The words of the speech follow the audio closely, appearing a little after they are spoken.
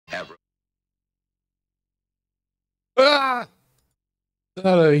Ah! Is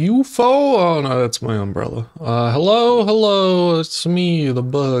that a UFO? Oh no, that's my umbrella. Hello, it's me, the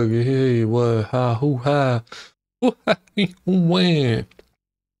bug. Hey, what? Ha, hoo, ha. Hoo, ha, hee, wah.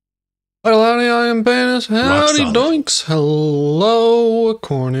 Well, howdy, I am Banis. Howdy, doinks. Hello,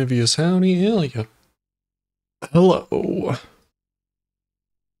 Cornelius. Howdy, Ilya. Hello.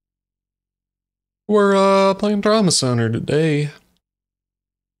 We're, playing Drama Center today.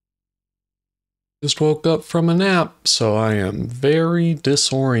 Just woke up from a nap, so I am very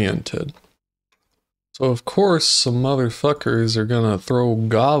disoriented. So of course some motherfuckers are gonna throw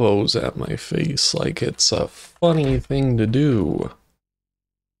gobos at my face like it's a funny thing to do.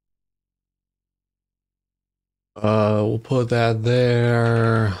 We'll put that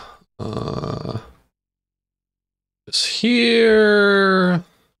there. Just here.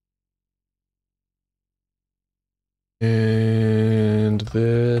 And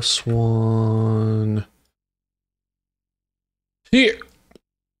this one here.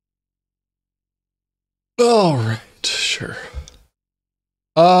 All right, sure.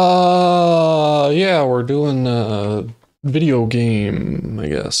 Yeah, we're doing a video game, I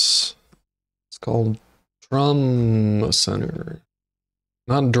guess. It's called Drama Center.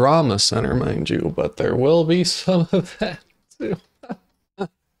 Not Drama Center, mind you, but there will be some of that too.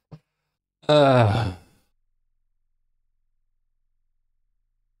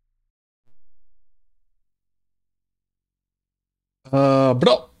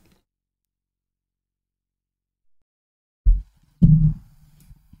 Bro.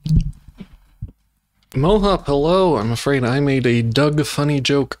 Mohop, hello. I'm afraid I made a Doug funny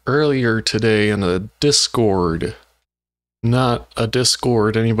joke earlier today in a Discord. Not a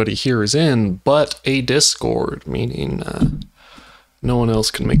Discord anybody here is in, but a Discord, meaning no one else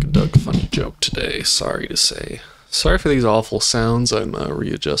can make a Doug funny joke today, sorry to say. Sorry for these awful sounds, I'm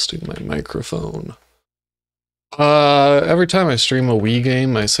readjusting my microphone. Every time I stream a Wii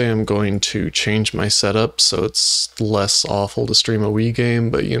game, I say I'm going to change my setup so it's less awful to stream a Wii game,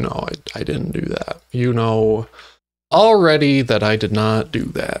 but you know, I didn't do that. You know already that I did not do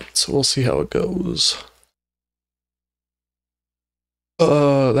that, so we'll see how it goes.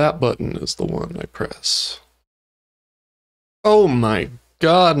 That button is the one I press. Oh my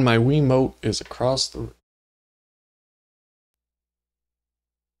god, my Wiimote is across the room.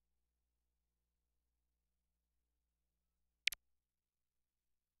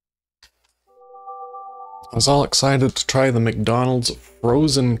 I was all excited to try the McDonald's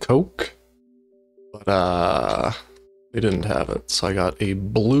frozen Coke, but they didn't have it, so I got a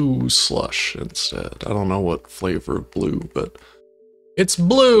blue slush instead. I don't know what flavor of blue, but it's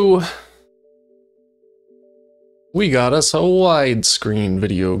blue! We got us a widescreen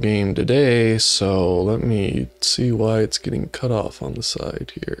video game today, so let me see why it's getting cut off on the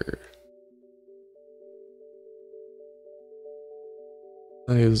side here.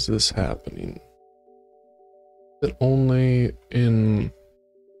 Why is this happening? It only in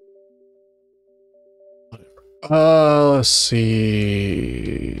whatever. Let's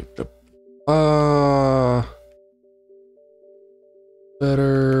see.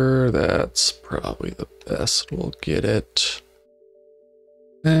 Better. That's probably the best. We'll get it.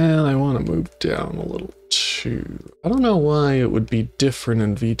 And I want to move down a little too. I don't know why it would be different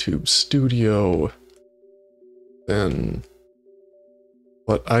in VTube Studio than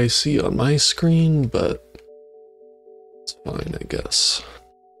what I see on my screen, but it's fine, I guess.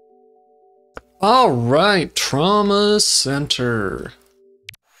 Alright, Trauma Center.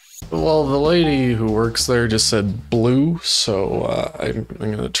 Well, the lady who works there just said blue, so I'm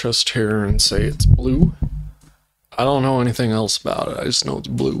gonna trust her and say it's blue. I don't know anything else about it, I just know it's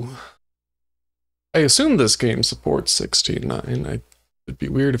blue. I assume this game supports 16:9. It'd be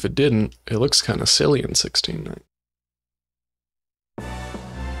weird if it didn't. It looks kind of silly in 16:9.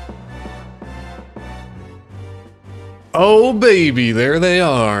 Oh baby, there they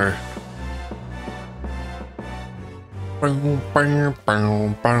are. This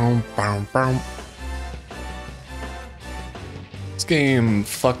game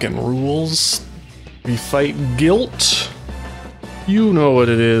fucking rules. We fight guilt. You know what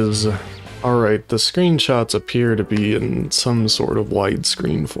it is. Alright, the screenshots appear to be in some sort of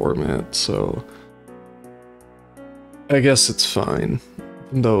widescreen format, so I guess it's fine.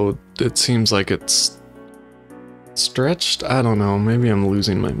 Though it seems like it's stretched? I don't know, maybe I'm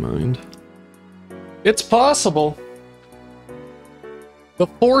losing my mind. It's possible. The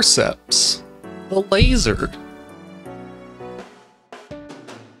forceps. The laser.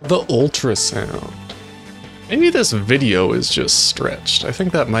 The ultrasound. Maybe this video is just stretched. I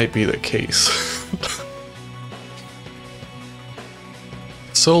think that might be the case.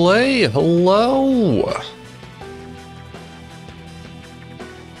 Soleil, hello!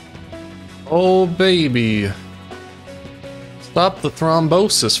 Oh baby. Stop the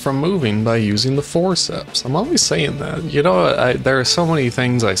thrombosis from moving by using the forceps. I'm always saying that. You know, there are so many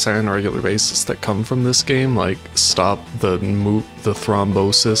things I say on a regular basis that come from this game, like stop the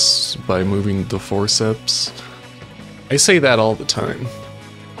thrombosis by moving the forceps. I say that all the time.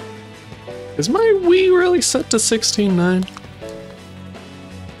 Is my Wii really set to 16:9?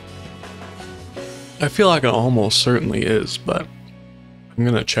 I feel like it almost certainly is, but I'm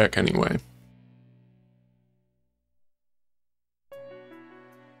gonna check anyway.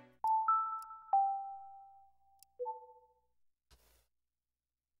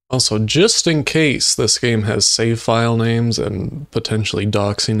 Also, just in case this game has save file names and potentially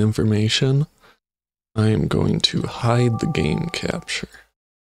doxing information, I am going to hide the game capture.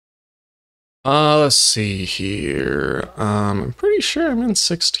 Let's see here. I'm pretty sure I'm in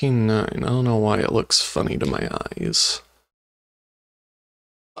 16:9. I don't know why it looks funny to my eyes.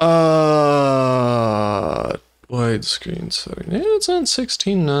 Widescreen setting. Yeah, it's on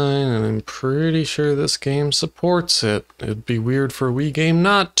 16:9, and I'm pretty sure this game supports it. It'd be weird for a Wii game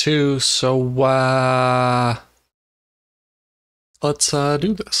not to, so, let's,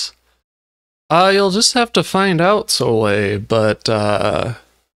 do this. You'll just have to find out, Soleil, but,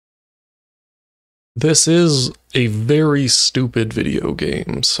 this is a very stupid video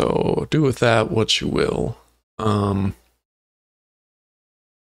game, so do with that what you will.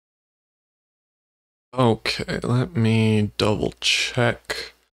 Okay, let me double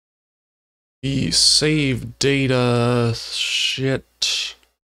check. The save data shit.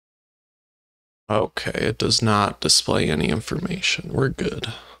 Okay, it does not display any information. We're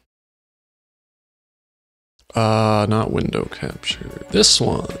good. Not window capture. This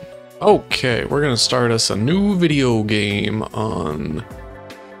one. Okay, we're gonna start us a new video game on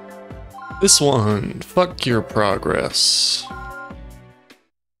this one. Fuck your progress.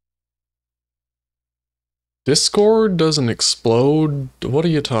 Discord doesn't explode? What are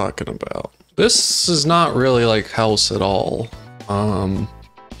you talking about? This is not really like House at all.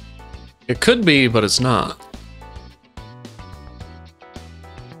 It could be, but it's not.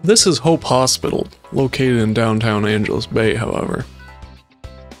 This is Hope Hospital, located in downtown Angeles Bay, however.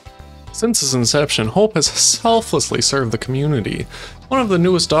 Since its inception, Hope has selflessly served the community. One of the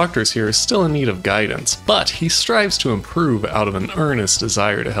newest doctors here is still in need of guidance, but he strives to improve out of an earnest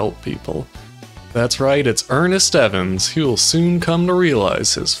desire to help people. That's right, it's Ernest Evans. He will soon come to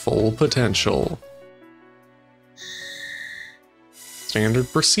realize his full potential.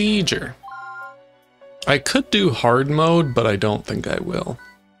 Standard procedure. I could do hard mode, but I don't think I will.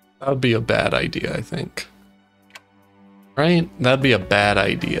 That would be a bad idea, I think. Right? That'd be a bad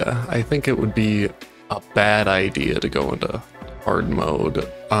idea. I think it would be a bad idea to go into hard mode.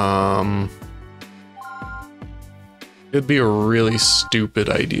 It'd be a really stupid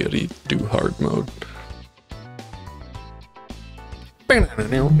idea to do hard mode. I'm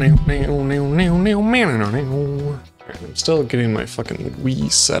still getting my fucking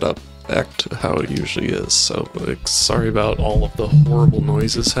Wii set up back to how it usually is, so like, sorry about all of the horrible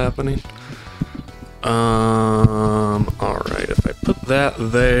noises happening. Alright, if I put that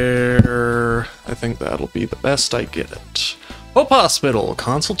there, I think that'll be the best I get it. Hope Hospital,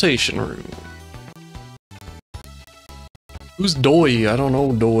 consultation room. Who's Doi? I don't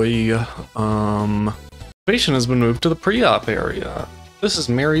know Doi. Patient has been moved to the pre-op area. This is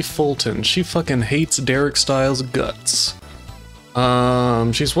Mary Fulton. She fucking hates Derek Styles' guts.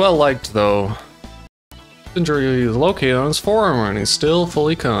 She's well liked though. Injury is located on his forearm and he's still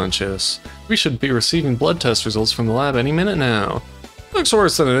fully conscious. We should be receiving blood test results from the lab any minute now. Looks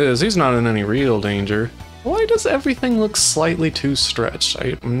worse than it is. He's not in any real danger. Why does everything look slightly too stretched?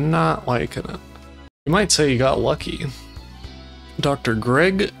 I'm not liking it. You might say you got lucky. Dr.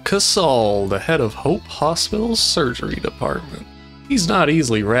 Greg Casal, the head of Hope Hospital's surgery department. He's not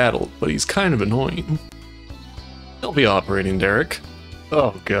easily rattled, but he's kind of annoying. He'll be operating, Derek.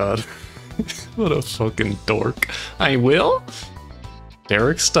 Oh god. What a fucking dork. I will?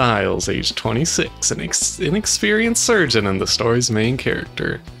 Derek Styles, age 26, an inexperienced surgeon and the story's main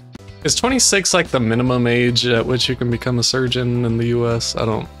character. Is 26 like the minimum age at which you can become a surgeon in the US? I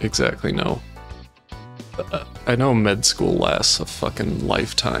don't exactly know. I know med school lasts a fucking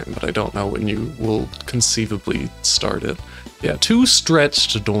lifetime, but I don't know when you will conceivably start it. Yeah, two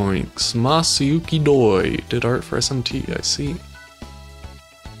stretched doinks. Masayuki Doi did art for SMT, I see.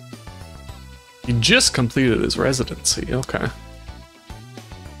 He just completed his residency, okay.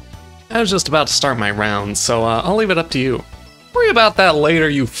 I was just about to start my round, so I'll leave it up to you. Worry about that later,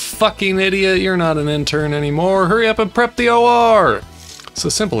 you fucking idiot. You're not an intern anymore. Hurry up and prep the OR! It's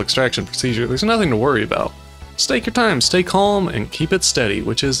a simple extraction procedure. There's nothing to worry about. Just take your time, stay calm, and keep it steady,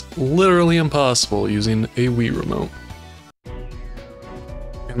 which is literally impossible using a Wii remote.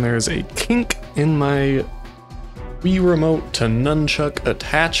 And there's a kink in my Wii remote to nunchuck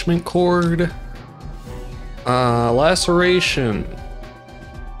attachment cord. Laceration.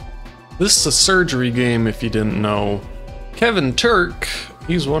 This is a surgery game if you didn't know. Kevin Turk,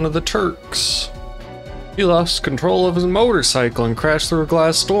 he's one of the Turks. He lost control of his motorcycle and crashed through a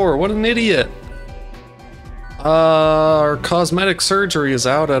glass door. What an idiot. Our cosmetic surgery is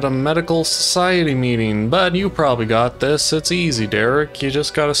out at a medical society meeting, but you probably got this. It's easy, Derek. You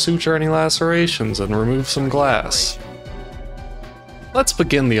just gotta suture any lacerations and remove some glass. Let's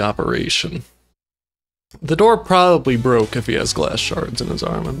begin the operation. The door probably broke if he has glass shards in his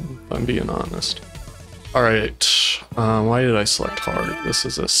arm, if I'm being honest. Alright, why did I select hard? This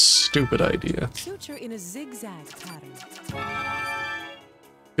is a stupid idea. Suture in a zigzag pattern.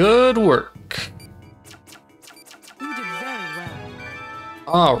 Good work. You did very well.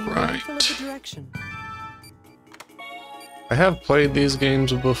 Alright. Direction. I have played these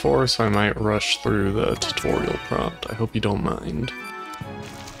games before, so I might rush through the tutorial prompt. I hope you don't mind.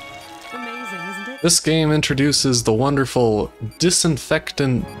 Amazing, isn't it? This game introduces the wonderful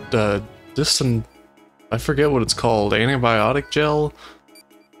disinfectant, I forget what it's called, antibiotic gel?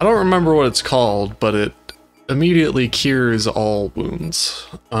 I don't remember what it's called, but it immediately cures all wounds.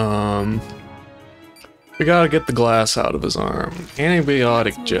 We gotta get the glass out of his arm.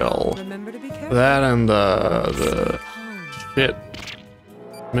 Antibiotic gel. Remember to be careful. That and the shit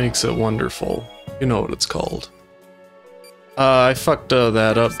makes it wonderful. You know what it's called. I fucked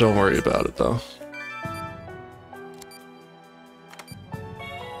that up, don't worry about it though.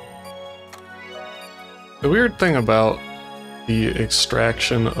 The weird thing about the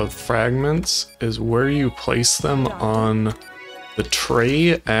extraction of fragments is where you place them on the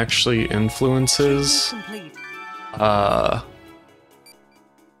tray actually influences Complete. how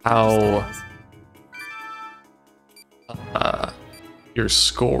you're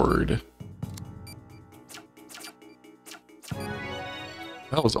scored.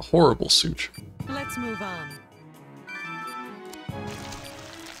 That was a horrible suture. Let's move on.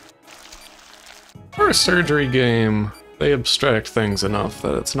 For a surgery game, they abstract things enough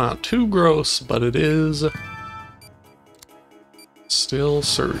that it's not too gross, but it is still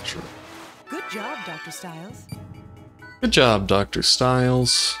surgery. Good job, Dr. Styles. Good job, Dr.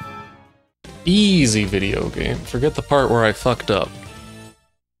 Styles. Easy video game. Forget the part where I fucked up.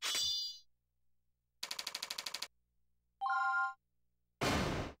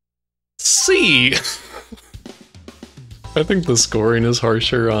 C! I think the scoring is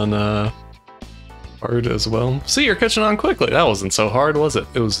harsher on hard as well. See, you're catching on quickly. That wasn't so hard, was it?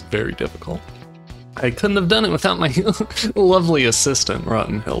 It was very difficult. I couldn't have done it without my lovely assistant,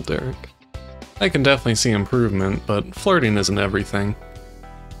 Rotten Hill Derek. I can definitely see improvement, but flirting isn't everything.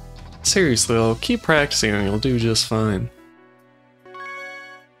 Seriously though, keep practicing and you'll do just fine.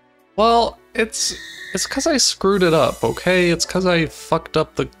 Well, it's cause I screwed it up, okay? It's cause I fucked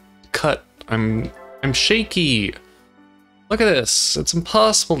up the cut. I'm shaky. Look at this. It's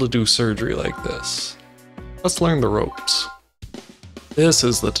impossible to do surgery like this. Let's learn the ropes. This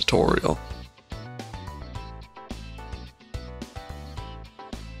is the tutorial.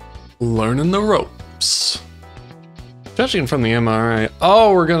 Learning the ropes. Judging from the MRI,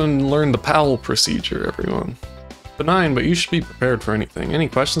 oh, we're gonna learn the Powell procedure, everyone. Benign, but you should be prepared for anything. Any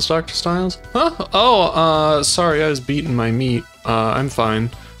questions, Dr. Styles? Huh? Oh, sorry, I was beating my meat. I'm fine.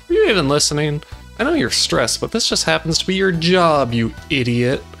 Are you even listening? I know you're stressed, but this just happens to be your job, you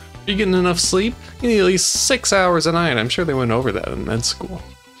idiot. Are you getting enough sleep? You need at least 6 hours a night. I'm sure they went over that in med school.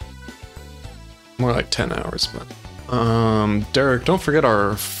 More like 10 hours, but... Derek, don't forget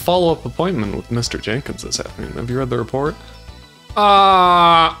our follow-up appointment with Mr. Jenkins this afternoon. Have you read the report?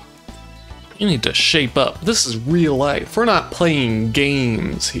 You need to shape up. This is real life. We're not playing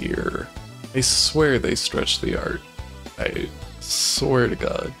games here. I swear they stretched the art. I swear to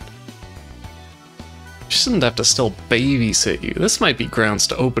God. You shouldn't have to still babysit you. This might be grounds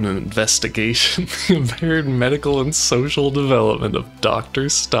to open an investigation. The impaired medical and social development of Dr.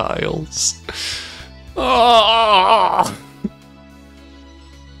 Styles. Oh!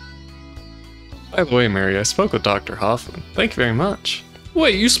 By the way, Mary, I spoke with Dr. Hoffman. Thank you very much.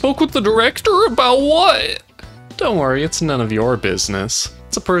 Wait, you spoke with the director? About what? Don't worry, it's none of your business.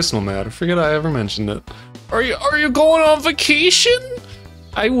 It's a personal matter. Forget I ever mentioned it. Are you going on vacation?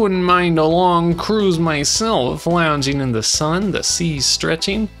 I wouldn't mind a long cruise myself, lounging in the sun, the seas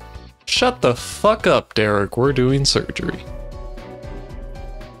stretching. Shut the fuck up, Derek. We're doing surgery.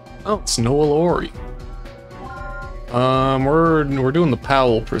 Oh, it's Noah Laurie. We're doing the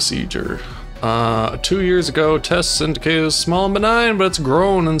Powell procedure. 2 years ago, tests indicated it was small and benign, but it's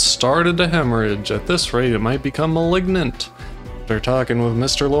grown and started to hemorrhage. At this rate, it might become malignant. After talking with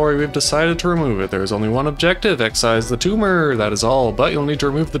Mr. Lorry, we've decided to remove it. There is only one objective: excise the tumor. That is all, but you'll need to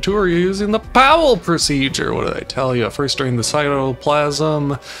remove the tumor using the Powell procedure. What did I tell you? First drain the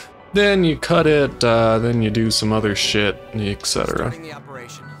cytoplasm, then you cut it, then you do some other shit, etc.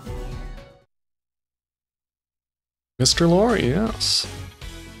 Mr. Lorry, yes.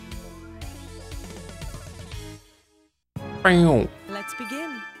 Let's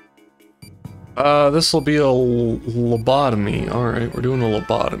begin. This will be a lobotomy. Alright, we're doing a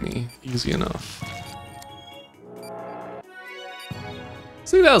lobotomy. Easy enough.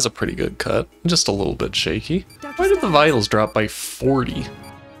 See, that was a pretty good cut. Just a little bit shaky. Why did the vitals drop by 40?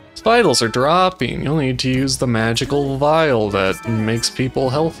 These vitals are dropping. You'll need to use the magical vial that makes people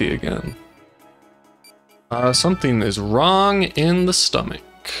healthy again. Something is wrong in the stomach.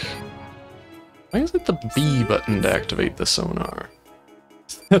 Why is it the B button to activate the sonar?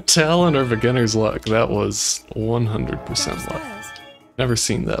 Talent or beginner's luck? That was 100% luck. Never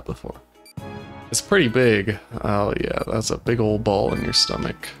seen that before. It's pretty big. Oh yeah, that's a big old ball in your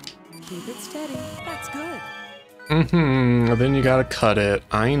stomach. Keep it steady. That's good. Then you gotta cut it.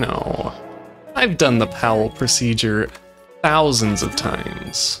 I know. I've done the Powell procedure thousands of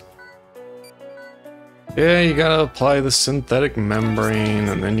times. Yeah, you gotta apply the synthetic membrane,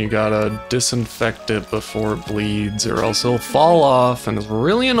 and then you gotta disinfect it before it bleeds, or else it'll fall off, and it's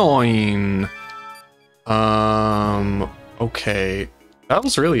really annoying. Okay. That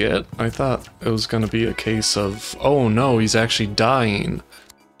was really it. I thought it was gonna be a case of, oh no, he's actually dying.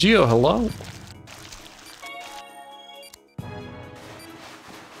 Geo, hello?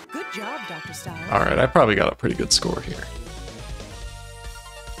 Good job, Dr. Styles. Alright, I probably got a pretty good score here.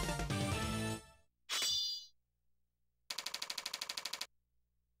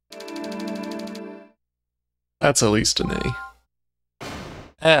 That's at least an A.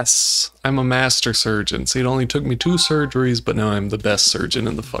 S. I'm a master surgeon. See, it only took me 2 surgeries, but now I'm the best surgeon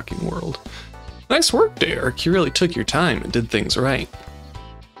in the fucking world. Nice work, Derek. You really took your time and did things right.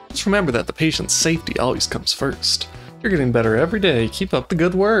 Just remember that the patient's safety always comes first. You're getting better every day. Keep up the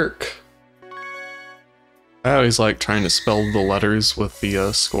good work. I always like trying to spell the letters with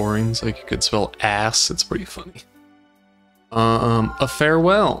the scorings. Like you could spell ass. It's pretty funny. A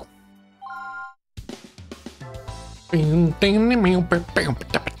farewell.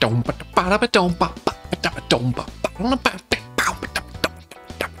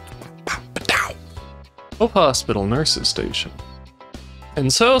 Hope Hospital Nurses Station.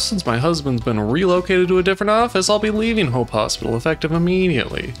 And so, since my husband's been relocated to a different office, I'll be leaving Hope Hospital effective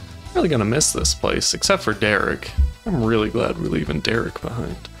immediately. I'm really gonna miss this place, except for Derek. I'm really glad we're leaving Derek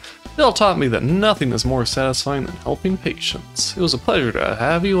behind. Bill taught me that nothing is more satisfying than helping patients. It was a pleasure to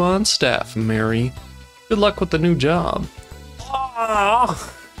have you on staff, Mary. Good luck with the new job. How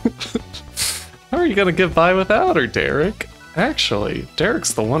are you gonna get by without her, Derek? Actually,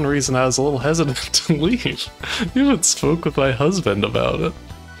 Derek's the one reason I was a little hesitant to leave. You even spoke with my husband about it.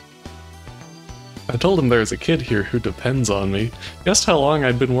 I told him there's a kid here who depends on me. Guessed how long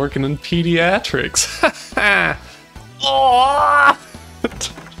I'd been working in pediatrics.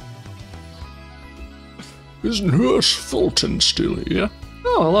 Is Nurse Fulton still here?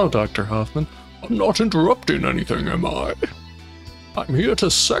 Oh, hello, Dr. Hoffman. I'm not interrupting anything, am I? I'm here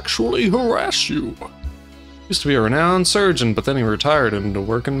to sexually harass you. Used to be a renowned surgeon, but then he retired into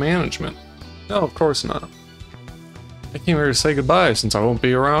work in management. No, of course not. I came here to say goodbye since I won't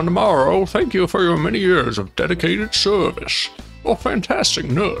be around tomorrow. Thank you for your many years of dedicated service. You're a fantastic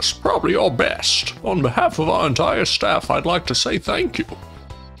nurse, probably your best. On behalf of our entire staff, I'd like to say thank you.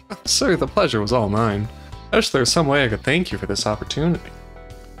 Sir, the pleasure was all mine. I wish there was some way I could thank you for this opportunity.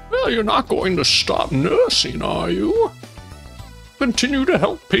 Well, you're not going to stop nursing, are you? Continue to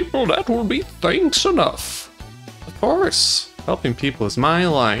help people, that will be thanks enough. Of course. Helping people is my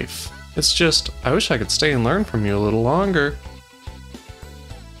life. It's just, I wish I could stay and learn from you a little longer.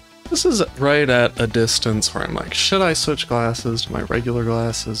 This is right at a distance where I'm like, should I switch glasses to my regular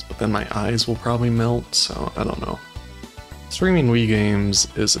glasses? But then my eyes will probably melt, so I don't know. Streaming Wii games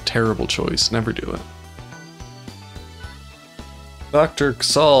is a terrible choice, never do it. Dr.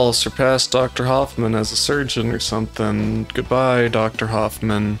 Saul surpassed Dr. Hoffman as a surgeon or something. Goodbye, Dr.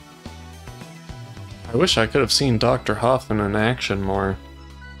 Hoffman. I wish I could have seen Dr. Hoffman in action more.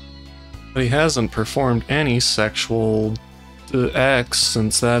 But he hasn't performed any sexual acts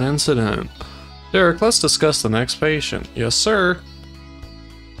since that incident. Derek, let's discuss the next patient. Yes, sir.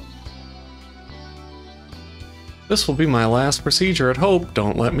 This will be my last procedure at Hope.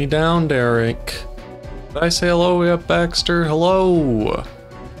 Don't let me down, Derek. Did I say hello yet, Baxter? Hello!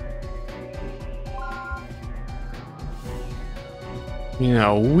 Yeah,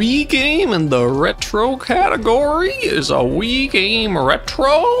 Wii game in the retro category is a Wii game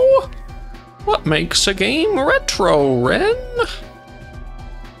retro? What makes a game retro, Ren?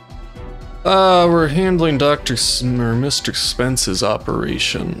 We're handling Mr. Spence's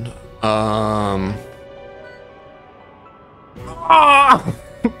operation.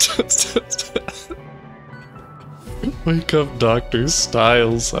 Wake up, Dr.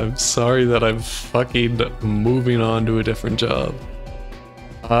 Styles. I'm sorry that I'm fucking moving on to a different job.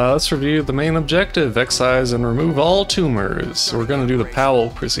 Let's review the main objective. Excise and remove all tumors. We're gonna do the Powell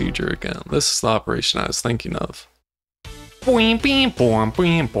procedure again. This is the operation I was thinking of. Boing, boing, boing,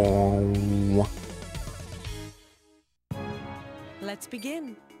 boing, boing. Let's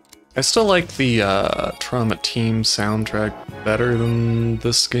begin. I still like the Trauma Team soundtrack better than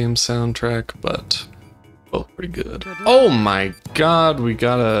this game's soundtrack, but both pretty good. Oh my god, we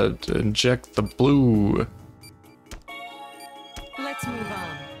gotta inject the blue. Let's move on.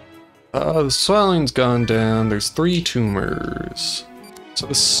 The swelling's gone down. There's 3 tumors. So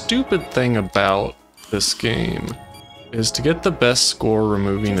the stupid thing about this game is to get the best score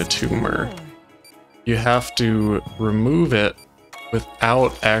removing a tumor, you have to remove it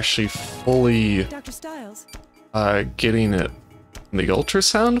without actually fully Dr. Styles. getting it in the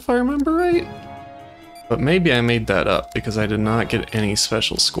ultrasound, if I remember right. But maybe I made that up because I did not get any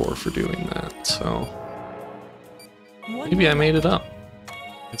special score for doing that, so maybe I made it up.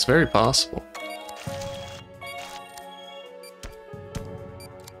 It's very possible.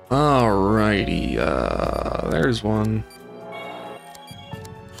 Alrighty, there's one.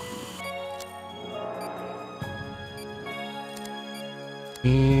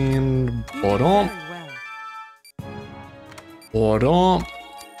 And bodump, bodump,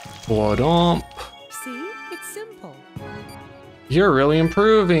 bodump. See, it's simple. You're really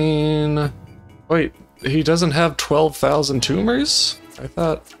improving. Wait, he doesn't have 12,000 tumors?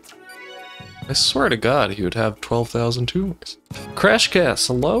 I swear to God he would have 12,000 tumors. Crashcast,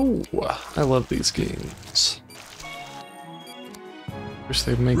 hello. I love these games. Wish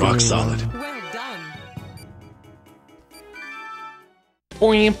they'd make rock solid. Well done.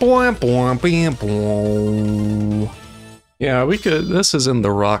 Boing, boing, boing, boing, boing. Yeah, we could. This is in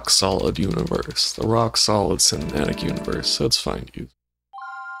the Rock Solid universe, the Rock Solid cinematic universe, so it's fine to use.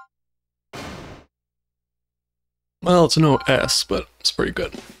 Well, it's no S, but it's pretty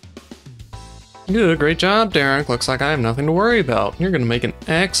good. You did a great job, Derek. Looks like I have nothing to worry about. You're going to make an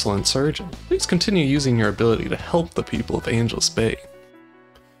excellent surgeon. Please continue using your ability to help the people of Angelus Bay.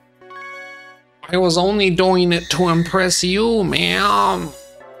 I was only doing it to impress you, ma'am.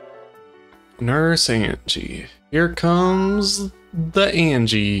 Nurse Angie. Here comes the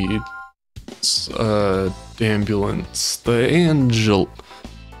Angie ambulance. The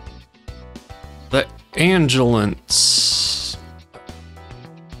ambulance.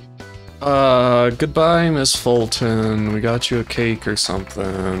 Goodbye, Miss Fulton. We got you a cake or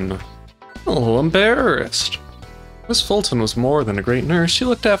something. A little embarrassed. Miss Fulton was more than a great nurse. She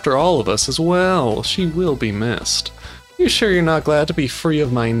looked after all of us as well. She will be missed. You sure you're not glad to be free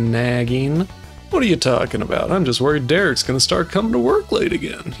of my nagging? What are you talking about? I'm just worried Derek's gonna start coming to work late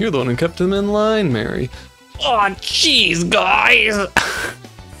again. You're the one who kept him in line, Mary. Aw, jeez, guys!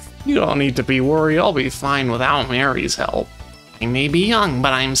 You don't need to be worried. I'll be fine without Mary's help. I may be young,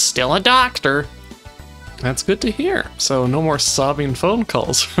 but I'm still a doctor. That's good to hear. So no more sobbing phone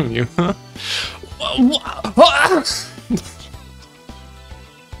calls from you, huh?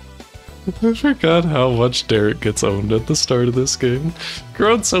 I forgot how much Derek gets owned at the start of this game.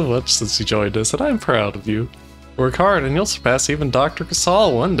 Grown so much since you joined us, and I'm proud of you. Work hard and you'll surpass even Dr.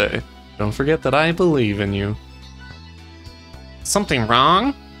 Casal one day. Don't forget that I believe in you. Something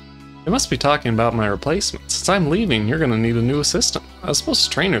wrong? They must be talking about my replacement. Since I'm leaving, you're gonna need a new assistant. I was supposed to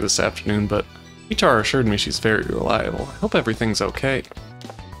train her this afternoon, but HR assured me she's very reliable. I hope everything's okay.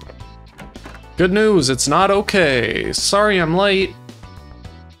 Good news, it's not okay. Sorry I'm late.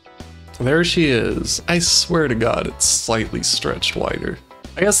 There she is. I swear to God, it's slightly stretched wider.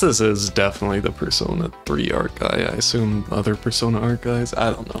 I guess this is definitely the Persona 3 art guy. I assume other Persona art guys.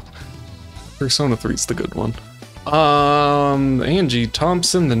 I don't know. Persona 3's the good one. Angie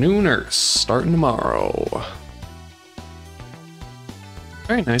Thompson, the new nurse, starting tomorrow.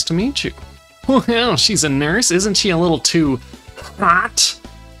 Very nice to meet you. Well, she's a nurse. Isn't she a little too hot?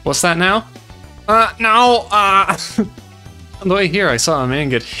 What's that now? No, On the way here, I saw a man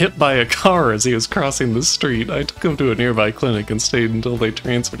get hit by a car as he was crossing the street. I took him to a nearby clinic and stayed until they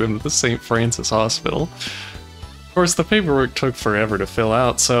transferred him to the St. Francis Hospital. Of course, the paperwork took forever to fill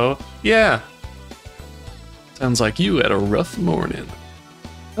out, so yeah. Sounds like you had a rough morning.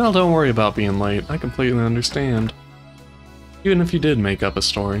 Well, don't worry about being late. I completely understand. even if you did make up a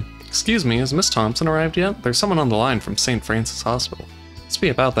story. Excuse me, has Miss Thompson arrived yet? There's someone on the line from St. Francis Hospital. Let's be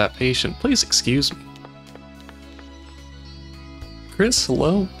about that patient. Please excuse me. Chris,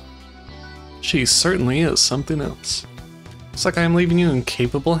 hello? She certainly is something else. Looks like I'm leaving you in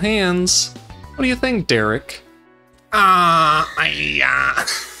capable hands. What do you think, Derek? Yeah.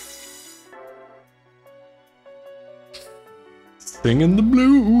 Singing the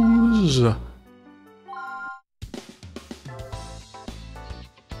blues.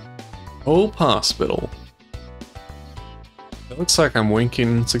 Hope Hospital. It looks like I'm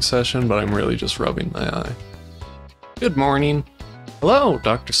winking in succession, but I'm really just rubbing my eye. Good morning. Hello,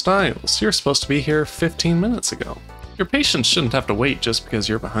 Dr. Stiles. You're supposed to be here 15 minutes ago. Your patient shouldn't have to wait just because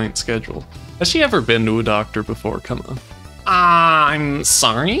you're behind schedule. Has she ever been to a doctor before? Come on. I'm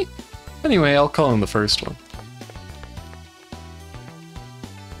sorry? Anyway, I'll call in the first one.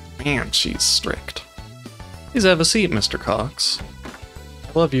 Man, she's strict. Please have a seat, Mr. Cox.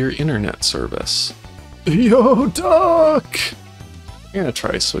 I love your internet service. Yo, Doc! I'm gonna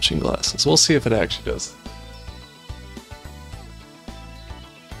try switching glasses. We'll see if it actually does.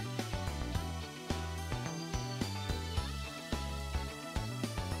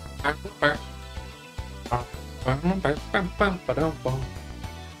 Alright.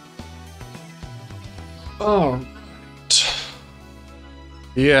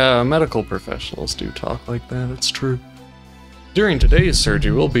 Yeah, medical professionals do talk like that, it's true. During today's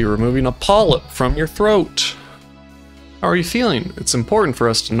surgery, we'll be removing a polyp from your throat. How are you feeling? It's important for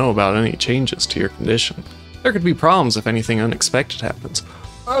us to know about any changes to your condition. There could be problems if anything unexpected happens.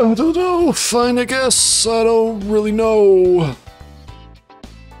 I don't know, fine I guess, I don't really know.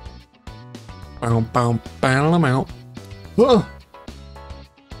 Huh?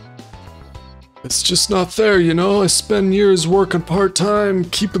 It's just not there, you know? I spend years working part-time,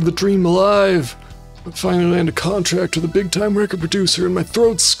 keeping the dream alive. I finally land a contract with a big-time record producer and my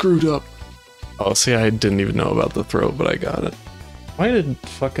throat's screwed up. Oh, see, I didn't even know about the throat, but I got it. Why did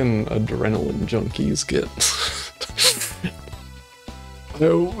fucking adrenaline junkies get...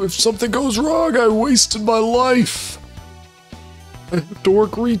 If something goes wrong, I wasted my life. I have to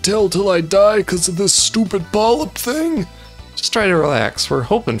work retail till I die because of this stupid polyp thing. Just try to relax, we're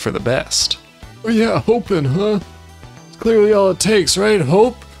hoping for the best. Oh yeah, hoping, huh? It's clearly all it takes, right?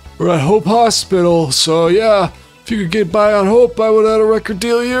 Hope? We're at Hope Hospital, so yeah, if you could get by on hope, I would have had a record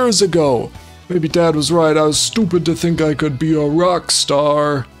deal years ago. Maybe Dad was right, I was stupid to think I could be a rock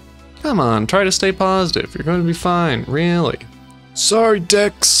star. Come on, try to stay positive, you're going to be fine, really. Sorry,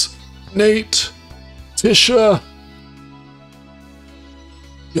 Dex, Nate, Tisha.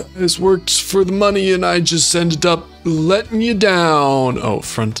 You guys worked for the money and I just ended up letting you down. Oh,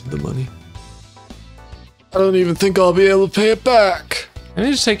 fronted the money. I don't even think I'll be able to pay it back. I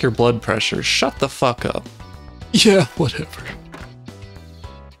need to take your blood pressure. Shut the fuck up. Yeah, whatever.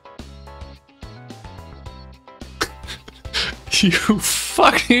 You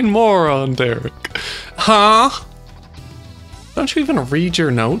fucking moron, Derek. Huh? Don't you even read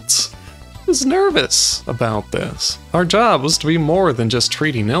your notes? I was nervous about this. Our job was to be more than just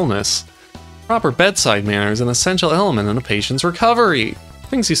treating illness. Proper bedside manner is an essential element in a patient's recovery.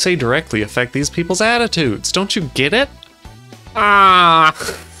 Things you say directly affect these people's attitudes. Don't you get it? I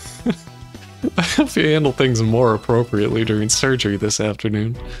hope you handle things more appropriately during surgery this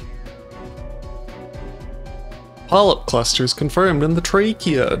afternoon. Polyp clusters confirmed in the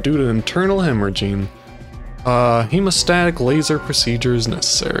trachea due to internal hemorrhaging. Hemostatic laser procedure is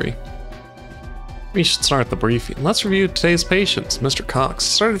necessary. We should start the briefing. Let's review today's patients. Mr. Cox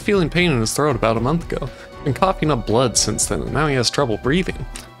started feeling pain in his throat about a month ago. Been coughing up blood since then, and now he has trouble breathing.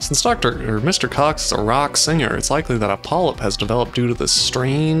 Since Mr. Cox is a rock singer, it's likely that a polyp has developed due to the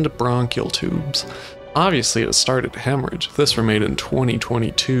strained bronchial tubes. Obviously, it started to hemorrhage. If this were made in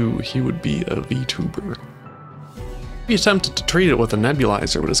 2022, he would be a VTuber. He attempted to treat it with a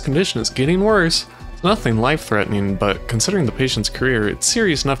nebulizer, but his condition is getting worse. It's nothing life-threatening, but considering the patient's career, it's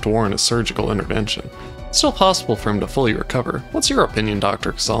serious enough to warrant a surgical intervention. It's still possible for him to fully recover. What's your opinion,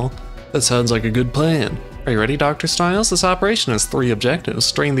 Dr. Casal? That sounds like a good plan. Are you ready, Dr. Stiles? This operation has 3 objectives.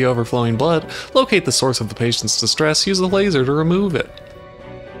 Strain the overflowing blood, locate the source of the patient's distress, use the laser to remove it.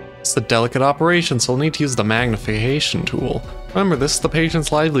 It's a delicate operation, so we'll need to use the magnification tool. Remember, this is the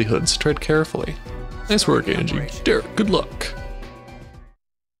patient's livelihood, so tread carefully. Nice work, Angie. Derek, good luck.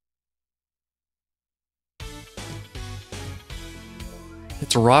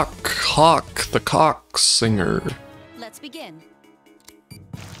 It's Rock Hawk, the Cox singer. Let's begin.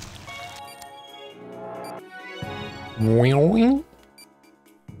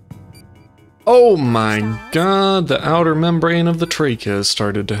 Oh my god, the outer membrane of the trachea has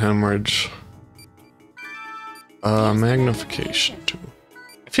started to hemorrhage. Magnification tool.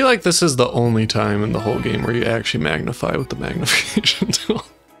 I feel like this is the only time in the whole game where you actually magnify with the magnification tool.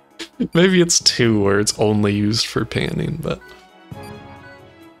 Maybe it's 2 where it's only used for panning, but...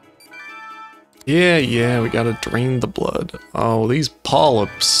 Yeah, we gotta drain the blood. Oh, these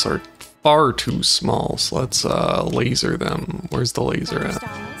polyps are far too small, so let's laser them. Where's the laser at?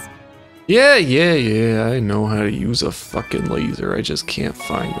 Yeah, I know how to use a fucking laser. I just can't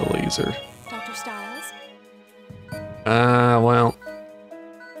find the laser. Dr. Styles? Well...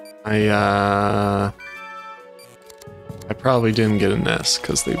 I probably didn't get an S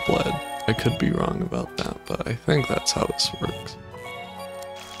because they bled. I could be wrong about that, but I think that's how this works.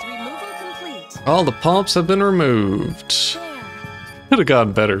 Removal complete. All the polyps have been removed. There. Could have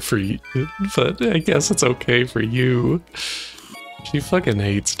gone better for you, but I guess it's okay for you. She fucking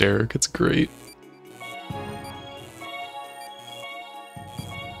hates Derek, it's great.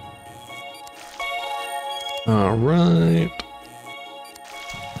 Alright.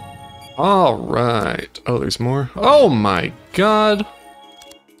 Alright. Oh, there's more? Oh my god!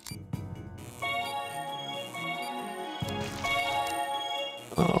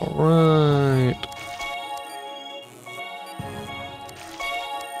 Alright.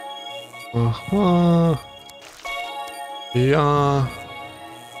 Yeah.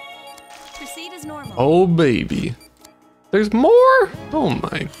 Proceed as normal. Oh baby. There's more? Oh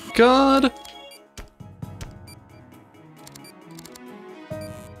my god.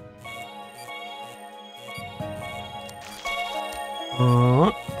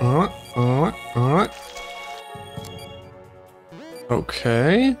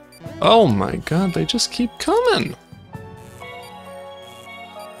 Okay. Oh my god, they just keep coming.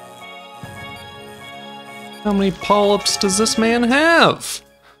 How many polyps does this man have?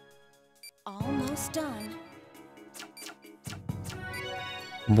 Almost done.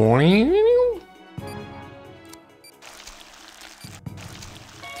 Boing.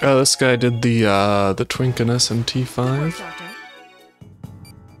 Oh, this guy did the Twinken SMT5. Doctor.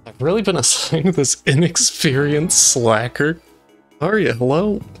 I've really been assigned this inexperienced slacker. How are you?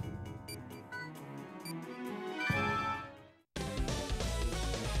 Hello?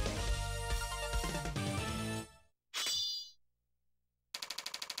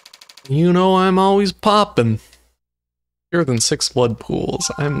 You know I'm always popping. Fewer than 6 blood pools.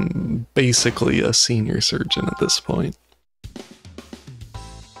 I'm basically a senior surgeon at this point.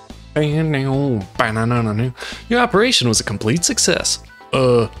 Your operation was a complete success.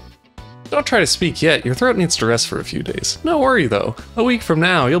 Don't try to speak yet. Your throat needs to rest for a few days. No worry though. A week from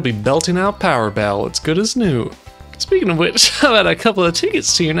now, you'll be belting out power ballads good as new. Speaking of which, how about a couple of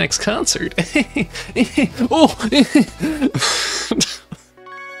tickets to your next concert? Oh!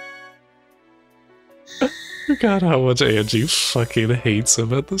 Forgot how much Angie fucking hates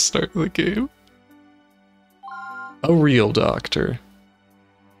him at the start of the game. A real doctor.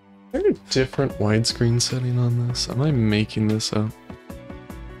 Is there a different widescreen setting on this? Am I making this up?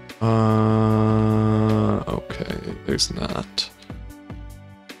 Okay, there's not.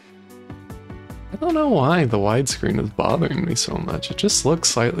 I don't know why the widescreen is bothering me so much. It just looks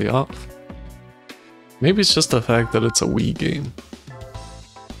slightly off. Maybe it's just the fact that it's a Wii game.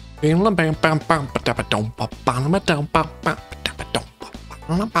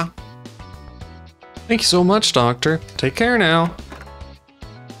 Thank you so much, Doctor. Take care now.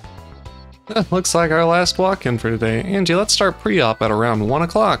 Looks like our last walk-in for today. Angie, let's start pre-op at around 1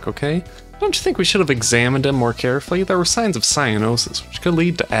 o'clock, okay? Don't you think we should have examined him more carefully? There were signs of cyanosis, which could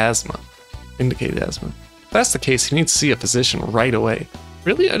lead to asthma. Indicate asthma. If that's the case, he needs to see a physician right away.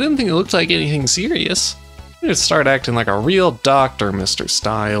 Really? I didn't think it looked like anything serious. You need to start acting like a real doctor, Mr.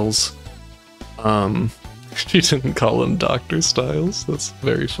 Styles. She didn't call him Dr. Styles. That's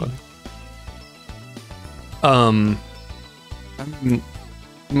very fun.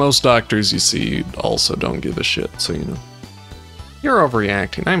 Most doctors you see also don't give a shit, so you know. You're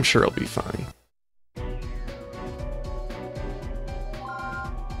overreacting. I'm sure it'll be fine.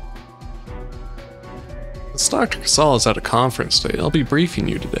 Since Dr. Casal is at a conference today, I'll be briefing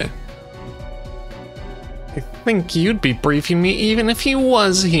you today. I think you'd be briefing me even if he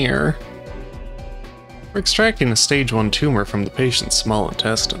was here. We're extracting a stage 1 tumor from the patient's small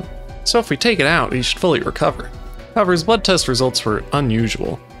intestine. So if we take it out, he should fully recover. However, his blood test results were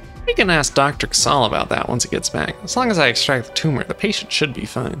unusual. We can ask Dr. Casal about that once he gets back. As long as I extract the tumor, the patient should be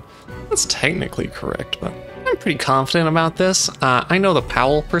fine. That's technically correct, but I'm pretty confident about this. I know the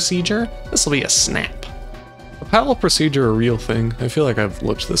Powell procedure. This will be a snap. The Powell procedure a real thing? I feel like I've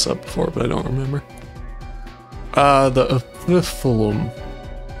looked this up before, but I don't remember. The epiphyllum.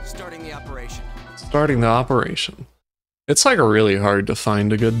 Starting the operation. Starting the operation. It's like really hard to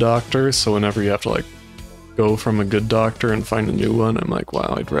find a good doctor, so whenever you have to like go from a good doctor and find a new one, I'm like,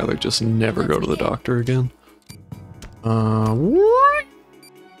 wow, I'd rather just never go to the doctor again. What?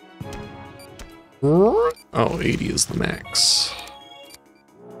 Oh, 80 is the max.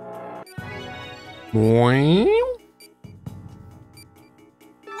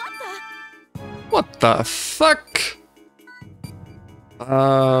 What the fuck?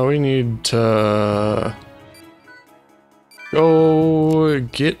 We need to go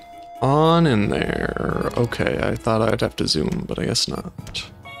get on in there. Okay, I thought I'd have to zoom, but I guess not.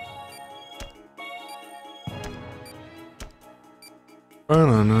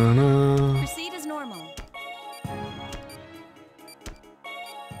 Proceed as normal.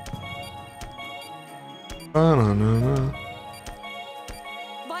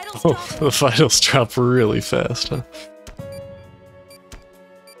 Vitals Oh, dropping. the vitals drop really fast, huh?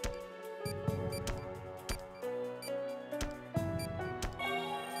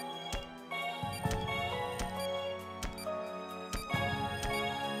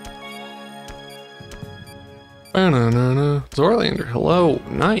 Zorlander, hello.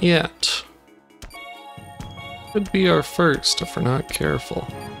 Not yet. Could be our first if we're not careful.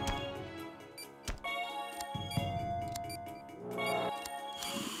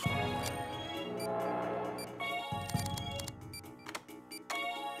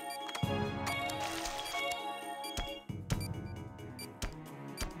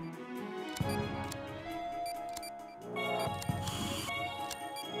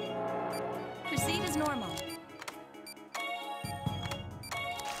 Proceed as normal.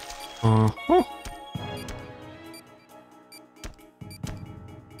 Uh-huh.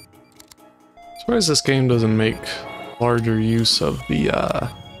 Surprised this game doesn't make larger use of the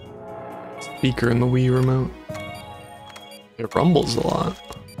speaker in the Wii remote. It rumbles a lot.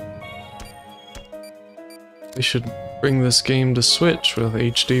 They should bring this game to Switch with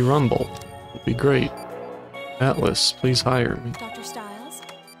HD Rumble. It'd be great. Atlas, please hire me. Dr. Styles?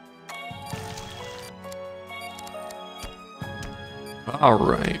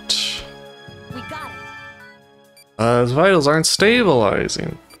 Alright. We got it. His vitals aren't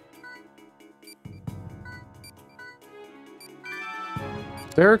stabilizing.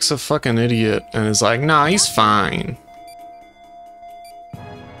 Derek's a fucking idiot and is like, nah, he's fine.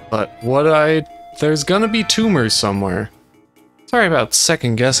 But there's gonna be tumors somewhere. Sorry about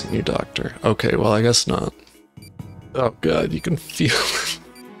second guessing you, doctor. Okay, well, I guess not. Oh god, you can feel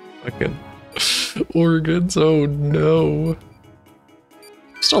fucking organs, oh no.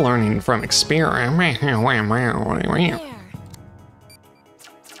 Still learning from experience. There.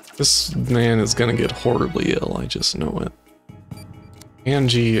 This man is gonna get horribly ill, I just know it.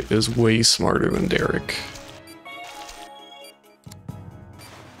 Angie is way smarter than Derek.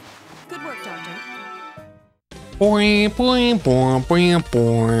 Good work, Doctor.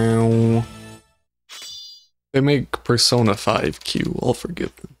 They make Persona 5 Q, I'll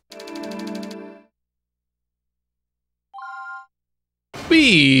forgive them.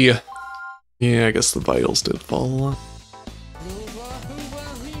 B! Yeah, I guess the vitals did fall a lot.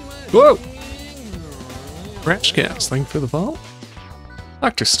 Whoa! Crash Caps, thank you for the follow.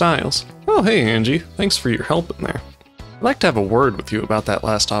 Dr. Styles. Oh, hey Angie, thanks for your help in there. I'd like to have a word with you about that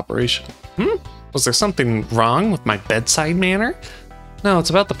last operation. Was there something wrong with my bedside manner? No, it's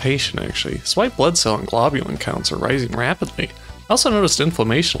about the patient actually. His white blood cell and globulin counts are rising rapidly. I also noticed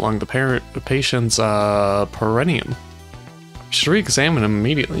inflammation along the patient's perineum. You should re-examine him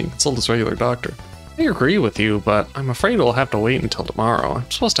immediately and consult his regular doctor. I agree with you, but I'm afraid it'll have to wait until tomorrow.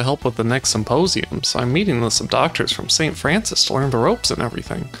 I'm supposed to help with the next symposium, so I'm meeting with some doctors from St. Francis to learn the ropes and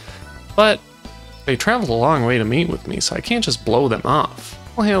everything. But they traveled a long way to meet with me, so I can't just blow them off.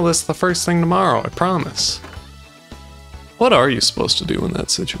 I'll handle this the first thing tomorrow, I promise. What are you supposed to do in that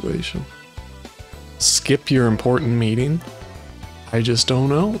situation? Skip your important meeting? I just don't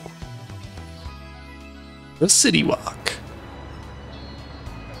know. The City Walk.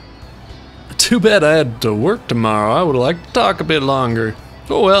 Too bad I had to work tomorrow. I would like to talk a bit longer.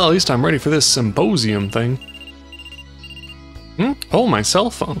 Oh well, at least I'm ready for this symposium thing. Oh, my cell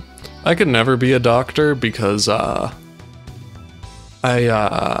phone. I could never be a doctor because, I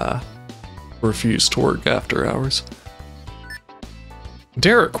refuse to work after hours.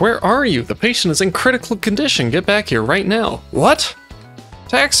 Derek, where are you? The patient is in critical condition. Get back here right now. What?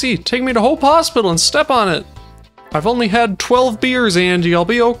 Taxi, take me to Hope Hospital and step on it. I've only had 12 beers, Angie. I'll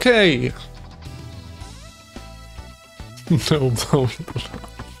be okay. No,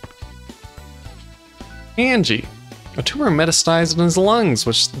 Angie, a tumor metastasized in his lungs,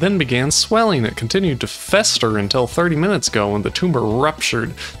 which then began swelling. It continued to fester until 30 minutes ago when the tumor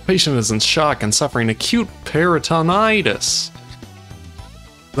ruptured. The patient is in shock and suffering acute peritonitis.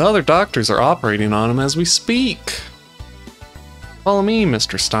 The other doctors are operating on him as we speak. Follow me,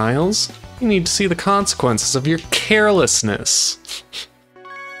 Mr. Styles. You need to see the consequences of your carelessness.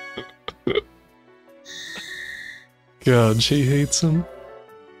 God, she hates him.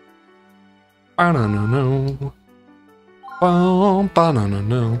 Ba-na-na-no.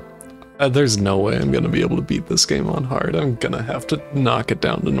 Ba-na-na-no. There's no way I'm gonna be able to beat this game on hard. I'm gonna have to knock it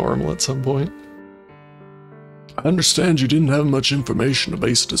down to normal at some point. I understand you didn't have much information to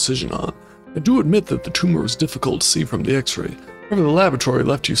base a decision on. I do admit that the tumor was difficult to see from the x-ray. However, the laboratory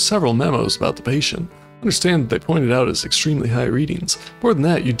left you several memos about the patient. I understand that they pointed out his extremely high readings. More than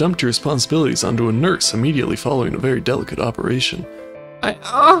that, you dumped your responsibilities onto a nurse immediately following a very delicate operation.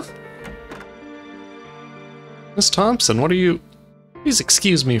 Miss Thompson, what are you... Please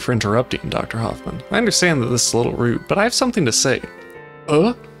excuse me for interrupting, Dr. Hoffman. I understand that this is a little rude, but I have something to say.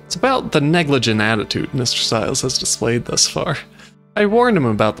 It's about the negligent attitude Mr. Styles has displayed thus far. I warned him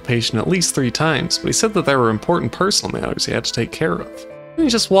about the patient at least 3 times, but he said that there were important personal matters he had to take care of. And he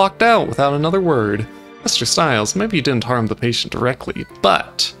just walked out without another word. Mr. Styles, maybe you didn't harm the patient directly,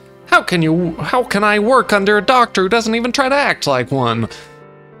 but how can I work under a doctor who doesn't even try to act like one?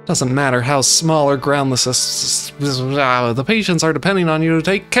 Doesn't matter how small or groundless the patients are depending on you to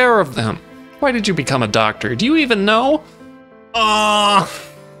take care of them. Why did you become a doctor? Do you even know?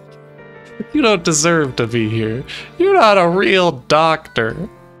 You don't deserve to be here. You're not a real doctor.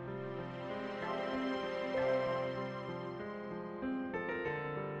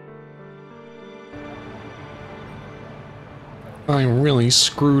 I really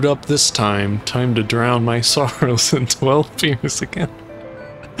screwed up this time. Time to drown my sorrows in 12 beers again.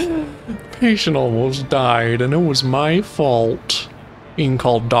 Patient almost died, and it was my fault. Being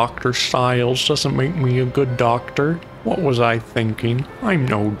called Dr. Styles doesn't make me a good doctor. What was I thinking? I'm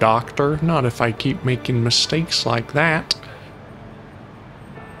no doctor, not if I keep making mistakes like that.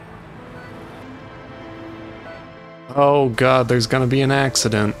 Oh god, there's gonna be an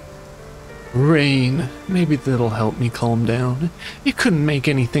accident. Rain. Maybe that'll help me calm down. It couldn't make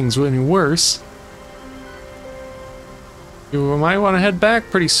anything any worse. You might want to head back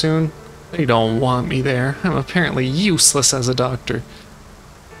pretty soon. They don't want me there. I'm apparently useless as a doctor.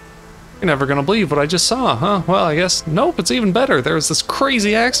 You're never gonna believe what I just saw, huh? Well, I guess, nope, it's even better. There was this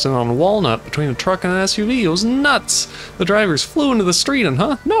crazy accident on Walnut between a truck and an SUV. It was nuts. The drivers flew into the street and,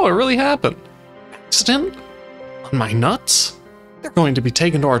 no, it really happened. Accident? On my nuts? They're going to be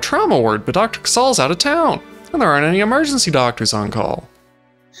taken to our trauma ward, but Dr. Casal's out of town. And there aren't any emergency doctors on call.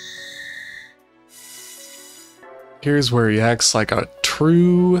 Here's where he acts like a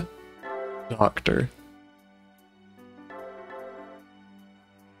true doctor.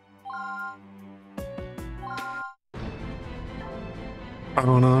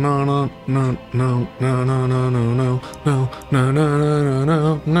 Oh no no no no no no no no no no no no no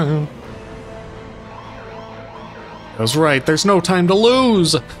no no. I was right, there's no time to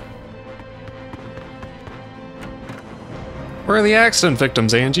lose! Where are the accident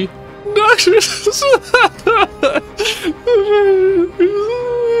victims, Angie? Doctors!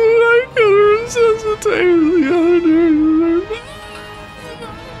 I can resuscitate the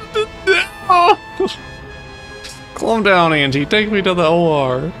others. Calm down, Angie. Take me to the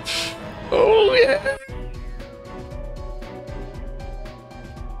OR. Oh, yeah.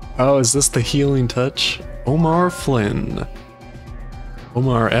 Oh, is this the healing touch? Omar Flynn.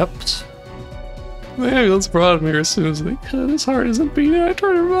 Omar Epps? The ambulance brought him here as soon as they could. His heart isn't beating. I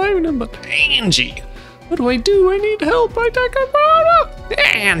tried reviving him, but Angie! What do? I need help. I take a photo!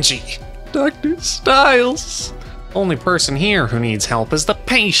 Angie! Dr. Styles! Only person here who needs help is the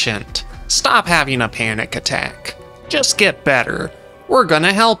patient. Stop having a panic attack. Just get better. We're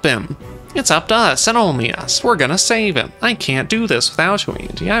gonna help him. It's up to us and only us. We're gonna save him. I can't do this without you,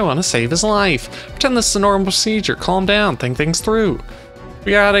 Angie. I want to save his life. Pretend this is a normal procedure. Calm down. Think things through.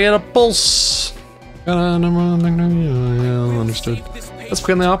 We gotta get a pulse. Understood. Let's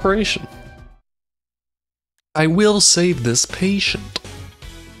begin the operation. I will save this patient.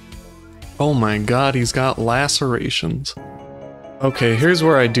 Oh my god, he's got lacerations. Okay, here's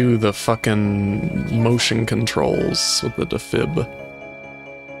where I do the fucking motion controls with the defib.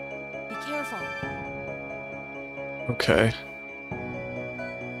 Be careful. Okay.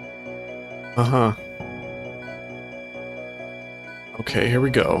 Uh-huh. Okay, here we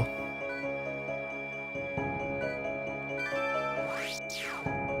go.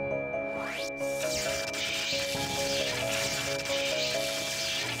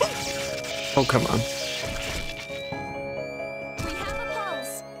 Oh, come on. We have a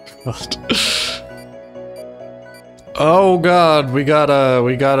pulse. God. Oh god, we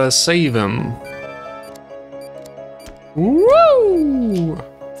gotta save him. Woo!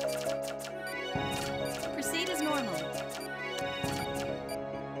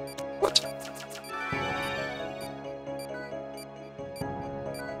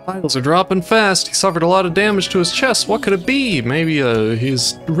 Vitals are dropping fast. He suffered a lot of damage to his chest. What could it be? Maybe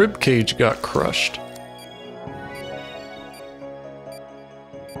his rib cage got crushed.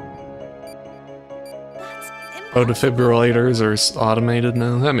 Oh, defibrillators are automated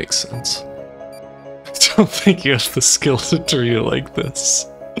now? That makes sense. I don't think you have the skill to treat it like this.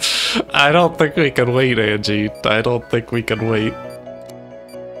 I don't think we can wait, Angie. I don't think we can wait.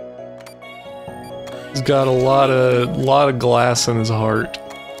 He's got a lot of glass in his heart.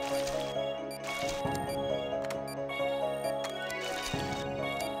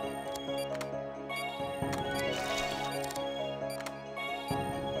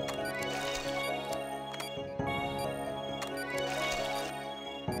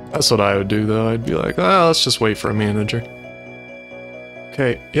 That's what I would do, though. I'd be like, oh, let's just wait for a manager.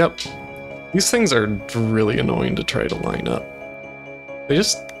 Okay, yep. These things are really annoying to try to line up. They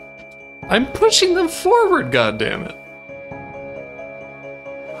just... I'm pushing them forward, goddammit!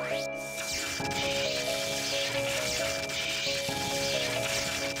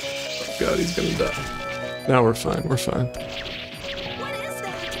 Oh god, he's gonna die. Now we're fine, we're fine. What is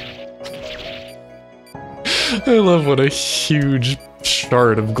that? I love when a huge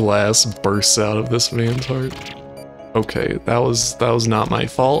shard of glass bursts out of this man's heart. Okay, that was not my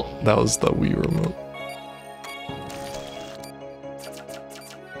fault. That was the Wii remote.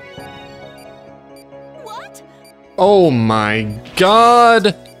 What? Oh my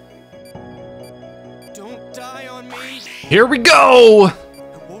god! Don't die on me. Here we go! I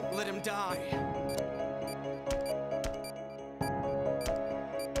won't let him die.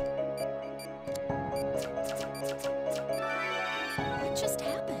 What just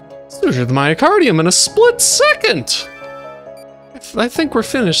happened? Sutured the myocardium in a split second! I think we're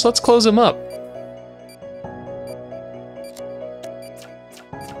finished. Let's close him up.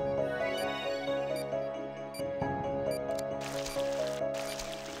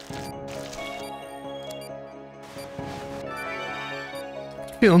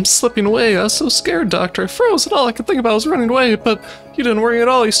 I'm slipping away. I was so scared, Doctor. I froze, and all I could think about was running away, but you didn't worry at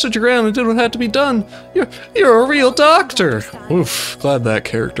all. You stood your ground and did what had to be done. You're a real doctor. Oof, glad that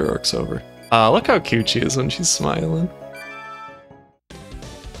character arc's over. Look how cute she is when she's smiling.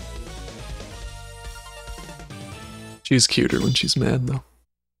 She's cuter when she's mad, though.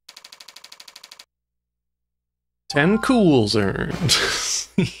 10 cools earned.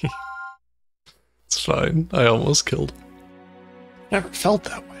 It's fine. I almost killed him. Never felt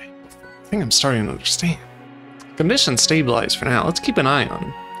that way. I think I'm starting to understand. Condition stabilized for now. Let's keep an eye on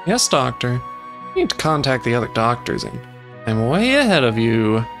him. Yes, Doctor. You need to contact the other doctors, and I'm way ahead of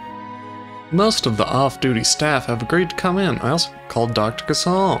you. Most of the off-duty staff have agreed to come in. I also called Dr.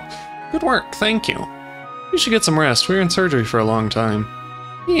 Gasol. Good work, thank you. You should get some rest. We were in surgery for a long time.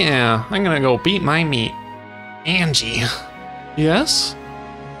 Yeah, I'm gonna go beat my meat. Angie. Yes?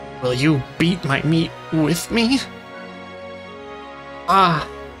 Will you beat my meat with me? I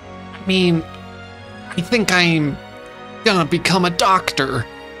mean, I think I'm gonna become a doctor.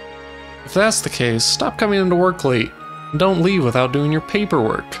 If that's the case, stop coming into work late. And don't leave without doing your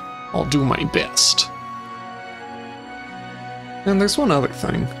paperwork. I'll do my best. And there's one other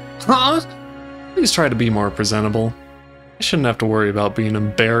thing. Huh? Please try to be more presentable. I shouldn't have to worry about being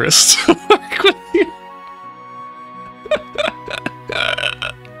embarrassed to work with you.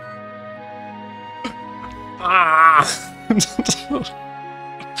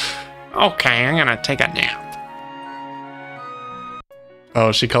 Okay, I'm gonna take a nap.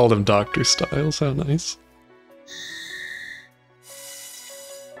 Oh, she called him Dr. Styles, how nice.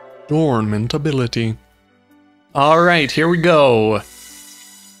 Dormant ability. Alright, here we go.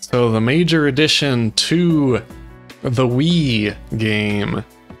 So the major addition to the Wii game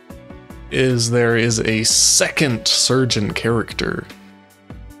is there is a second surgeon character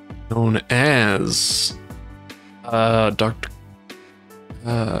known as Dr.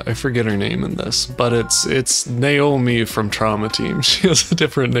 I forget her name in this, but it's Naomi from Trauma Team. She has a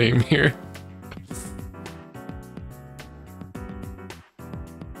different name here.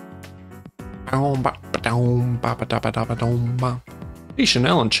 Patient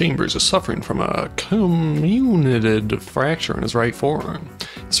Alan Chambers is suffering from a comminuted fracture in his right forearm.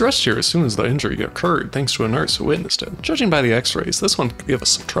 He's rushed here as soon as the injury occurred, thanks to a nurse who witnessed it. Judging by the x-rays, this one could give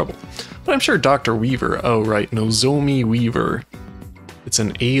us some trouble. But I'm sure Dr. Weaver, oh right, Nozomi Weaver. It's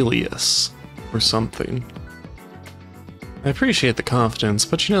an alias or something. I appreciate the confidence,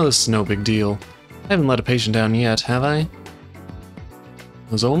 but you know this is no big deal. I haven't let a patient down yet, have I?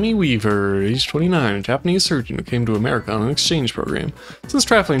 Nozomi Weaver, age 29, a Japanese surgeon who came to America on an exchange program. Since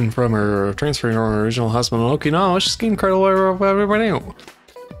transferring from her original hospital in Okinawa, she's gained incredible.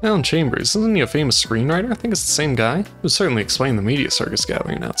 Alan Chambers, isn't he a famous screenwriter? I think it's the same guy. It would certainly explain the media circus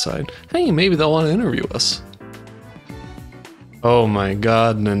gathering outside. Hey, maybe they'll want to interview us. Oh my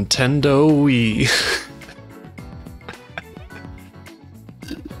god, Nintendo Wii.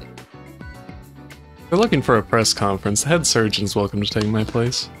 They're looking for a press conference. The head surgeon's welcome to take my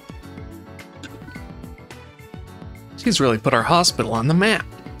place. She's really put our hospital on the map.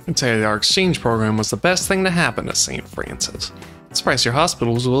 I'd say our exchange program was the best thing to happen to St. Francis. I'm surprised your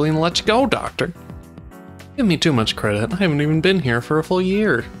hospital was willing to let you go, doctor. Give me too much credit. I haven't even been here for a full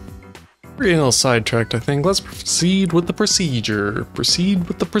year. We're getting a little sidetracked, I think. Let's proceed with the procedure. Proceed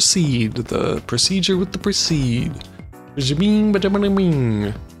with the proceed. The procedure with the proceed. Bing,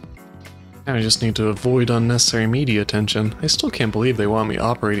 bing. I just need to avoid unnecessary media attention. I still can't believe they want me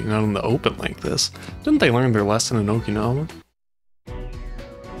operating out in the open like this. Didn't they learn their lesson in Okinawa?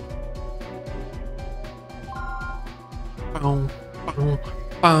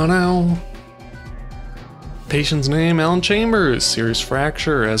 Now. Patient's name, Alan Chambers. Serious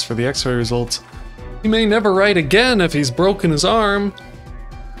fracture. As for the X-ray results, he may never write again if he's broken his arm.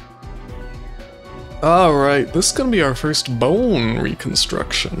 Alright, this is gonna be our first bone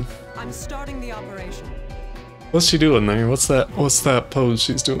reconstruction. I'm starting the operation. What's she doing there? What's that pose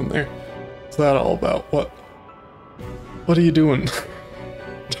she's doing there? What's that all about? What are you doing?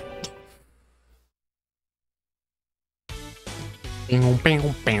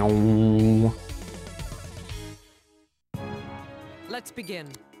 Let's begin.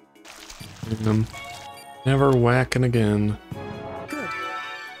 Never whacking again. Good.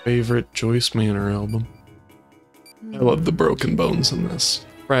 Favorite Joyce Manor album. I love the broken bones in this.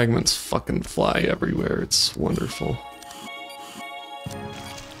 Fragments fucking fly everywhere. It's wonderful.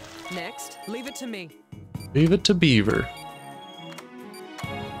 Next, leave it to me. Leave it to Beaver.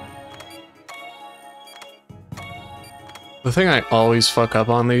 The thing I always fuck up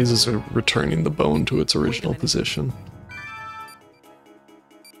on these is returning the bone to its original position.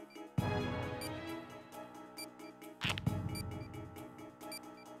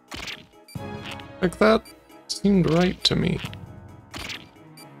 Like that seemed right to me.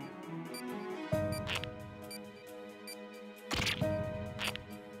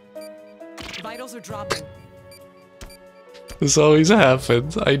 Vitals are dropping. This always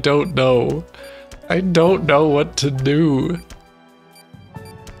happens. I don't know. I don't know what to do.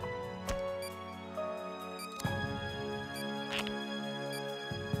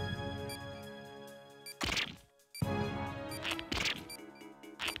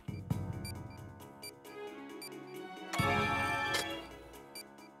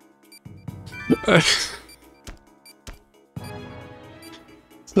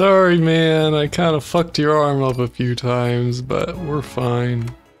 Sorry, man. I kind of fucked your arm up a few times, but we're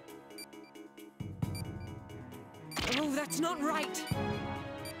fine. Oh, that's not right.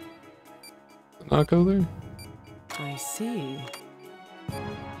 Not go there? I see.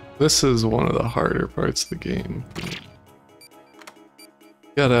 This is one of the harder parts of the game.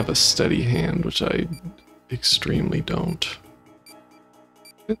 You gotta have a steady hand, which I extremely don't.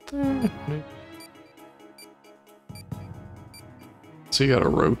 Get there? Maybe. So you gotta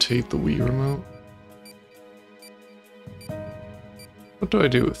rotate the Wii remote. What do I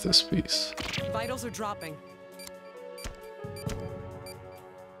do with this piece? Vitals are dropping.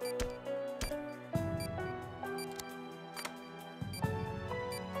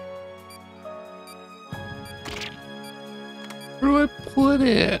 Where do I put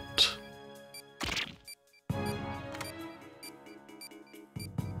it?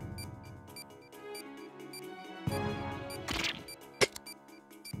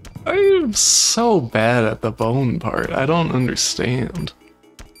 I am so bad at the bone part. I don't understand.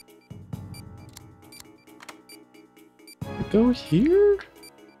 Go here?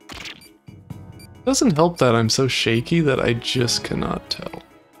 Doesn't help that I'm so shaky that I just cannot tell.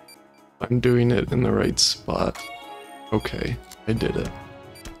 I'm doing it in the right spot. Okay, I did it.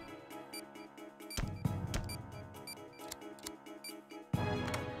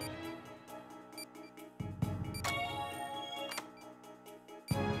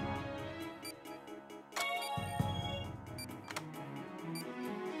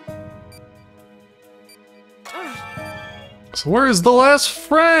 So where is the last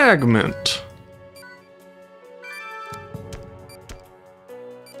fragment?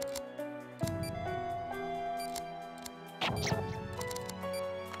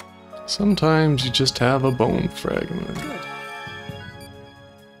 Sometimes you just have a bone fragment.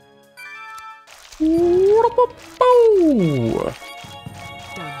 Done.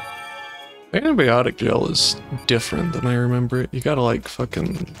 The antibiotic gel is different than I remember it. You gotta like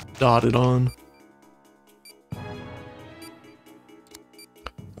fucking dot it on.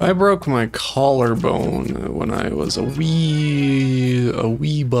 I broke my collarbone when I was a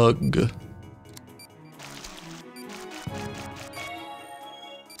wee bug.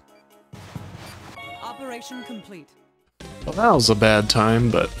 Operation complete. Well, that was a bad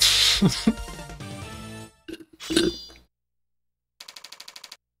time, but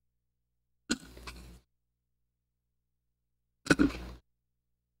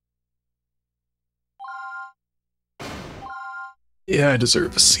yeah, I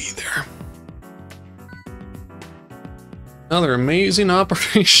deserve a C there. Another amazing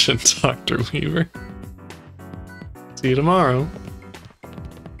operation, Dr. Weaver. See you tomorrow.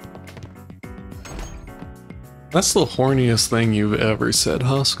 That's the horniest thing you've ever said,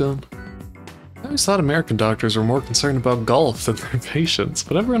 Hoscon. I always thought American doctors were more concerned about golf than their patients,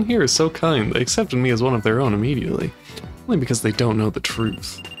 but everyone here is so kind, they accepted me as one of their own immediately. Only because they don't know the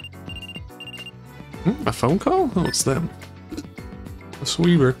truth. A phone call? Oh, it's them. Miss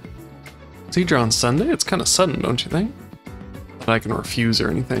Weaver. See you on Sunday? It's kind of sudden, don't you think? But I can refuse or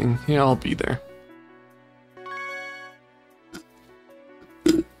anything. Yeah, I'll be there.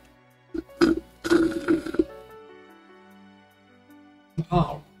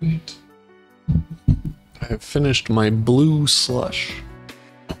 Oh, wait. I have finished my blue slush.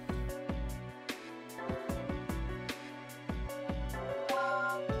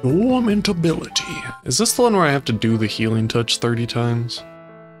 Dormant ability. Is this the one where I have to do the healing touch 30 times?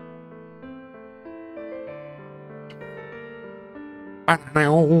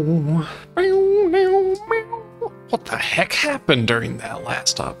 What the heck happened during that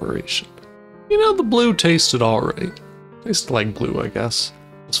last operation? You know, the blue tasted alright. Tasted like blue, I guess.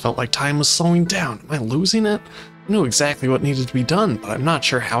 Just felt like time was slowing down. Am I losing it? I knew exactly what needed to be done, but I'm not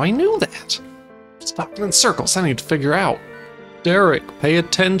sure how I knew that. It's talking in circles I need to figure out. Derek, pay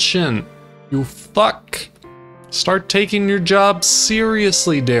attention. You fuck. Start taking your job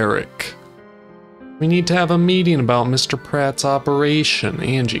seriously, Derek. We need to have a meeting about Mr. Pratt's operation.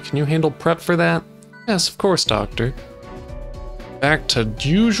 Angie, can you handle prep for that? Yes, of course, Doctor. Back to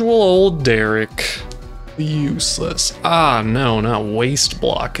usual old Derek. The useless. Ah, no, not waist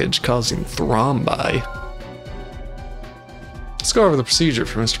blockage causing thrombi. Let's go over the procedure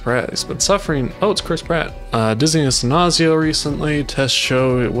for Mr. Pratt. He's been suffering. Oh, it's Chris Pratt. Dizziness and nausea recently. Tests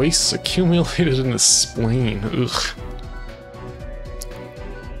show waste accumulated in his spleen. Ugh.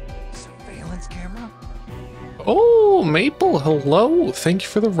 Surveillance camera? Oh, Maple, hello. Thank you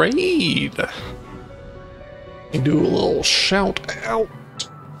for the raid. You do a little shout out.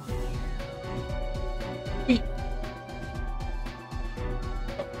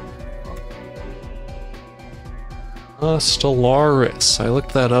 Stellaris. I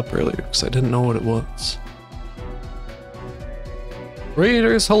looked that up earlier because I didn't know what it was.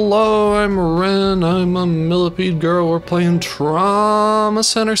 Raiders, hello, I'm Ren. I'm a millipede girl. We're playing Trauma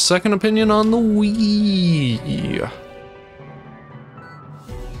Center Second Opinion on the Wii.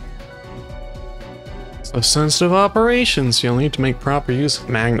 So sensitive operations, you'll need to make proper use of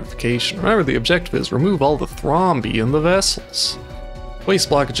magnification. Remember, the objective is remove all the thrombi in the vessels.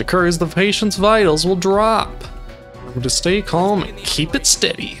 Waste blockage occurs, the patient's vitals will drop. Remember to stay calm and keep it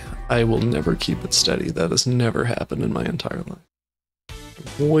steady. I will never keep it steady. That has never happened in my entire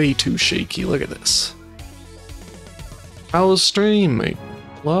life. Way too shaky. Look at this. How's stream, mate?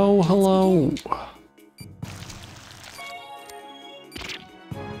 Hello, hello.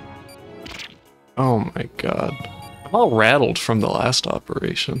 Oh my god. I'm all rattled from the last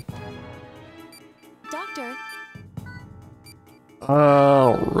operation. Doctor,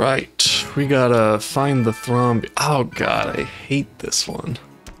 Alright. We gotta find the thrombi. Oh god, I hate this one.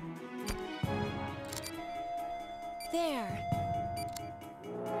 there.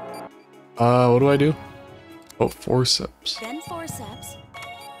 What do I do? Oh, forceps. Then forceps.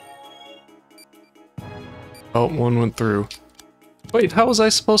 Oh, one went through. Wait, how was I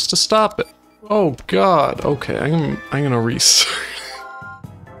supposed to stop it? Oh god, okay, I'm gonna restart.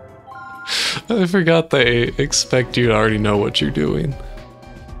 I forgot they expect you to already know what you're doing.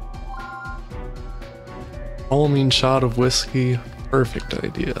 Calming shot of whiskey, perfect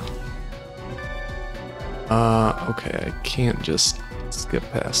idea. Okay, I can't just skip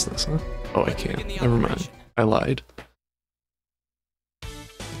past this, huh? Oh, I can't, never mind, I lied.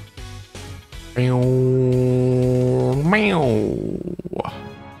 Meow, meow.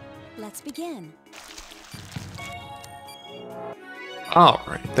 Let's begin.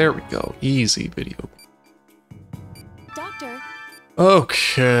 Alright, there we go. Easy video. Doctor,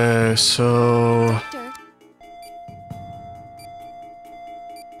 Okay, so... doctor.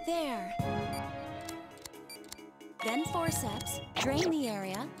 There. Then forceps. Drain the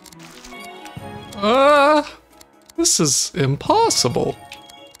area. This is impossible.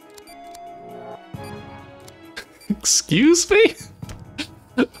 Excuse me?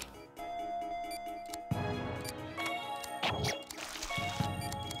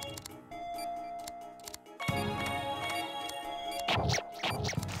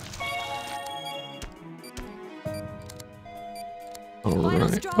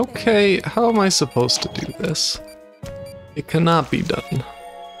 Alright, okay, how am I supposed to do this? It cannot be done.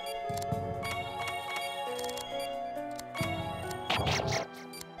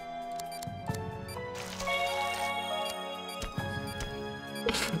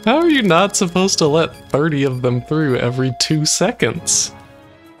 How are you not supposed to let 30 of them through every 2 seconds?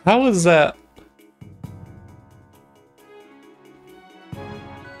 How is that?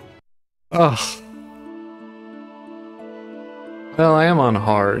 Ugh. Well, I am on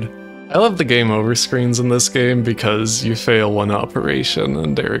hard. I love the game over screens in this game because you fail one operation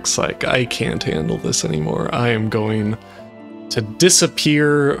and Derek's like, I can't handle this anymore. I am going to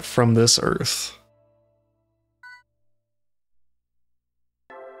disappear from this earth.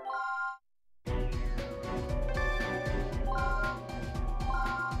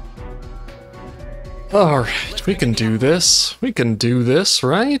 Alright, we can do this. We can do this,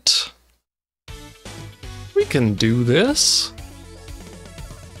 right? We can do this.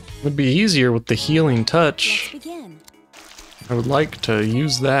 Would be easier with the healing touch. Let's begin. I would like to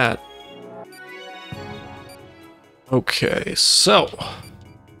use that. Okay, so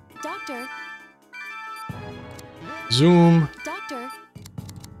Doctor, zoom. doctor.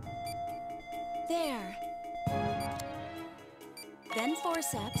 There. Then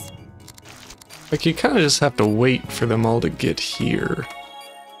forceps. Like you kind of just have to wait for them all to get here.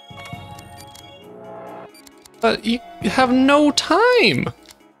 But you have no time.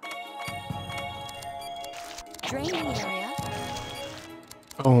 Drain the area.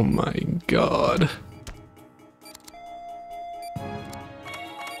 Oh my god.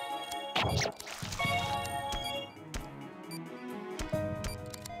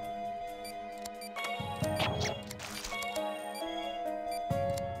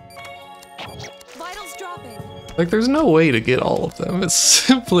 Vitals dropping. Like there's no way to get all of them. It's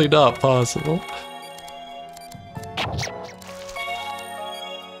simply not possible.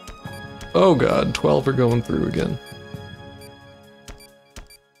 Oh god, 12 are going through again.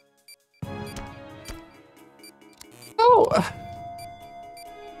 Oh!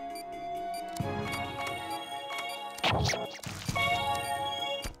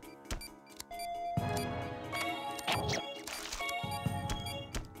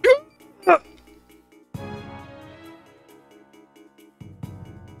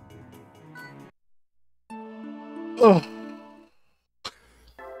 Oh.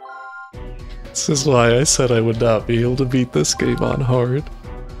 This is why I said I would not be able to beat this game on hard.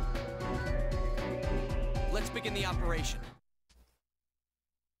 Let's begin the operation.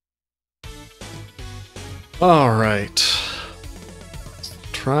 Alright.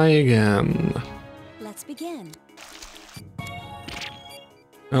 Try again. Let's begin.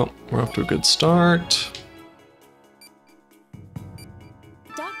 Oh, we're off to a good start.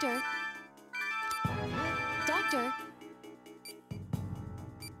 Doctor. Doctor.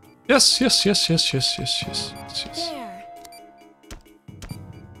 Yes, yes, yes, yes, yes, yes, yes, yes, yes. There.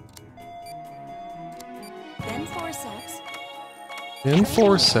 Then forceps. And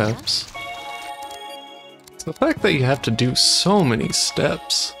forceps. It's the fact that you have to do so many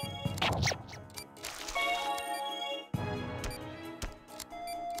steps.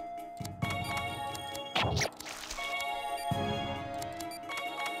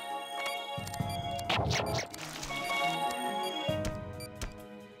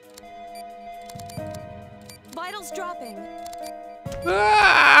 Vitals dropping.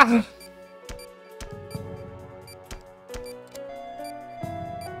 Ah!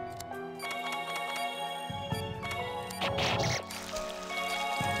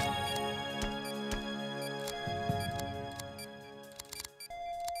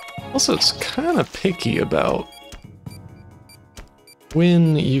 Also, it's kind of picky about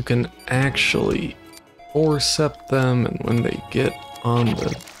when you can actually forcept them and when they get on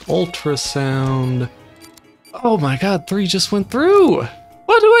the ultrasound. Oh my god, 3 just went through!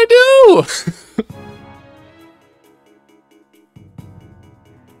 What do I do?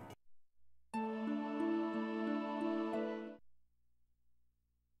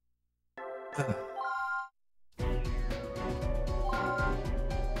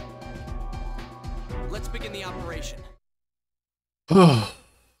 Let's begin the operation. Oh.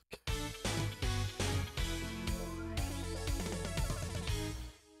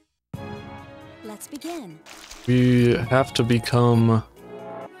 Let's begin. We have to become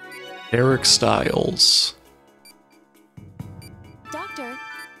Eric Styles. Doctor.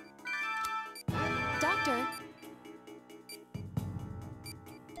 Doctor.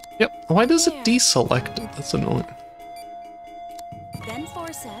 Why does it deselect it? That's annoying. Then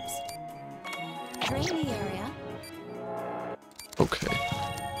forceps. Drain the area. Okay.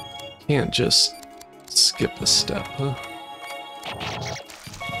 Can't just skip a step, huh?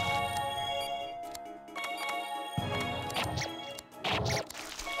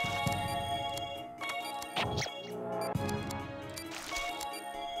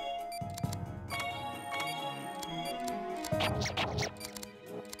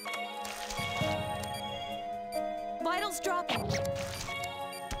 Vitals dropping.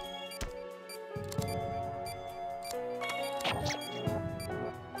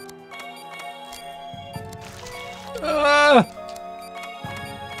 Ah!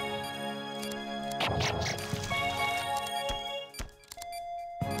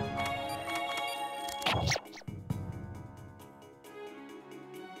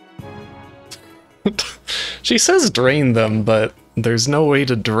 She says drain them, but there's no way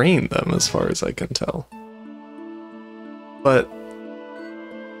to drain them as far as I can tell. But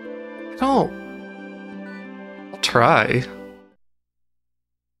I'll try.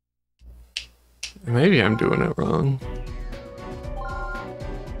 Maybe I'm doing it wrong.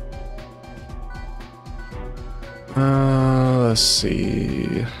 Let's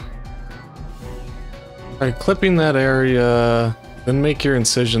see. Alright, clipping that area, then make your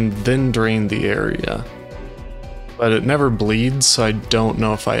incision, then drain the area. But it never bleeds, so I don't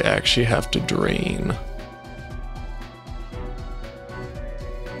know if I actually have to drain.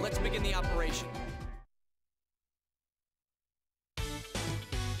 Let's begin the operation.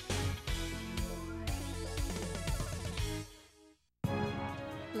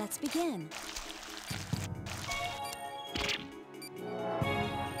 Let's begin.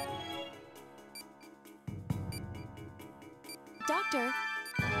 Doctor,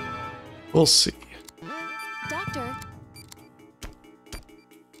 We'll see. doctor.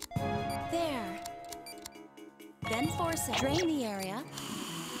 There. Then forceps. Drain the area.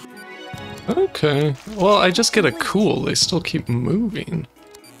 Okay. Well, I just get a cool. They still keep moving.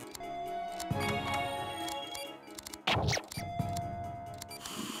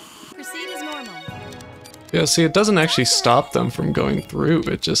 Proceed as normal. Yeah, see, it doesn't actually stop them from going through.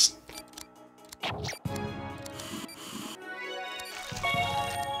 It just...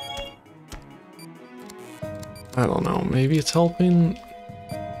 I don't know. Maybe it's helping?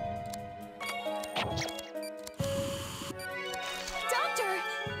 Doctor!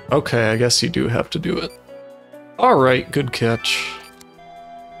 Okay, I guess you do have to do it. Alright, good catch.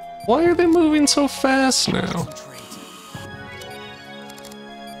 Why are they moving so fast now? Concentrate.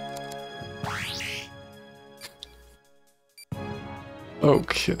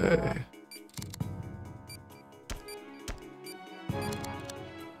 Okay.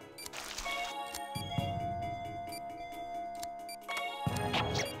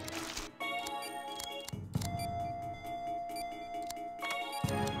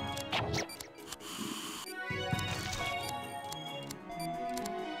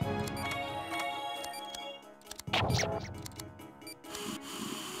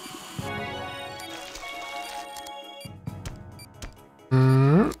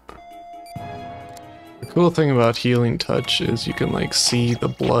 The cool thing about Healing Touch is you can like see the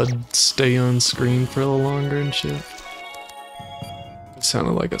blood stay on screen for a little longer and shit. It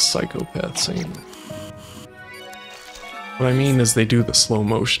sounded like a psychopath saying it. What I mean is they do the slow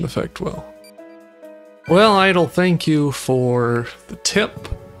motion effect well. Well, Idle, thank you for the tip.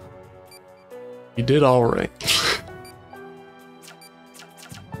 You did alright.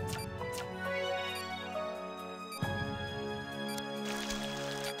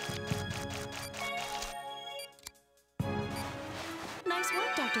 Nice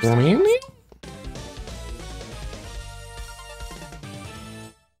work, Dr. Really?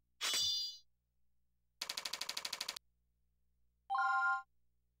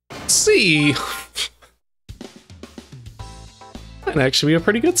 Stiles. See? Might actually be a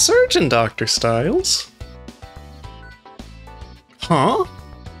pretty good surgeon, Dr. Stiles. Huh?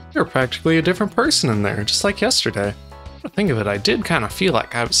 You're practically a different person in there, just like yesterday. To think of it, I did kind of feel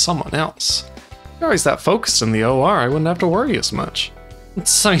like I was someone else. You're always that focused in the OR, I wouldn't have to worry as much.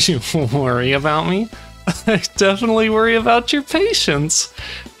 So you worry about me? I definitely worry about your patients.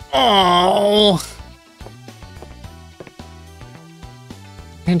 Oh.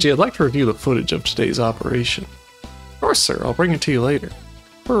 Angie, I'd like to review the footage of today's operation. Of course, sir. I'll bring it to you later.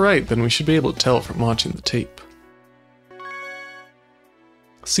 We're right, then we should be able to tell from watching the tape.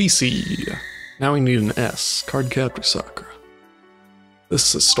 CC. Now we need an S. Cardcaptor Sakura. This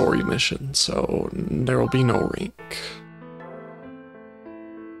is a story mission, so there will be no rank.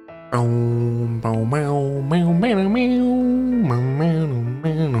 I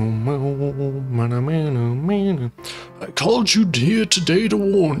called you here today to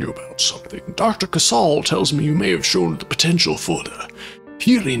warn you about something. Dr. Casal tells me you may have shown the potential for the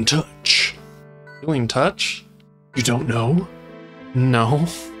healing touch. Healing touch? You don't know? No.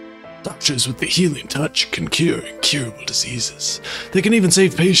 Doctors with the healing touch can cure incurable diseases. They can even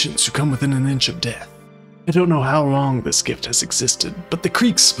save patients who come within an inch of death. I don't know how long this gift has existed, but the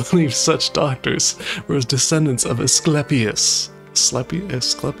Creeks believe such doctors were descendants of Asclepius.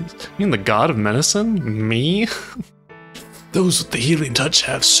 Asclepius? You mean the god of medicine? Me? Those with the healing touch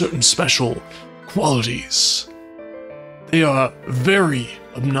have certain special qualities. They are very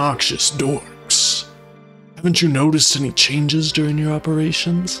obnoxious dorks. Haven't you noticed any changes during your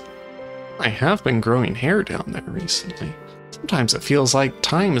operations? I have been growing hair down there recently. Sometimes it feels like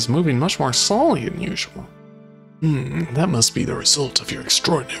time is moving much more slowly than usual. That must be the result of your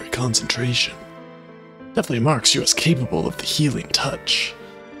extraordinary concentration. Definitely marks you as capable of the healing touch.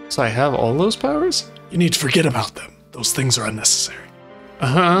 So I have all those powers? You need to forget about them. Those things are unnecessary.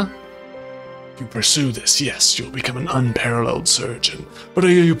 Uh-huh. If you pursue this, yes, you'll become an unparalleled surgeon. But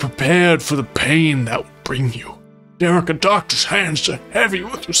are you prepared for the pain that will bring you? Derek, a doctor's hands are heavy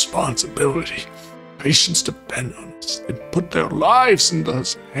with responsibility. Patients depend on us. They put their lives in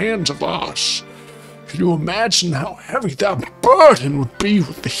the hands of us. Can you imagine how heavy that burden would be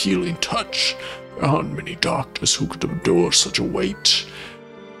with the healing touch? There aren't many doctors who could endure such a weight.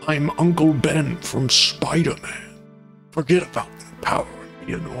 I'm Uncle Ben from Spider-Man. Forget about that power and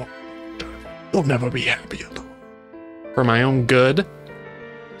be a normal doctor. You'll never be happy alone. For my own good?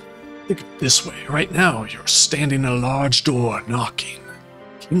 Think of it this way. Right now, you're standing at a large door knocking.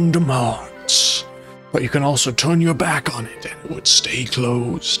 Kingdom Hearts. But you can also turn your back on it and it would stay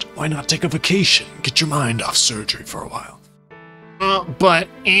closed. Why not take a vacation? Get your mind off surgery for a while. But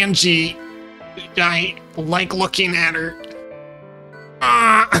Angie, I like looking at her.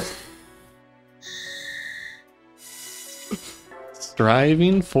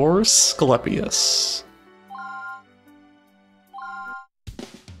 Striving for Asclepius.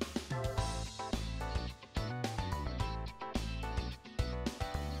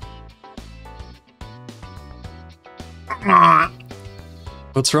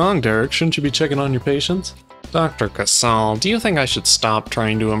 What's wrong, Derek? Shouldn't you be checking on your patients? Dr. Casal, do you think I should stop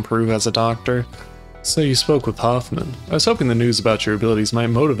trying to improve as a doctor? So you spoke with Hoffman. I was hoping the news about your abilities might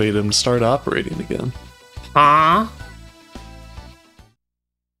motivate him to start operating again. Huh?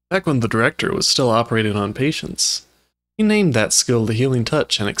 Back when the director was still operating on patients, he named that skill the Healing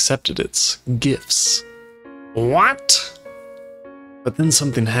Touch and accepted its gifts. What? But then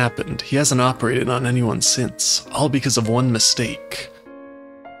something happened. He hasn't operated on anyone since, all because of one mistake.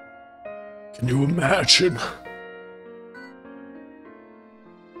 Can you imagine?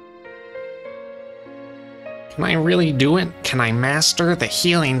 Can I really do it? Can I master the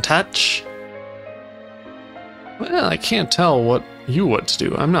Healing Touch? Well, I can't tell what to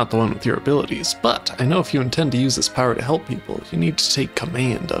do. I'm not the one with your abilities, but I know if you intend to use this power to help people, you need to take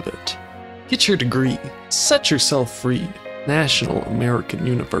command of it. Get your degree. Set yourself free. National American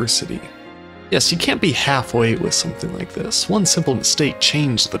University. Yes, you can't be halfway with something like this. One simple mistake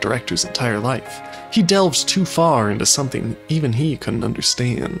changed the director's entire life. He delves too far into something even he couldn't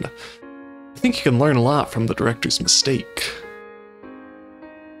understand. I think you can learn a lot from the director's mistake.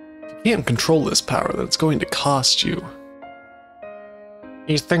 If you can't control this power, then it's going to cost you.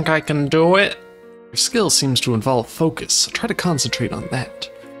 You think I can do it? Your skill seems to involve focus, so try to concentrate on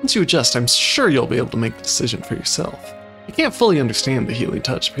that. Once you adjust, I'm sure you'll be able to make the decision for yourself. I can't fully understand the Healing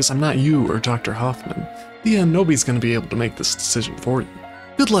Touch because I'm not you or Dr. Hoffman. In the end, nobody's going to be able to make this decision for you.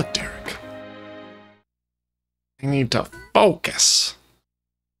 Good luck, Derek. I need to focus.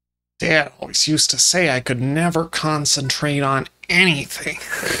 Dad always used to say I could never concentrate on anything.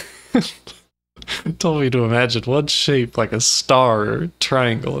 Told me to imagine one shape like a star or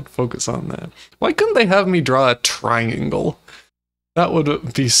triangle and focus on that. Why couldn't they have me draw a triangle? That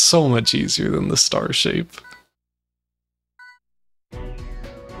would be so much easier than the star shape.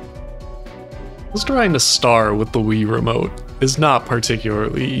 Just drawing a star with the Wii remote is not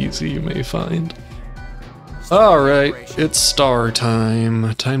particularly easy, you may find. Alright, it's star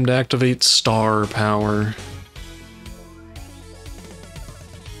time. Time to activate star power.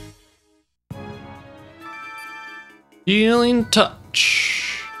 Healing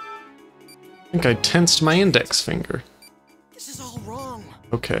Touch. I think I tensed my index finger. This is all wrong.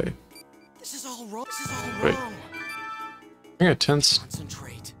 Okay. This is all wrong. This is all Wait. wrong. I think I tensed.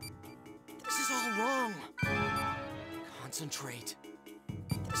 Concentrate. This is all wrong. Concentrate.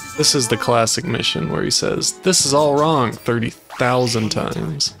 This is the classic mission where he says, "This is all wrong," 30,000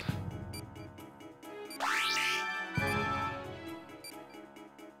 times.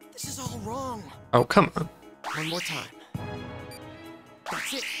 Oh, come on. One more time.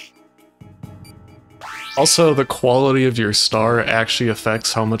 That's it. Also, the quality of your star actually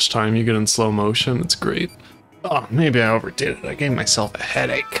affects how much time you get in slow motion. It's great. Oh, maybe I overdid it. I gave myself a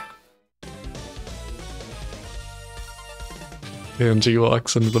headache. Angie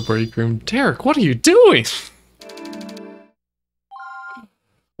walks into the break room. Derek, what are you doing?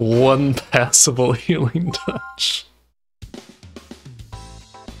 One passable healing touch. I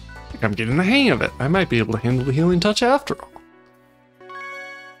think I'm getting the hang of it. I might be able to handle the healing touch after all.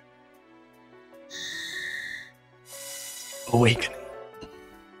 Awakening.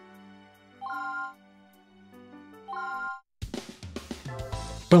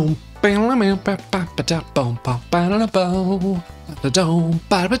 Boom, bam, bam, ba ba ba da boom, ba ba da da boom, ba da dome,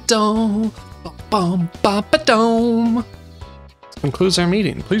 ba ba dome, bum ba ba dome. Concludes our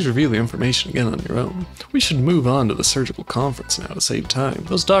meeting. Please review the information again on your own. We should move on to the surgical conference now to save time.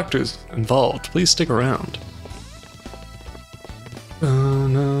 Those doctors involved, please stick around. Oh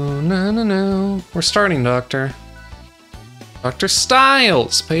no, no, no, no. We're starting, Doctor. Dr.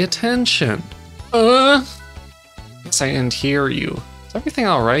 Styles, pay attention. Yes, I didn't hear you. Is everything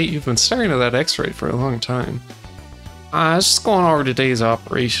alright? You've been staring at that x-ray for a long time. I was just going over today's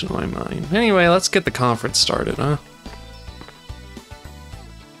operation in my mind. Anyway, let's get the conference started, huh?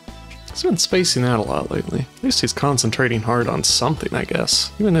 He's been spacing out a lot lately. At least he's concentrating hard on something, I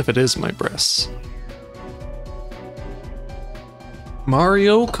guess. Even if it is my breasts.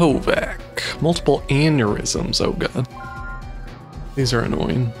 Mario Kovac. Multiple aneurysms, oh god. These are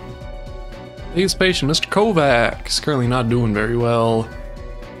annoying. Please, patient, Mr. Kovac is currently not doing very well.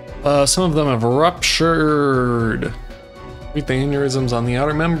 Some of them have ruptured. Treat the aneurysms on the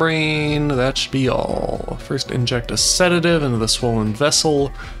outer membrane. That should be all. First, inject a sedative into the swollen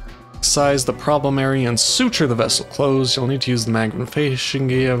vessel. Excise the problem area and suture the vessel closed. You'll need to use the magnification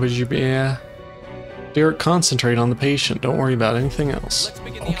gear. Derek, concentrate on the patient. Don't worry about anything else.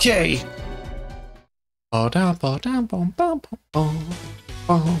 Okay.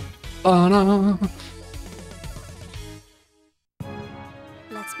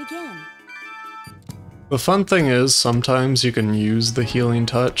 Let's begin. The fun thing is, sometimes you can use the healing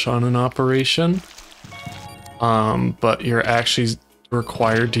touch on an operation, but you're actually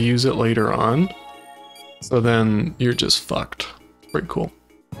required to use it later on. So then you're just fucked. Pretty cool.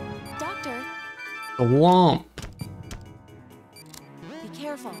 Doctor, The womp. be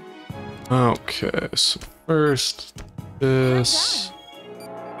careful. Okay, so first this.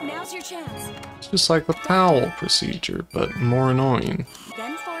 Now's your chance. It's just like the Powell procedure, but more annoying.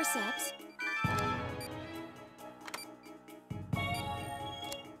 Then forceps.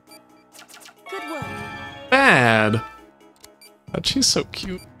 Good work. Bad. But she's so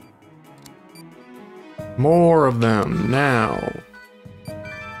cute. More of them now.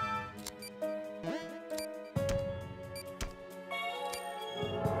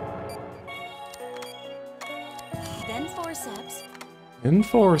 Then forceps. In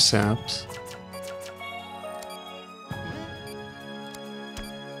forceps.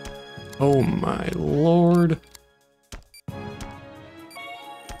 Oh my lord.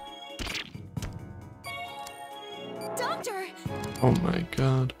 Doctor! Oh my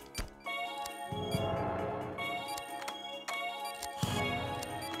god.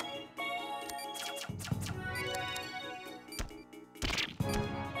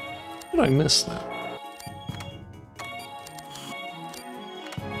 How did I miss that?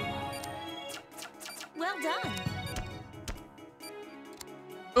 Well done.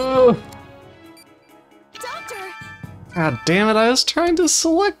 Ugh. Doctor! God damn it, I was trying to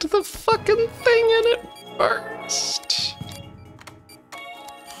select the fucking thing in it first.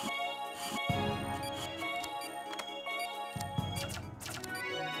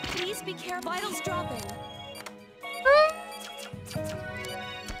 Please be careful. Vitals dropping.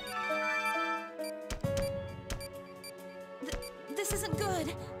 This isn't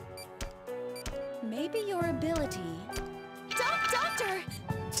good. Maybe your ability. Doctor!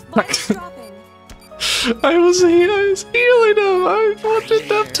 Vitals dropping. I was healing him. I wanted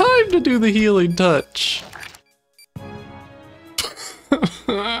enough time to do the healing touch.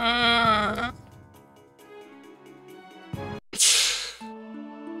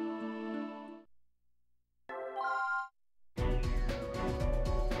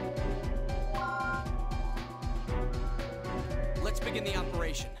 Let's begin the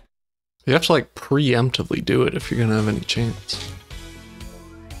operation. You have to like preemptively do it if you're gonna have any chance.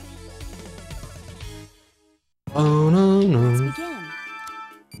 Oh no Let's no.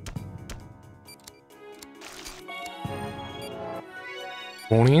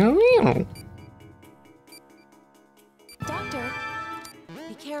 begin. Doctor,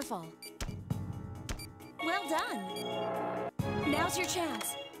 be careful. Well done. Now's your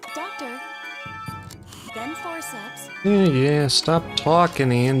chance. Doctor. Then forceps. Yeah, stop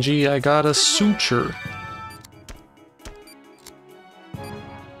talking, Angie. I got a suture.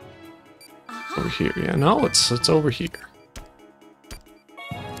 Over here. Yeah, no, it's over here.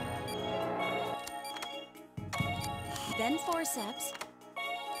 Then forceps.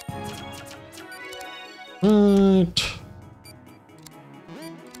 Right.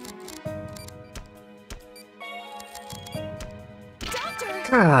 Doctor!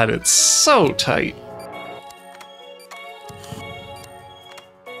 God, it's so tight.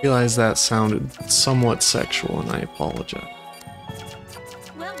 Realize that sounded somewhat sexual, and I apologize.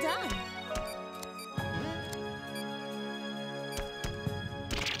 Well done.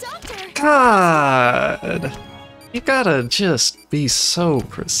 Doctor! God! You gotta just be so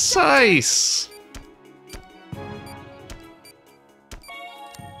precise.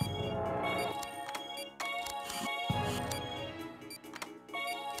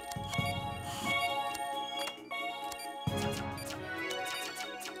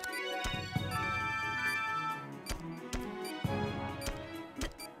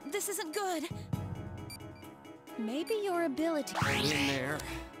 This isn't good. Maybe your ability. In there.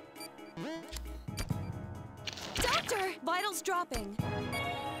 Doctor! Vitals dropping.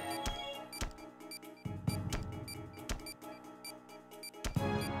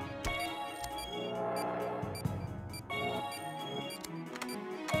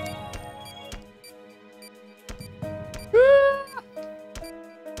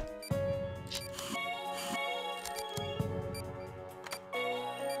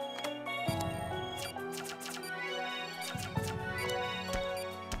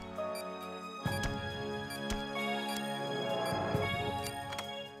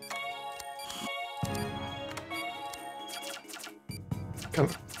 Come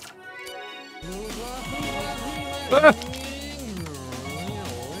on.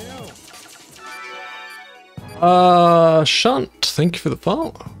 Shunt, thank you for the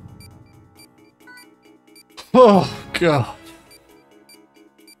follow. Oh, God.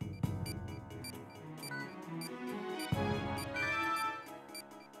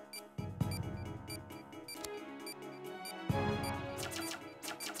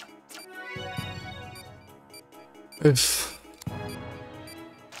 I've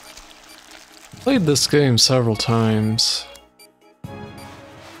played this game several times.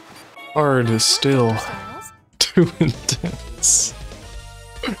 Hard is still Styles? too intense.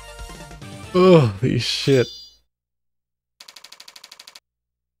 Holy shit.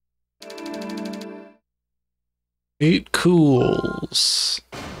 Eight cools.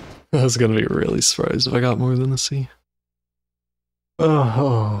 I was gonna be really surprised if I got more than a C.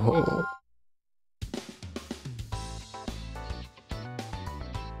 Oh.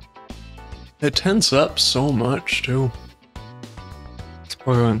 It tenses up so much too. That's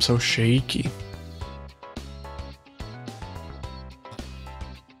probably why I'm so shaky.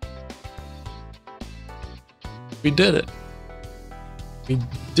 We did it. We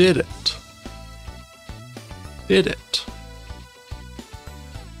did it. Did it.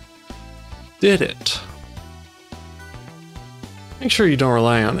 Did it. Make sure you don't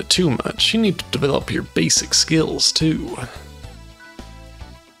rely on it too much. You need to develop your basic skills too.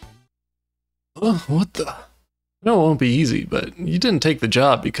 Oh, what the? I know it won't be easy, but you didn't take the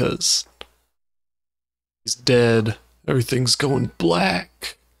job because he's dead. Everything's going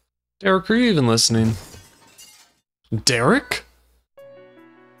black. Derek, are you even listening? Derek?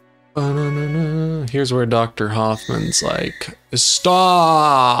 Here's where Dr. Hoffman's like,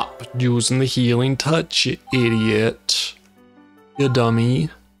 stop using the healing touch, you idiot. You dummy.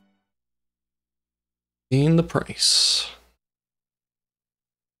 Paying the price.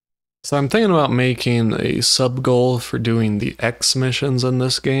 So I'm thinking about making a sub-goal for doing the X missions in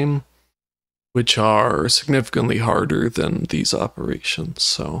this game, which are significantly harder than these operations,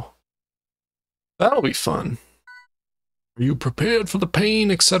 so that'll be fun. Are you prepared for the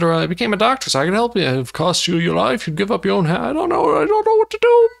pain, etc.? I became a doctor, so I can help you. If it costs you your life, you'd give up your own hand. I don't know what to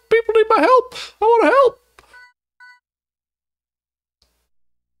do. People need my help. I want to help.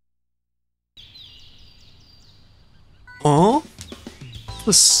 Huh?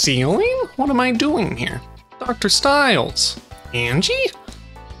 The ceiling? What am I doing here? Dr. Styles. Angie?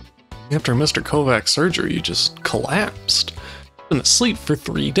 After Mr. Kovac's surgery, you just collapsed. Been asleep for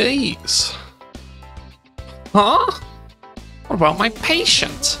 3 days. Huh? What about my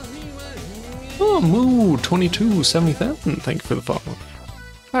patient? Oh, Moo 2277, thank you for the follow.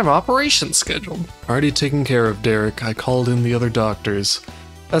 I have operations scheduled. Already taken care of, Derek. I called in the other doctors.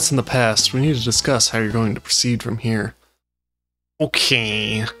 That's in the past. We need to discuss how you're going to proceed from here.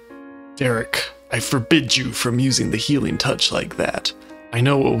 Okay. Derek, I forbid you from using the healing touch like that. I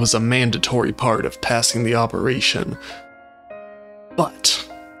know it was a mandatory part of passing the operation, but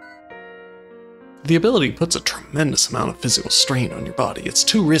the ability puts a tremendous amount of physical strain on your body. It's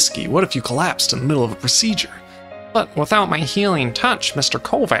too risky. What if you collapsed in the middle of a procedure? But without my healing touch, Mr.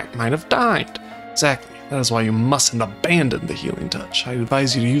 Kovac might have died. Exactly. That is why you mustn't abandon the healing touch. I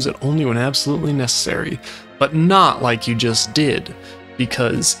advise you to use it only when absolutely necessary, but not like you just did,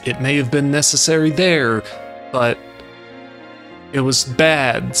 because it may have been necessary there, but it was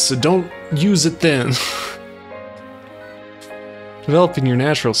bad, so don't use it then. Developing your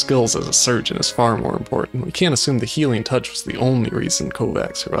natural skills as a surgeon is far more important. We can't assume the healing touch was the only reason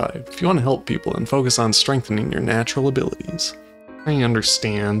Kovac survived. If you want to help people, then focus on strengthening your natural abilities. I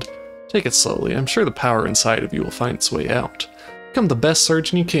understand. Take it slowly. I'm sure the power inside of you will find its way out. Become the best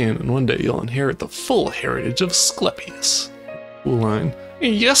surgeon you can, and one day you'll inherit the full heritage of Asclepius. Cool line.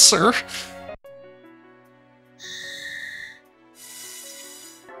 Yes, sir!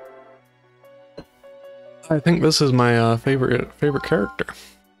 I think this is my favorite character.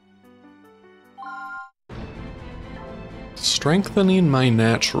 Strengthening my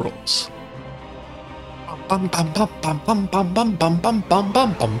naturals.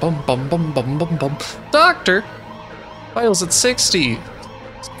 Doctor! Vitals at 60.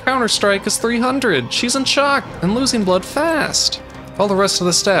 Counter-strike is 300. She's in shock and losing blood fast. Call the rest of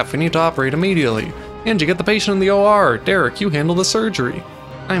the staff. We need to operate immediately. Angie, get the patient in the OR. Derek, you handle the surgery.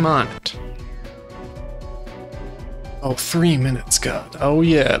 I'm on it. Oh, 3 minutes, God. Oh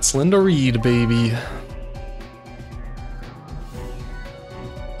yeah, it's Linda Reed, baby.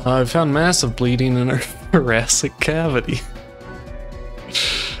 I found massive bleeding in her thoracic cavity.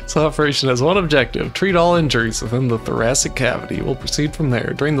 This operation has one objective: treat all injuries within the thoracic cavity. We'll proceed from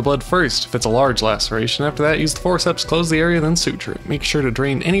there. Drain the blood first if it's a large laceration. After that, use the forceps, close the area, then suture it. Make sure to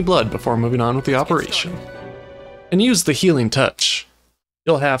drain any blood before moving on with the operation. And use the healing touch.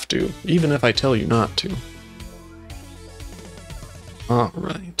 You'll have to, even if I tell you not to.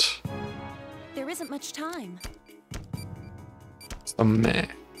 Alright. There isn't much time. It's the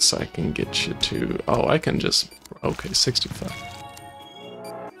max I can get you to. Oh, I can just. Okay, 65.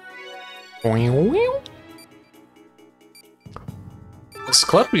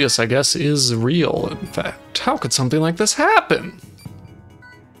 Asclepius, I guess, is real, in fact. How could something like this happen?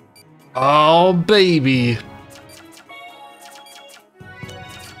 Oh, baby.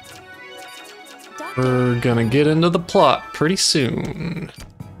 We're gonna get into the plot pretty soon.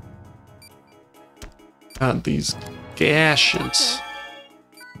 God, these gashes.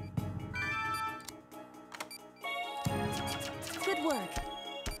 Good work.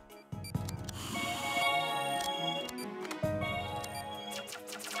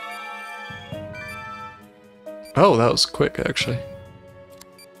 Oh, that was quick, actually.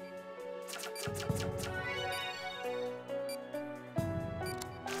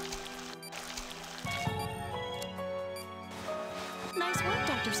 Nice work,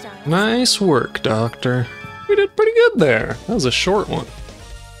 Dr. Stiles. Nice work, Doctor. We did pretty good there. That was a short one.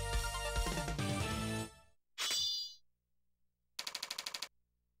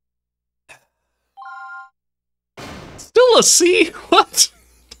 Still a C? What?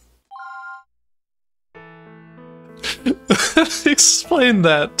 Explain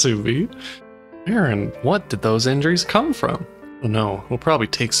that to me. Aaron, what did those injuries come from? Oh no, it'll probably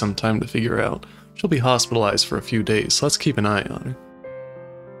take some time to figure out. She'll be hospitalized for a few days, so let's keep an eye on her.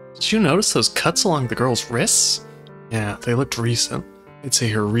 Did you notice those cuts along the girl's wrists? Yeah, they looked recent. I'd say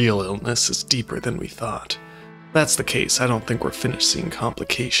her real illness is deeper than we thought. If that's the case, I don't think we're finished seeing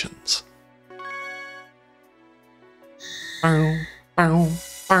complications. Oh,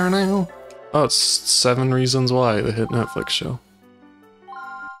 it's 7 Reasons Why, the hit Netflix show.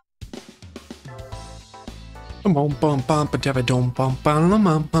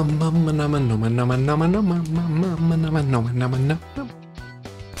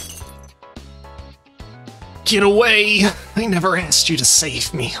 Get away! I never asked you to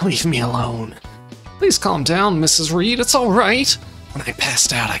save me. Leave me alone. Please calm down, Mrs. Reed. It's all right. When I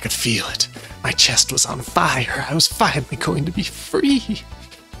passed out, I could feel it. My chest was on fire. I was finally going to be free.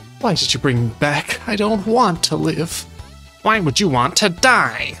 Why did you bring me back? I don't want to live. Why would you want to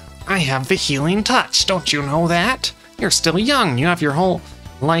die? I have the healing touch. Don't you know that? You're still young. You have your whole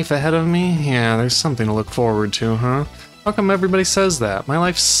life ahead of me. Yeah, there's something to look forward to, huh? How come everybody says that? My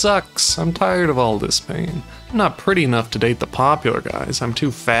life sucks. I'm tired of all this pain. I'm not pretty enough to date the popular guys. I'm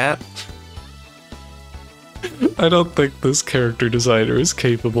too fat. I don't think this character designer is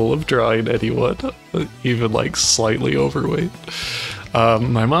capable of drawing anyone, even like slightly overweight.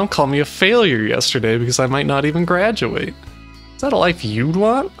 My mom called me a failure yesterday because I might not even graduate. Is that a life you'd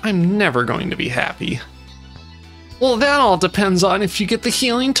want? I'm never going to be happy. Well, that all depends on if you get the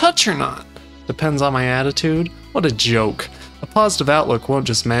healing touch or not. Depends on my attitude? What a joke. A positive outlook won't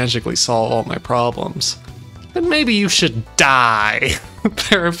just magically solve all my problems. Then maybe you should die.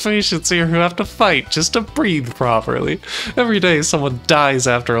 There are patients here who have to fight just to breathe properly. Every day someone dies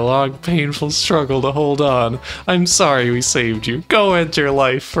after a long, painful struggle to hold on. I'm sorry we saved you. Go end your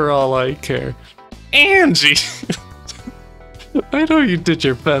life for all I care. Angie! I know you did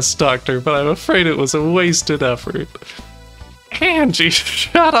your best, Doctor, but I'm afraid it was a wasted effort. Angie,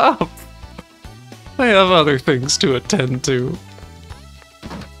 shut up! I have other things to attend to.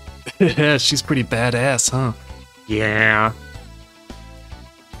 Yeah, she's pretty badass, huh? Yeah.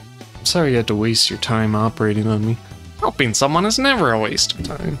 I'm sorry you had to waste your time operating on me. Helping someone is never a waste of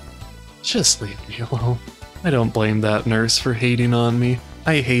time. Just leave me alone. I don't blame that nurse for hating on me.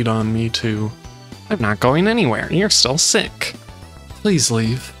 I hate on me too. I'm not going anywhere. You're still sick. Please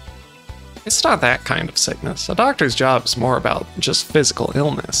leave. It's not that kind of sickness. A doctor's job is more about just physical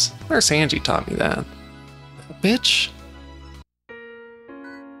illness. Nurse Angie taught me that. Bitch.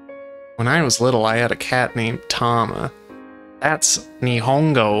 When I was little, I had a cat named Tama. That's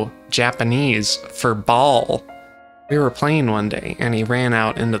Nihongo, Japanese, for ball. We were playing one day, and he ran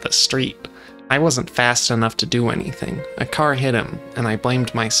out into the street. I wasn't fast enough to do anything. A car hit him, and I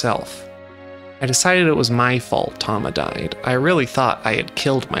blamed myself. I decided it was my fault Tama died. I really thought I had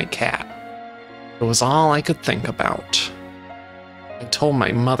killed my cat. It was all I could think about. I told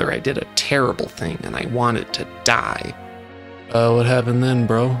my mother I did a terrible thing, and I wanted to die. What happened then,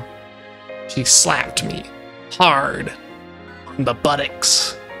 bro? She slapped me. Hard. On the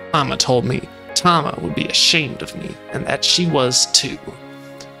buttocks. Mama told me Tama would be ashamed of me, and that she was too.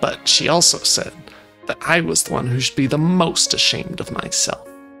 But she also said that I was the one who should be the most ashamed of myself.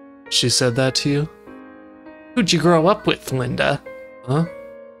 She said that to you? Who'd you grow up with, Linda? Huh?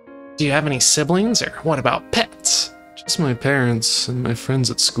 Do you have any siblings, or what about pets? Just my parents and my friends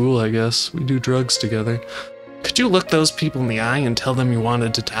at school, I guess. We do drugs together. Could you look those people in the eye and tell them you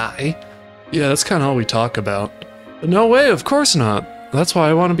wanted to die? Yeah, that's kind of all we talk about. But no way, of course not. That's why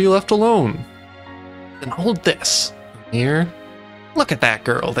I want to be left alone. Then hold this. Here. Look at that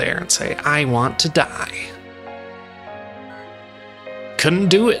girl there and say, I want to die. Couldn't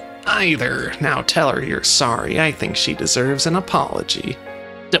do it either. Now tell her you're sorry. I think she deserves an apology.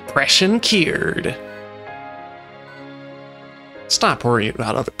 Depression cured. Stop worrying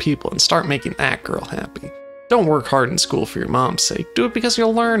about other people and start making that girl happy. Don't work hard in school for your mom's sake. Do it because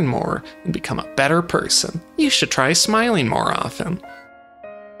you'll learn more and become a better person. You should try smiling more often.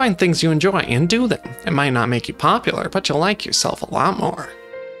 Find things you enjoy and do them. It might not make you popular, but you'll like yourself a lot more.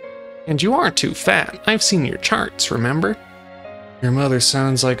 And you aren't too fat. I've seen your charts, remember? Your mother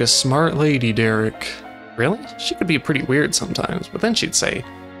sounds like a smart lady, Derek. Really? She could be pretty weird sometimes, but then she'd say,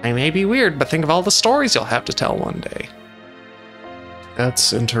 I may be weird, but think of all the stories you'll have to tell one day.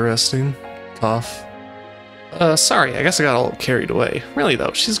 That's interesting. Cough. Sorry, I guess I got a little carried away. Really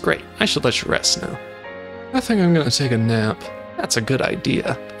though, she's great. I should let you rest now. I think I'm gonna take a nap. That's a good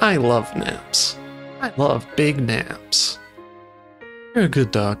idea. I love naps. I love big naps. You're a good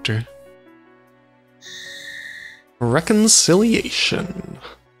doctor. Reconciliation.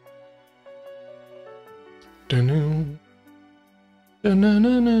 Gonna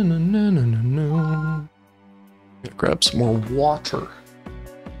grab some more water.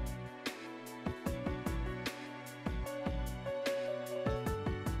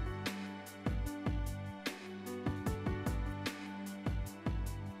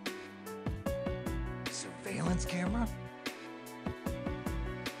 Surveillance camera?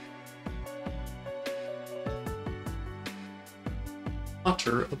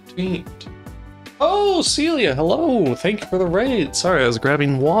 Water obtained. Oh, Celia, hello. Thank you for the raid. Sorry, I was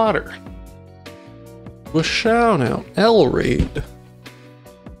grabbing water. A shout out, L raid.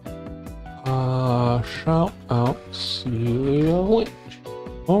 Shout out, Celia Lynch.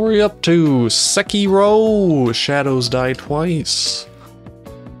 What were you up to? Sekiro. Shadows die twice.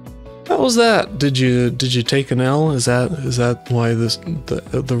 How was that? Did you take an L? Is that why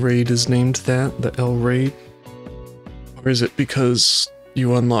the raid is named that? The L raid? Or is it because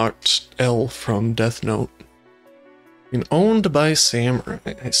you unlocked L from Death Note? Being owned by Samurai.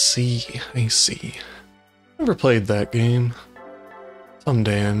 I see. Never played that game.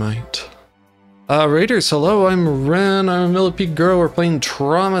 Someday I might. Raiders, hello, I'm Ren. I'm a Millipede girl. We're playing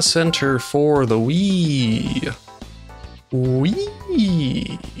Trauma Center for the Wii.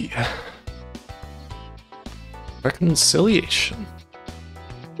 Reconciliation.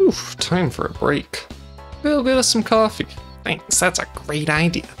 Oof, time for a break. Go get us some coffee. Thanks, that's a great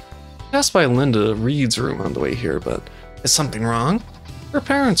idea. I passed by Linda Reed's room on the way here, but Is something wrong? Her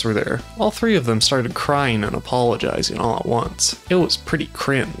parents were there. All three of them started crying and apologizing all at once. It was pretty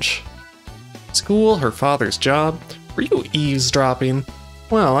cringe. School, her father's job. Were you eavesdropping?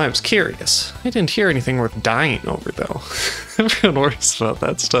 Well, I was curious. I didn't hear anything worth dying over, though. Everyone worries about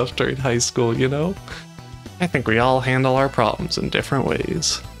that stuff during high school, you know? I think we all handle our problems in different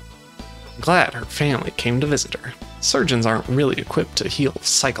ways. I'm glad her family came to visit her. Surgeons aren't really equipped to heal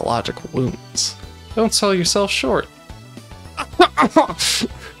psychological wounds. Don't sell yourself short.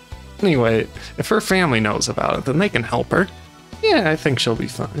 Anyway, if her family knows about it, then they can help her. Yeah, I think she'll be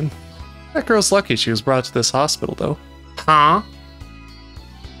fine. That girl's lucky she was brought to this hospital, though. Huh?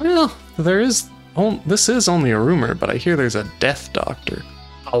 Well, this is only a rumor, but I hear there's a death doctor.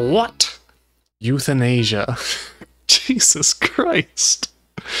 A what? Euthanasia. Jesus Christ.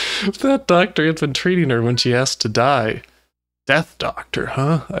 If that doctor had been treating her when she asked to die. Death doctor,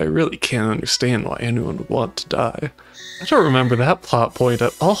 huh? I really can't understand why anyone would want to die. I don't remember that plot point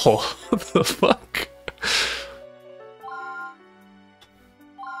at all. What the fuck?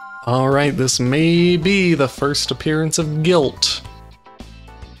 Alright, this may be the first appearance of guilt.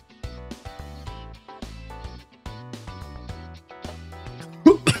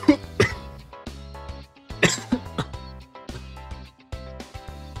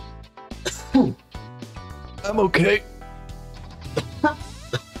 I'm okay. I'm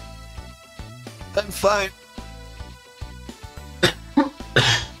fine.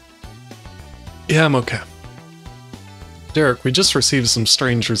 Yeah, I'm okay. Derek, we just received some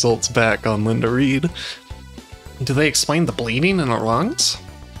strange results back on Linda Reed. Do they explain the bleeding in her lungs?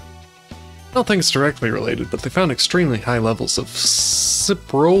 I don't think it's directly related, but they found extremely high levels of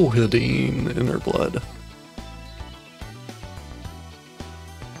cyprohidine in her blood.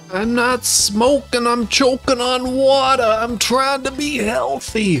 I'm not smoking, I'm choking on water. I'm trying to be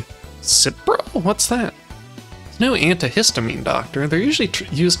healthy. Cipro? What's that? It's a new antihistamine, doctor. They're usually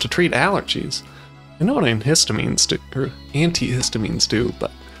used to treat allergies. I know what antihistamines do,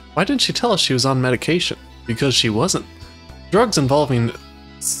 but why didn't she tell us she was on medication? Because she wasn't. Drugs involving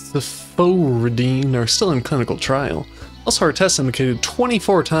cyprohidine are still in clinical trial. Also, our tests indicated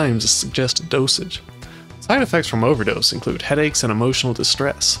 24 times the suggested dosage. Side effects from overdose include headaches and emotional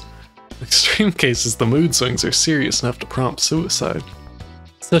distress. In extreme cases, the mood swings are serious enough to prompt suicide.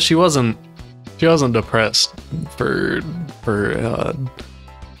 So she wasn't depressed for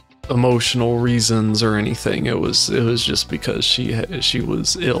emotional reasons or anything. It was just because she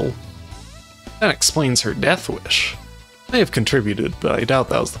was ill. That explains her death wish. May have contributed, but I doubt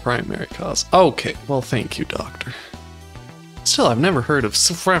that was the primary cause. Okay, well, thank you, doctor. Still, I've never heard of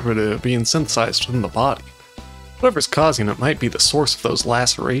cyprohidine being synthesized within the body. Whatever's causing it might be the source of those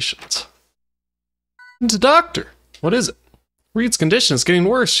lacerations. It's a doctor. What is it? Reed's condition is getting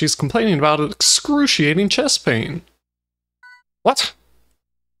worse. She's complaining about excruciating chest pain. What?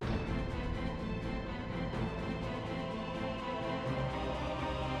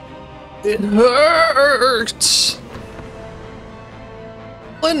 It hurts.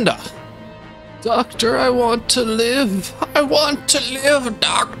 Linda. Doctor, I want to live. I want to live,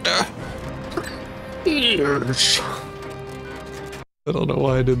 doctor. Yes. I don't know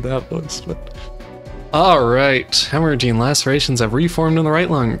why I did that voice, but... Alright, hemorrhaging lacerations have reformed in the right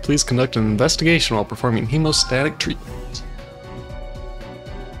lung. Please conduct an investigation while performing hemostatic treatment.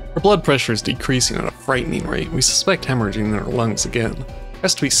 Her blood pressure is decreasing at a frightening rate. We suspect hemorrhaging in her lungs again. There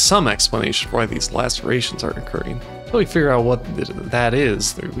has to be some explanation for why these lacerations are occurring. Until we figure out what that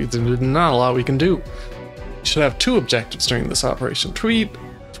is, there's not a lot we can do. We should have two objectives during this operation. Treat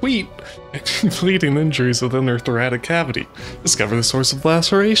bleeding injuries within their thoracic cavity. Discover the source of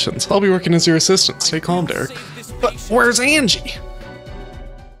lacerations. I'll be working as your assistant. Stay calm, Derek. But where's Angie?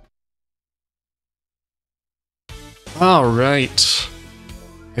 Alright.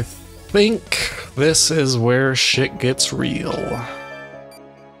 I think this is where shit gets real.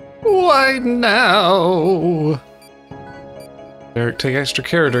 Why now? Derek, take extra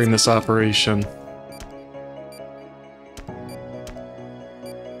care during this operation.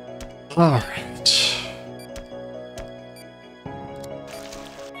 Alright.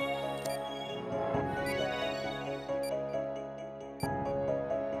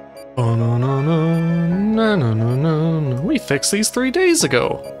 Oh no no no no no no no. We fixed these 3 days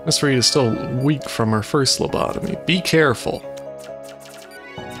ago. Miss Reed is still weak from her first lobotomy. Be careful.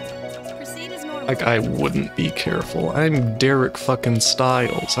 Proceed as normal. Like I wouldn't be careful. I'm Derek fucking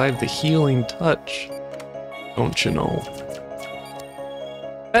Styles. I have the healing touch. Don't you know?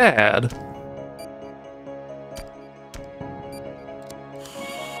 Bad.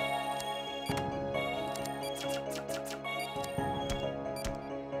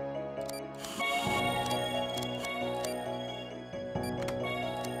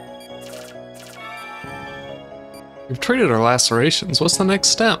 We've treated our lacerations. What's the next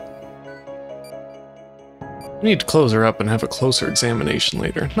step? We need to close her up and have a closer examination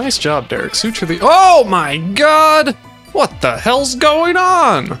later. Nice job, Derek. Suture the— Oh my god! What the hell's going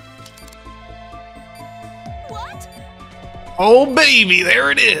on? What? Oh baby,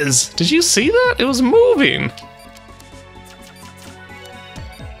 there it is! Did you see that? It was moving!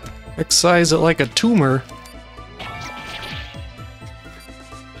 Excise it like a tumor.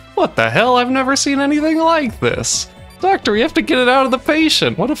 What the hell? I've never seen anything like this. Doctor, we have to get it out of the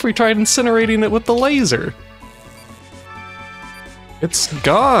patient. What if we tried incinerating it with the laser? It's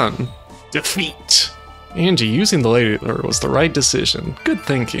gone. Defeat. Angie, using the laser was the right decision. Good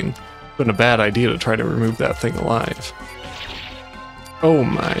thinking. Been a bad idea to try to remove that thing alive. Oh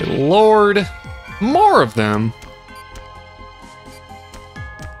my lord. More of them.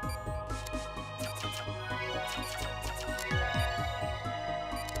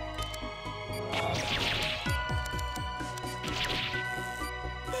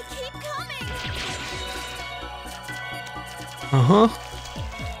 They keep coming. Uh-huh.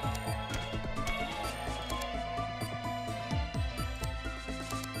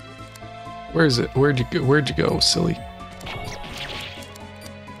 Where is it? Where'd you go, silly?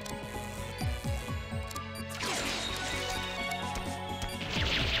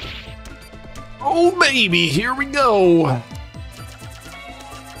 Oh baby, here we go.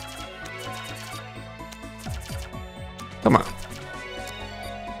 Come on.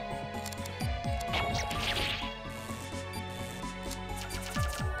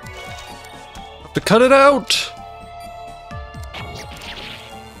 Have to cut it out.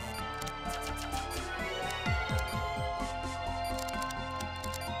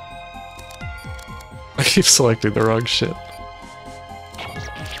 I keep selecting the wrong shit.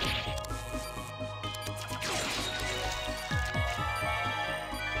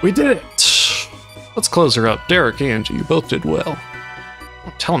 We did it! Let's close her up. Derek, Angie, you both did well.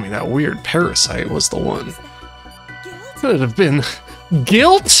 Don't tell me that weird parasite was the one. Guilt? Could it have been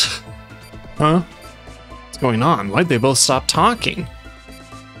guilt? Huh? What's going on? Why'd they both stop talking?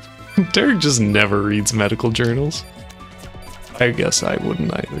 Derek just never reads medical journals. I guess I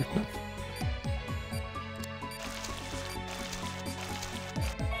wouldn't either.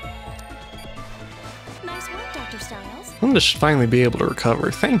 Nice work, Dr. Styles. Linda should finally be able to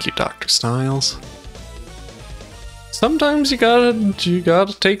recover. Thank you, Dr. Styles. Sometimes you gotta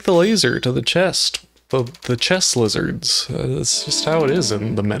take the laser to the chest. The chest lizards. That's just how it is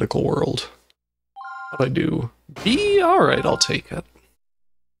in the medical world. How'd I do? B? Alright, I'll take it.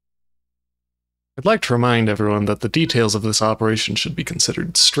 I'd like to remind everyone that the details of this operation should be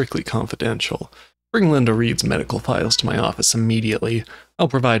considered strictly confidential. Bring Linda Reed's medical files to my office immediately. I'll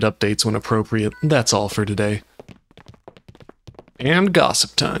provide updates when appropriate. That's all for today. And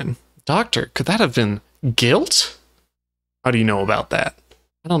gossip time. Doctor, could that have been guilt? How do you know about that?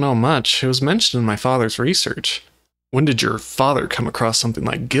 I don't know much. It was mentioned in my father's research. When did your father come across something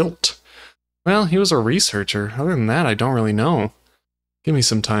like guilt? Well, he was a researcher. Other than that, I don't really know. Give me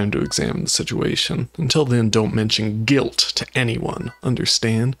some time to examine the situation. Until then, don't mention guilt to anyone.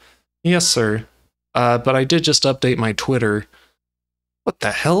 Understand? Yes, sir. But I did just update my Twitter. What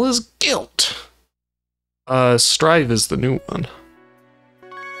the hell is guilt? Strive is the new one.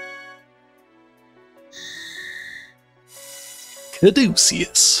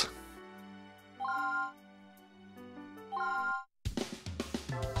 Caduceus.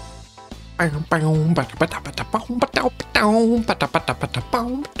 I'm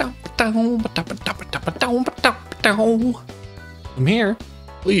here.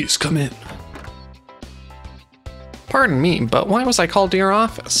 Please come in. Pardon me, but why was I called to your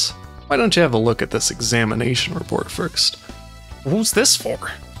office? Why don't you have a look at this examination report first? Who's this for?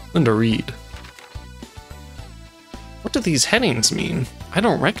 Linda Reed. What do these headings mean? I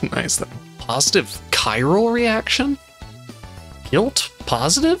don't recognize them. Positive chiral reaction? Guilt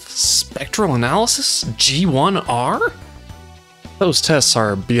positive? Spectral analysis? G1R? Those tests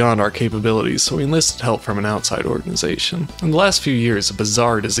are beyond our capabilities, so we enlisted help from an outside organization. In the last few years, a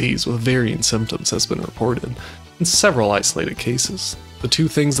bizarre disease with varying symptoms has been reported, in several isolated cases. The two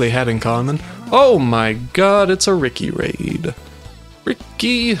things they had in common? Oh my god, it's a Ricky raid.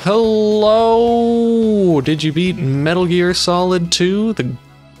 Ricky, hello! Did you beat Metal Gear Solid 2, the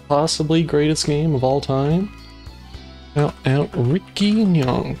possibly greatest game of all time? Out, Ricky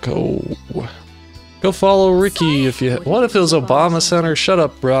Nyonko. Go follow Ricky if you— What if it was Obama Center? Shut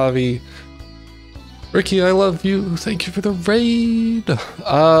up, Ravi. Ricky, I love you. Thank you for the raid.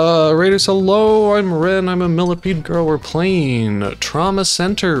 Raiders, hello. I'm Ren. I'm a millipede girl. We're playing Trauma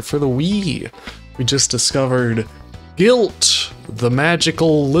Center for the Wii. We just discovered Guilt, the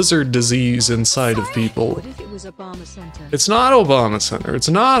magical lizard disease inside of people. What if it was Obama Center? It's not Obama Center. It's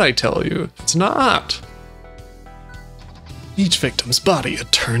not, I tell you. It's not. Each victim's body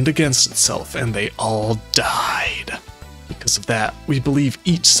had turned against itself and they all died. Because of that, we believe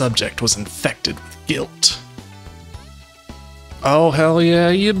each subject was infected with guilt. Oh, hell yeah,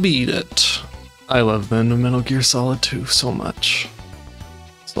 you beat it. I love the end of Metal Gear Solid 2 so much.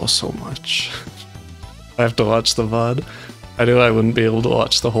 So much. I have to watch the VOD. I knew I wouldn't be able to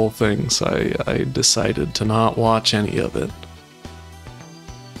watch the whole thing, so I decided to not watch any of it.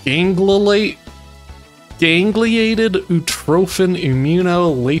 Gangliated utrophin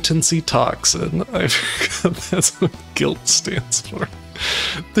immunolatency toxin. I forgot that's what guilt stands for.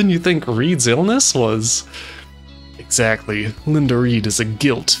 Then you think Reed's illness was? Exactly. Linda Reed is a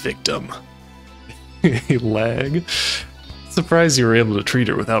guilt victim. Lag. Surprised you were able to treat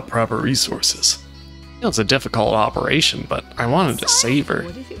her without proper resources. It was a difficult operation, but I wanted to save her.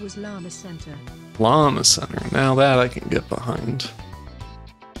 What if it was Llama Center? Llama Center. Now that I can get behind.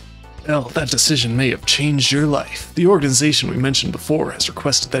 Well, that decision may have changed your life. The organization we mentioned before has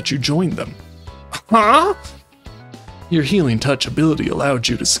requested that you join them. Huh? Your healing touch ability allowed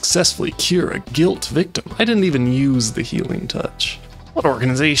you to successfully cure a guilt victim. I didn't even use the healing touch. What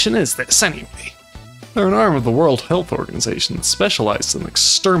organization is this, anyway? They're an arm of the World Health Organization that specializes in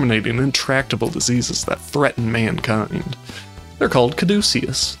exterminating intractable diseases that threaten mankind. They're called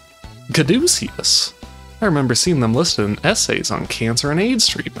Caduceus. Caduceus? I remember seeing them listed in essays on cancer and AIDS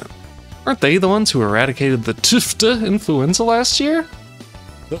treatment. Aren't they the ones who eradicated the Tufta influenza last year?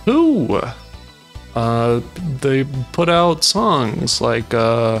 The Who? They put out songs like,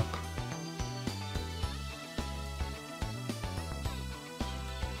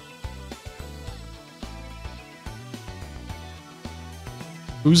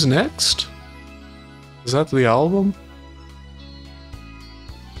 Who's Next? Is that the album?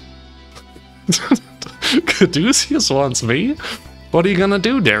 Caduceus wants me? What are you gonna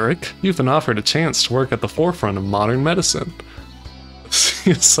do, Derek? You've been offered a chance to work at the forefront of modern medicine.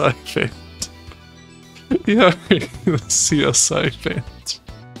 CSI fans. Yeah, the CSI fans.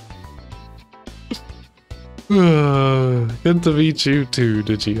 Good to meet you too,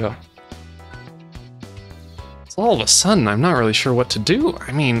 Digio. So all of a sudden, I'm not really sure what to do.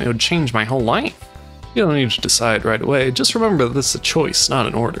 I mean, it would change my whole life. You don't need to decide right away. Just remember that this is a choice, not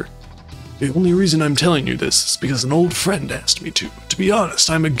an order. The only reason I'm telling you this is because an old friend asked me to. To be honest,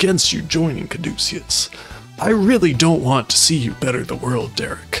 I'm against you joining Caduceus. I really don't want to see you better the world,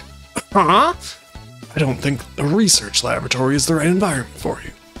 Derek. Huh? I don't think a research laboratory is the right environment for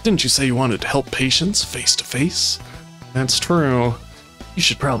you. Didn't you say you wanted to help patients face to face? That's true. You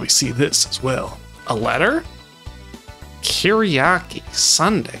should probably see this as well. A letter? Kyriaki,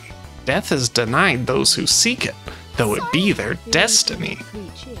 Sunday. Death is denied those who seek it, though it be their destiny.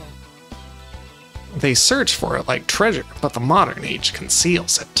 They search for it like treasure, but the modern age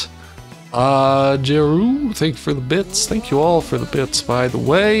conceals it. Jeru, thank you for the bits. Thank you all for the bits, by the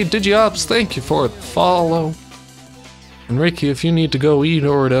way. Digiops, thank you for the follow. And Ricky, if you need to go eat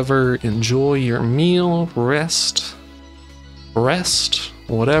or whatever, enjoy your meal, rest,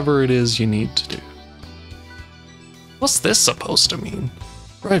 whatever it is you need to do. What's this supposed to mean?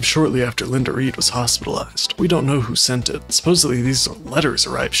 Arrived shortly after Linda Reed was hospitalized. We don't know who sent it. Supposedly these letters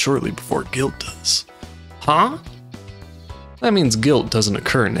arrived shortly before guilt does. Huh? That means guilt doesn't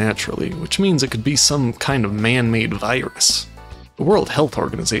occur naturally, which means it could be some kind of man-made virus. The World Health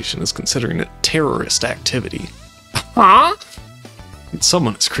Organization is considering it terrorist activity. Huh?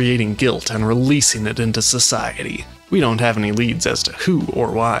 Someone is creating guilt and releasing it into society. We don't have any leads as to who or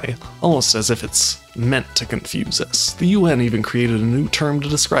why, almost as if it's meant to confuse us. The UN even created a new term to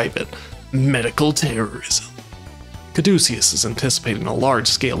describe it: medical terrorism. Caduceus is anticipating a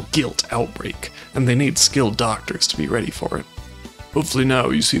large-scale guilt outbreak, and they need skilled doctors to be ready for it. Hopefully now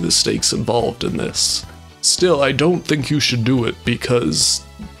you see the stakes involved in this. Still, I don't think you should do it because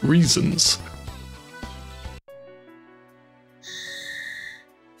reasons.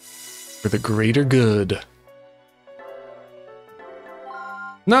 For the greater good.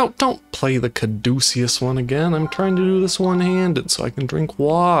 No, don't play the Caduceus one again. I'm trying to do this one-handed so I can drink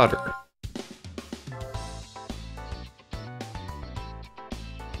water.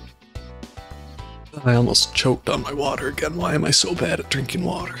 I almost choked on my water again. Why am I so bad at drinking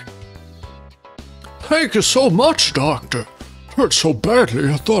water? Thank you so much, Doctor. Hurt so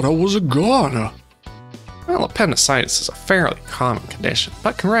badly I thought I was a goner. Well, appendicitis is a fairly common condition,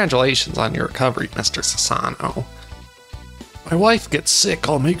 but congratulations on your recovery, Mr. Sasano. My wife gets sick,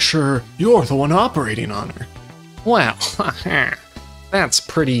 I'll make sure you're the one operating on her. Well, that's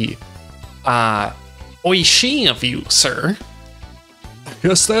pretty, Oishi of you, sir.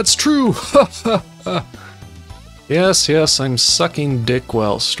 Yes, that's true. Yes, I'm sucking dick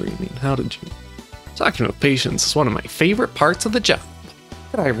while streaming. How did you? Talking with patients is one of my favorite parts of the job.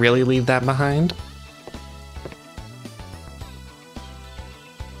 Did I really leave that behind?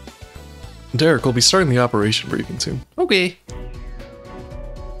 Derek will be starting the operation briefing soon. Okay.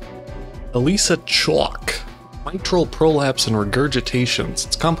 Elisa Chalk. Mitral prolapse and regurgitations.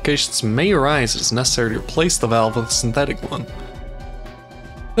 Its complications may arise. It is necessary to replace the valve with a synthetic one.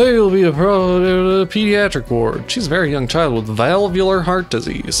 There will be a pediatric ward. She's a very young child with valvular heart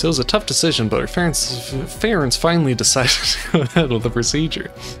disease. It was a tough decision, but her parents finally decided to go ahead with the procedure.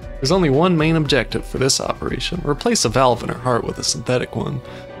 There's only one main objective for this operation: replace a valve in her heart with a synthetic one.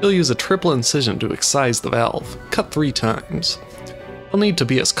 You'll use a triple incision to excise the valve. Cut 3 times. We'll need to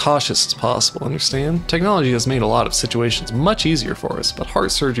be as cautious as possible, understand? Technology has made a lot of situations much easier for us, but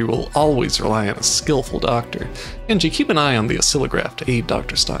heart surgery will always rely on a skillful doctor. Angie, keep an eye on the oscillograph to aid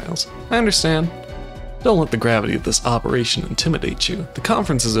Dr. Styles. I understand. Don't let the gravity of this operation intimidate you. The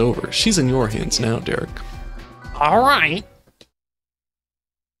conference is over. She's in your hands now, Derek. Alright.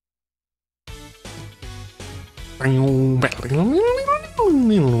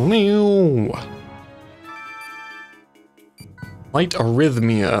 Light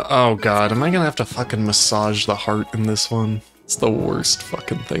arrhythmia. Oh god, am I gonna have to fucking massage the heart in this one? It's the worst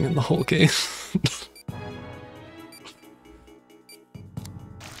fucking thing in the whole game.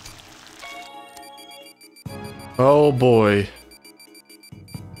 Oh boy.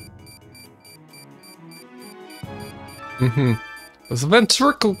 It's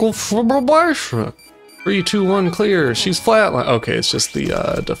ventricular fibrillation. 3, 2, 1, clear. She's flatline. Okay, it's just the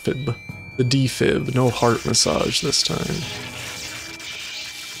defib. The defib. No heart massage this time.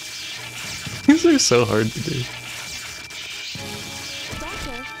 These are so hard to do.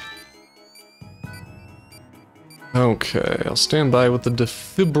 Doctor. Okay, I'll stand by with the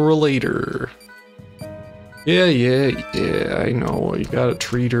defibrillator. Yeah, I know. You gotta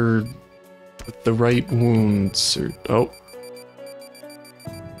treat her with the right wounds. Or, oh.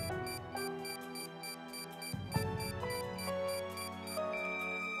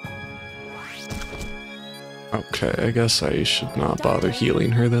 Okay, I guess I should not bother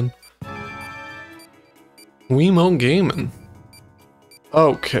healing her then. Wiimote Gaming.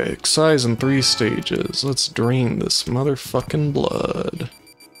 Okay, excise in 3 stages. Let's drain this motherfucking blood.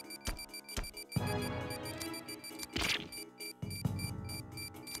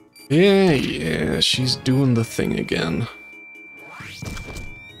 Yeah, she's doing the thing again.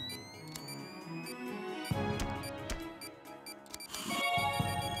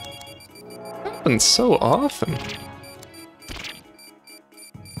 Happens so often.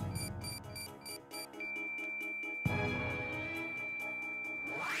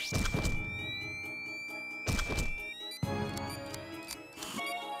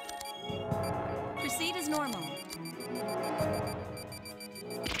 Proceed as normal.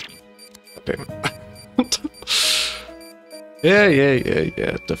 Damn it.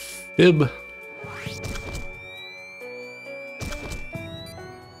 Yeah. Defib.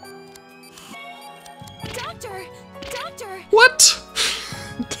 Doctor! What?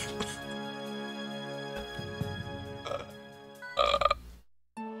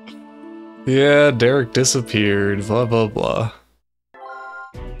 Yeah, Derek disappeared. Blah, blah, blah.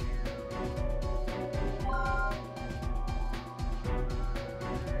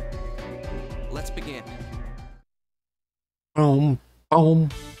 Let's begin. Boom, boom,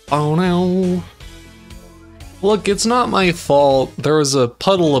 boom, now. Look, it's not my fault. There was a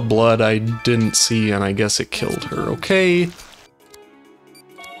puddle of blood I didn't see, and I guess it killed her, okay?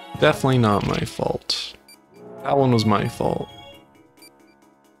 Definitely not my fault. That one was my fault.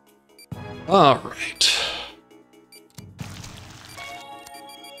 Alright.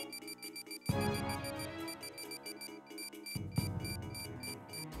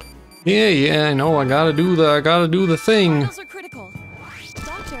 Yeah, I know, I gotta do the thing. Vitals are critical.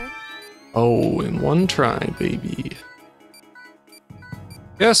 Doctor. Oh, in one try, baby.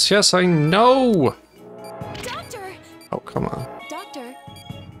 Yes, I know! Doctor! Oh, come on. Doctor.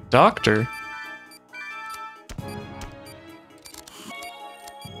 Doctor?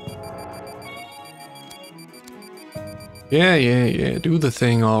 Yeah, do the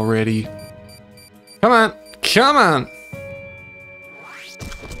thing already. Come on!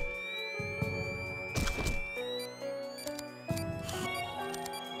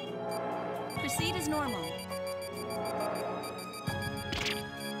 Proceed as normal.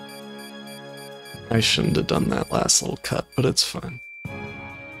 I shouldn't have done that last little cut, but it's fine.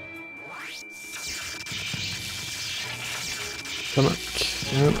 Come on.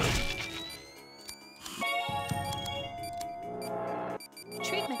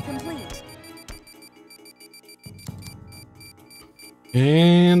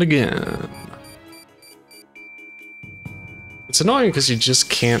 And again. It's annoying because you just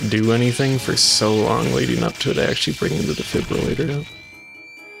can't do anything for so long leading up to it actually bringing the defibrillator out.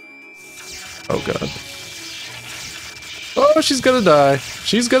 Oh god. Oh, she's gonna die.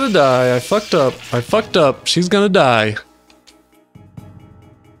 She's gonna die. I fucked up. I fucked up. She's gonna die.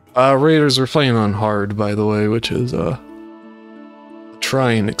 Raiders were playing on hard, by the way, which is a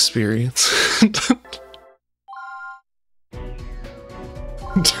trying experience.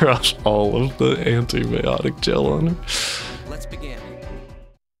 Drop all of the antibiotic gel on her. Let's begin.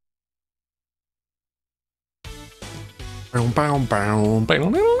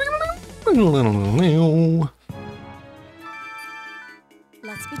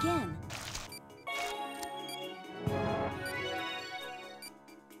 Let's begin.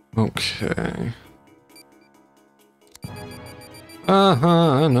 Okay.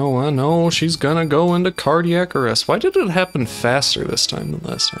 I know, she's gonna go into cardiac arrest. Why did it happen faster this time than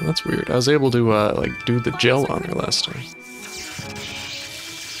last time? That's weird. I was able to, like, do the gel on her last time.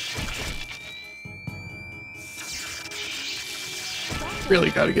 Really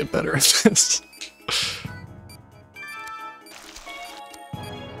gotta get better at this.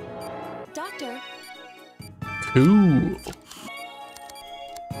 Doctor, Cool.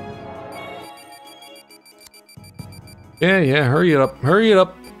 Yeah, hurry it up, hurry it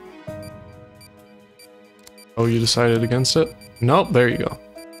up. Oh, you decided against it? Nope, there you go.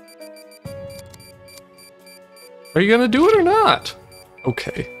 Are you gonna do it or not?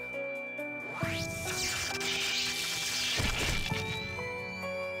 Okay.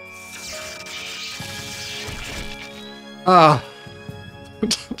 Ah.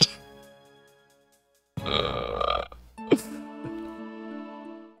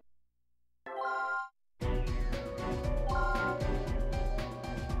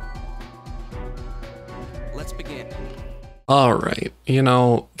 Let's begin. Alright, you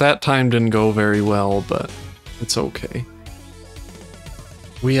know, that time didn't go very well, but it's okay.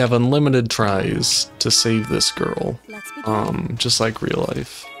 We have unlimited tries to save this girl, let's begin. just like real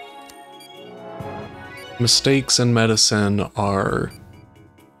life. Mistakes in medicine are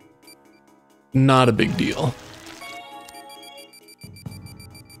not a big deal.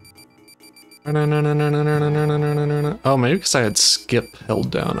 Oh, maybe because I had skip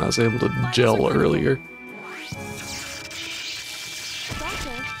held down, I was able to gel earlier. Doctor,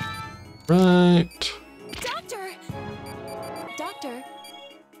 Right. doctor, doctor.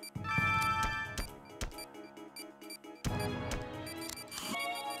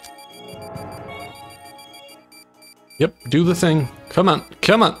 Yep, do the thing. Come on,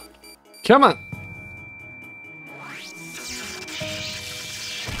 come on, come on.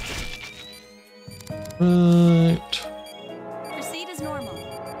 Right. Proceed as normal.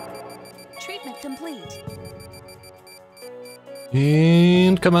 Treatment complete.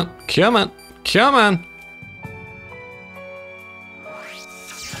 And come on, come on, come on.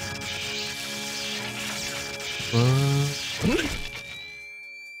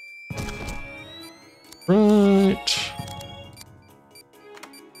 Right.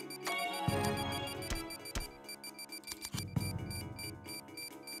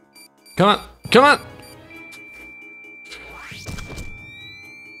 Come on, come on.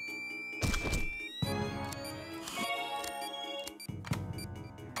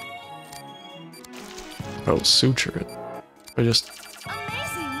 Oh, suture it. I just...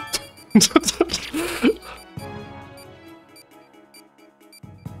 Amazing.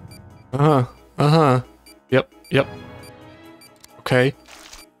 Yep. Okay.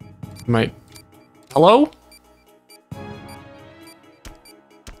 Might... Hello?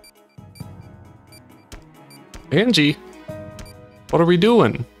 Angie? What are we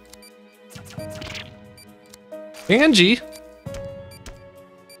doing? Angie?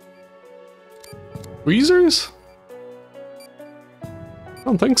 Tweezers? I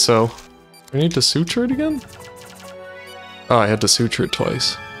don't think so. I need to suture it again? Oh, I had to suture it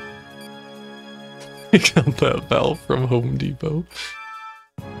twice. I got that valve from Home Depot.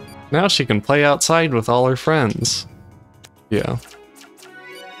 Now she can play outside with all her friends. Yeah.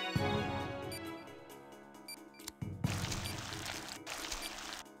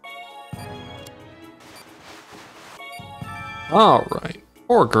 Alright.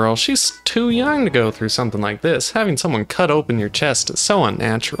 Poor girl, she's too young to go through something like this. Having someone cut open your chest is so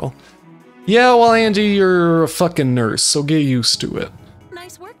unnatural. Yeah, well, Angie, you're a fucking nurse, so get used to it.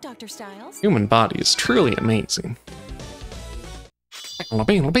 Nice work, Dr. Styles. Human body is truly amazing.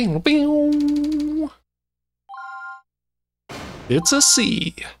 It's a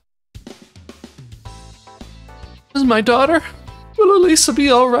C. Is my daughter? Will Elisa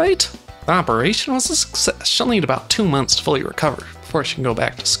be alright? The operation was a success. She'll need about 2 months to fully recover before she can go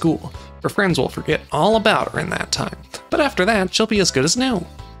back to school. Her friends will forget all about her in that time, but after that, she'll be as good as new.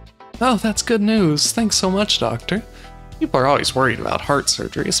 Oh, that's good news. Thanks so much, Doctor. People are always worried about heart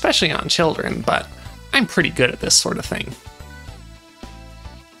surgery, especially on children, but I'm pretty good at this sort of thing.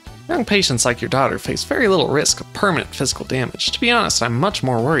 Young patients like your daughter face very little risk of permanent physical damage. To be honest, I'm much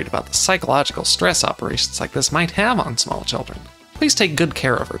more worried about the psychological stress operations like this might have on small children. Please take good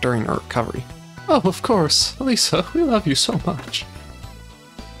care of her during her recovery. Oh, of course. Lisa, we love you so much.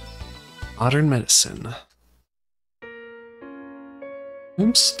 Modern medicine.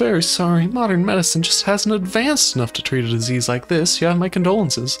 I'm very sorry. Modern medicine just hasn't advanced enough to treat a disease like this. You have my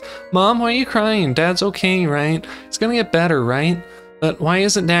condolences. Mom, why are you crying? Dad's okay, right? He's gonna get better, right? But why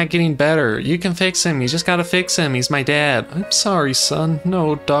isn't Dad getting better? You can fix him. You just gotta fix him. He's my dad. I'm sorry, son.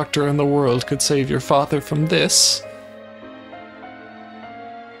 No doctor in the world could save your father from this.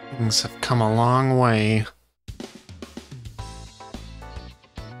 Things have come a long way.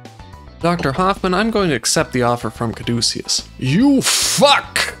 Dr. Hoffman, I'm going to accept the offer from Caduceus. You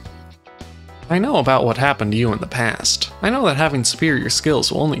fuck! I know about what happened to you in the past. I know that having superior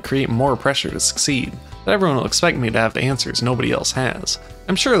skills will only create more pressure to succeed, that everyone will expect me to have the answers nobody else has.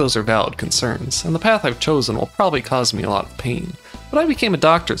 I'm sure those are valid concerns, and the path I've chosen will probably cause me a lot of pain. But I became a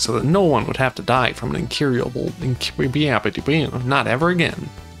doctor so that no one would have to die from an incurable, not ever again.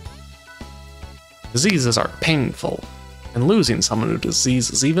 Diseases are painful, and losing someone to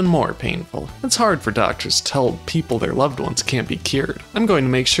disease is even more painful. It's hard for doctors to tell people their loved ones can't be cured. I'm going to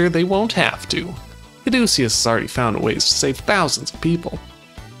make sure they won't have to. Caduceus has already found ways to save thousands of people.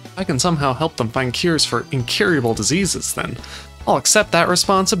 If I can somehow help them find cures for incurable diseases, then I'll accept that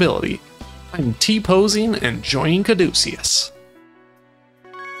responsibility. I'm T-posing and joining Caduceus.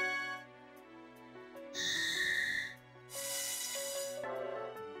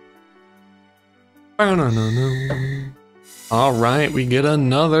 Alright, we get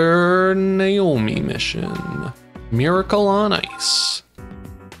another Naomi mission. Miracle on Ice.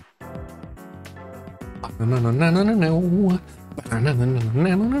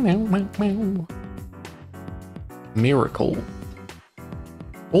 Miracle.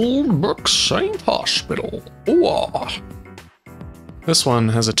 Old Brook Saint Hospital. Ooh. This one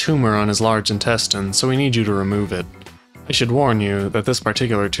has a tumor on his large intestine, so we need you to remove it. I should warn you that this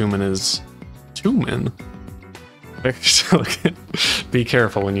particular tumor is... Tumen? Be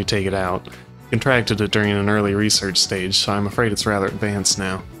careful when you take it out. Contracted it during an early research stage, so I'm afraid it's rather advanced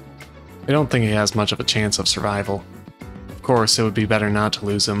now. I don't think he has much of a chance of survival. Of course, it would be better not to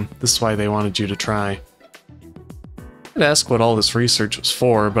lose him. This is why they wanted you to try. I'd ask what all this research was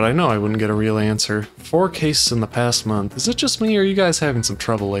for, but I know I wouldn't get a real answer. 4 cases in the past month. Is it just me, or are you guys having some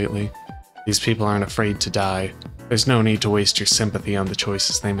trouble lately? These people aren't afraid to die. There's no need to waste your sympathy on the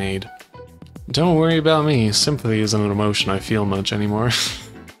choices they made. Don't worry about me. Sympathy isn't an emotion I feel much anymore.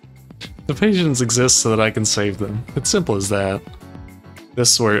 The patients exist so that I can save them. It's simple as that.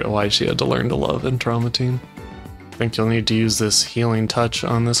 This is why she had to learn to love Entrometine. Think you'll need to use this healing touch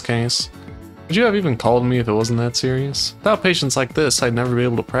on this case? Would you have even called me if it wasn't that serious? Without patients like this, I'd never be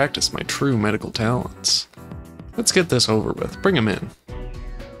able to practice my true medical talents. Let's get this over with. Bring him in.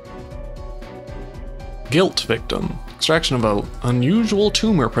 Guilt victim. Extraction of an unusual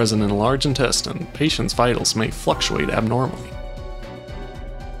tumor present in a large intestine. Patient's vitals may fluctuate abnormally.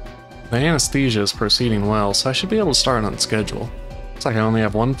 The anesthesia is proceeding well, so I should be able to start on schedule. Looks like I only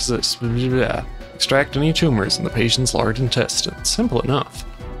have one position. Extract any tumors in the patient's large intestine. Simple enough.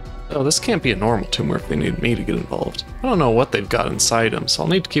 Oh, this can't be a normal tumor if they need me to get involved. I don't know what they've got inside him, so I'll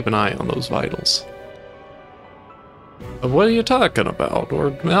need to keep an eye on those vitals. But what are you talking about?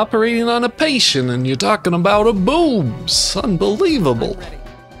 We're operating on a patient and you're talking about a boobs. Unbelievable.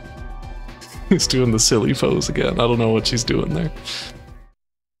 He's doing the silly pose again. I don't know what she's doing there.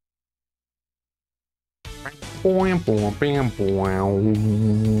 I'm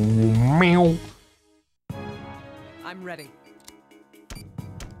ready.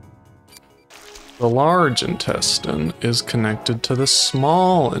 The large intestine is connected to the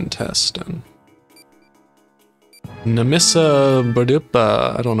small intestine. Namissa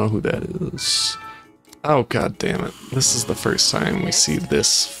Badipa, I don't know who that is. Oh god damn it. This is the first time we see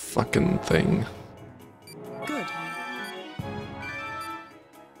this fucking thing. Good.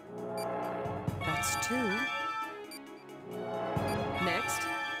 That's 2. Next.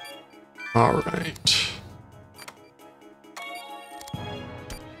 Alright.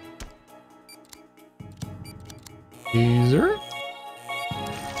 Teaser.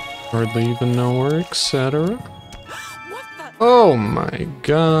 Hardly even know her, etc. What the? Oh my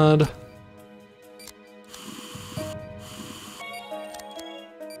god.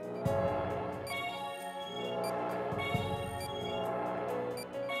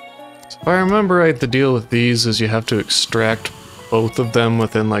 If I remember right, the deal with these is you have to extract both of them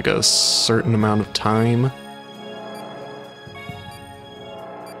within like a certain amount of time.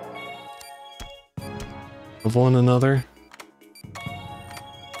 Of one another.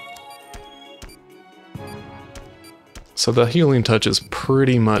 So the healing touch is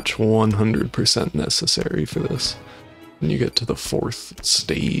pretty much 100% necessary for this when you get to the 4th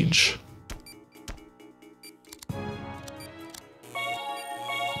stage.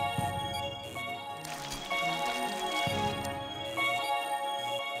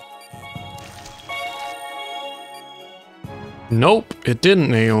 Nope, it didn't,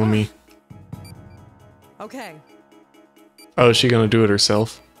 Naomi. Okay. Oh, is she gonna do it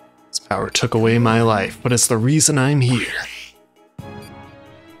herself? This power took away my life, but it's the reason I'm here.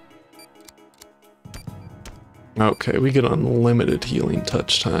 Okay, we get unlimited healing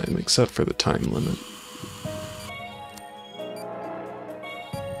touch time, except for the time limit.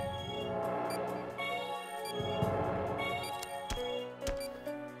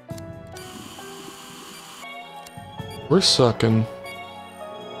 We're sucking.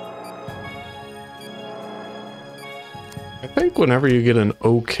 I think whenever you get an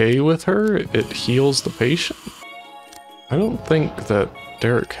okay with her, it heals the patient. I don't think that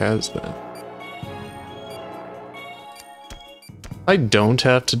Derek has that. If I don't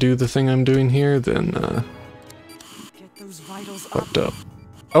have to do the thing I'm doing here, then Get those vitals up. fucked up.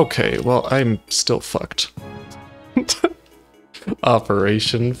 Okay, well, I'm still fucked.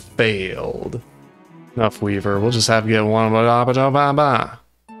 Operation failed. Enough, Weaver. We'll just have to get one. Ba-da-ba-da-ba-ba.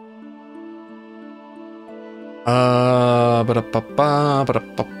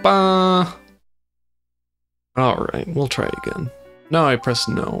 Ba-da-ba-ba. Alright, we'll try again. No, I pressed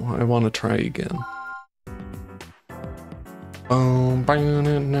no. I want to try again.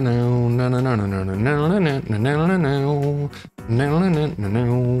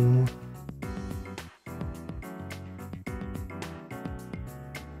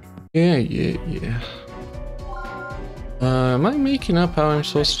 Yeah. Am I making up how I'm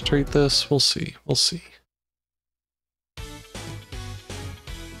supposed to treat this? We'll see.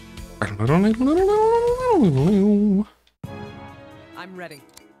 I'm ready.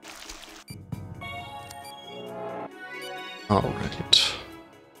 Alright.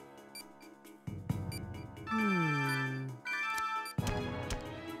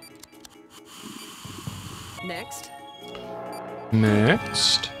 Next.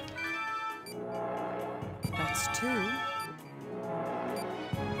 Next. That's 2.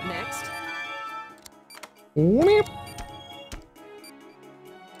 Next. Whip.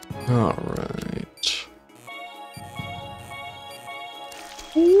 Alright.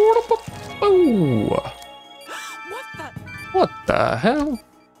 Oh. What the? What the hell?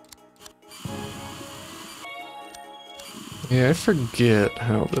 Yeah, I forget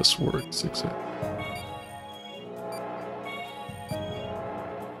how this works exactly.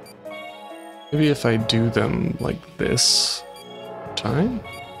 Maybe if I do them like this time?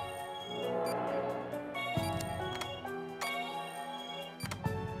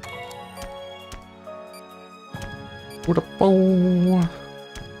 What a bow.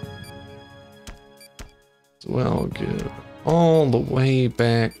 Well, get all the way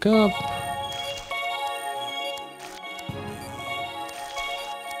back up.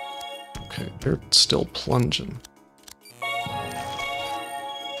 Okay, they're still plunging.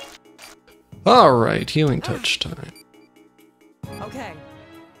 Alright, healing touch time. Okay.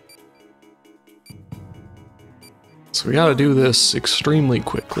 So we gotta do this extremely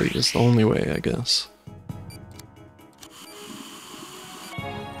quickly, is the only way, I guess.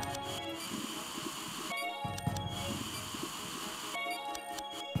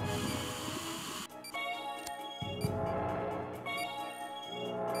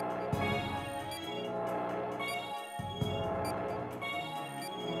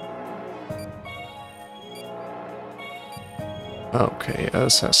 Okay, yeah,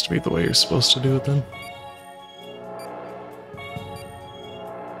 this has to be the way you're supposed to do it then.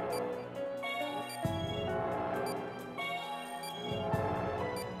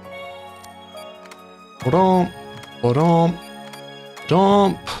 Ba-dump, ba-dump,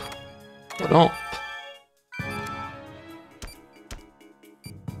 dump, ba-dump.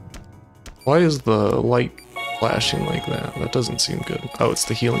 Why is the light flashing like that? That doesn't seem good. Oh, it's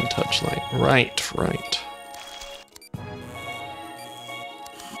the healing touch light. Right.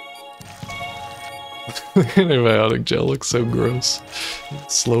 The antibiotic gel looks so gross.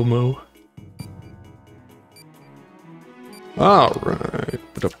 Slow-mo. Alright.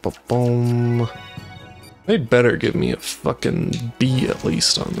 Ba-da-ba-boom. They'd better give me a fucking B at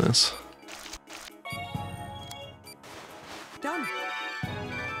least on this. Done.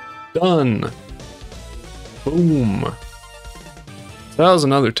 Done. Boom. That was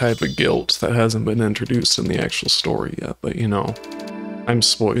another type of guilt that hasn't been introduced in the actual story yet, but you know, I'm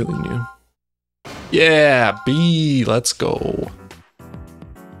spoiling you. Yeah, B, let's go.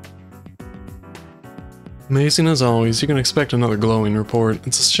 Amazing as always, you can expect another glowing report.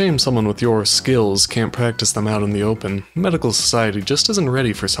 It's a shame someone with your skills can't practice them out in the open. Medical society just isn't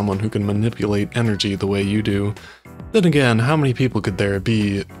ready for someone who can manipulate energy the way you do. Then again, how many people could there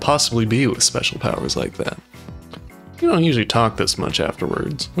possibly be with special powers like that? You don't usually talk this much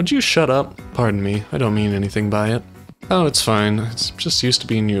afterwards. Would you shut up? Pardon me, I don't mean anything by it. Oh, it's fine. It's just used to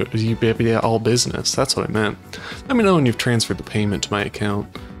being you all business. That's what I meant. Let me know when you've transferred the payment to my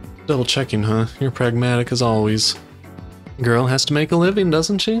account. Double checking, huh? You're pragmatic as always. Girl has to make a living,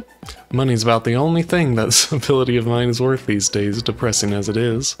 doesn't she? Money's about the only thing that this ability of mine is worth these days, depressing as it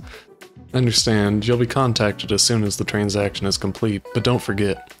is. Understand, you'll be contacted as soon as the transaction is complete, but don't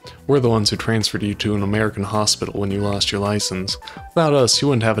forget, we're the ones who transferred you to an American hospital when you lost your license. Without us, you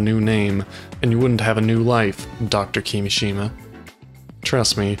wouldn't have a new name, and you wouldn't have a new life, Dr. Kimishima.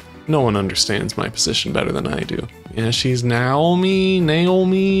 Trust me, no one understands my position better than I do. Yeah, she's Naomi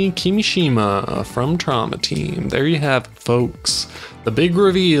Kimishima from Trauma Team. There you have it, folks. The big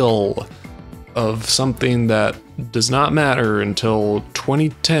reveal of something that does not matter until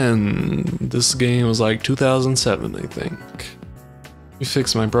 2010. This game was like 2007, I think. You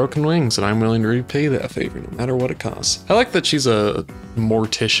fixed my broken wings, and I'm willing to repay that favor no matter what it costs. I like that she's a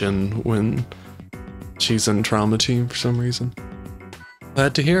mortician when she's in Trauma Team for some reason.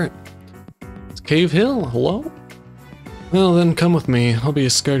 Glad to hear it. It's Cave Hill, hello? Well then, come with me. I'll be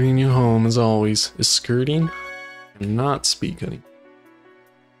escorting you home as always. Escorting? Not speak any.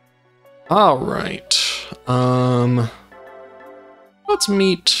 Alright. Let's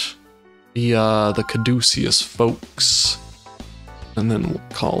meet the Caduceus folks. And then we'll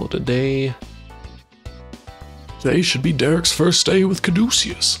call it a day. Today should be Derek's first day with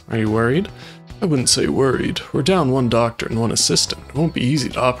Caduceus. Are you worried? I wouldn't say worried. We're down one doctor and one assistant. It won't be easy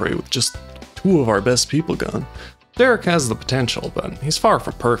to operate with just two of our best people gone. Derek has the potential, but he's far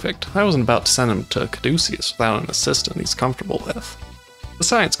from perfect. I wasn't about to send him to Caduceus without an assistant he's comfortable with.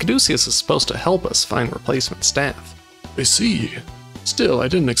 Besides, Caduceus is supposed to help us find replacement staff. I see. Still, I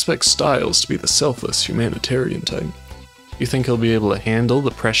didn't expect Styles to be the selfless humanitarian type. You think he'll be able to handle the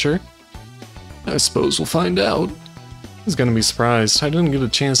pressure? I suppose we'll find out. He's gonna be surprised. I didn't get a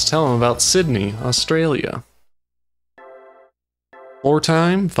chance to tell him about Sydney, Australia. Floor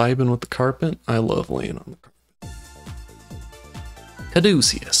time, vibing with the carpet. I love laying on the carpet.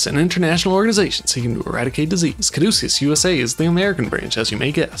 Caduceus, an international organization seeking to eradicate disease. Caduceus USA is the American branch, as you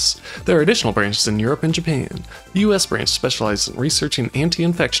may guess. There are additional branches in Europe and Japan. The US branch specializes in researching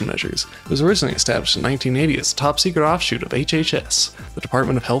anti-infection measures. It was originally established in 1980 as a top-secret offshoot of HHS, the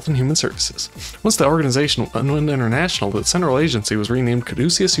Department of Health and Human Services. Once the organization went international, the central agency was renamed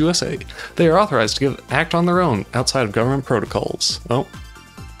Caduceus USA. They are authorized to act on their own, outside of government protocols. Oh.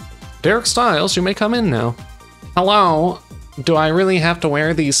 Derek Styles, you may come in now. Hello. Do I really have to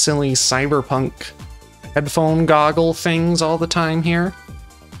wear these silly cyberpunk headphone goggle things all the time here?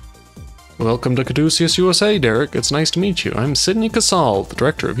 Welcome to Caduceus USA, Derek. It's nice to meet you. I'm Sydney Casal, the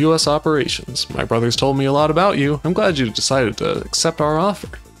Director of US Operations. My brothers told me a lot about you. I'm glad you decided to accept our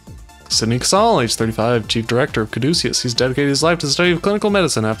offer. Sydney Casal, age 35, Chief Director of Caduceus. He's dedicated his life to the study of clinical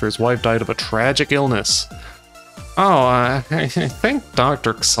medicine after his wife died of a tragic illness. Oh, I think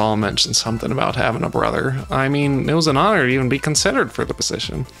Dr. Casal mentioned something about having a brother. I mean, it was an honor to even be considered for the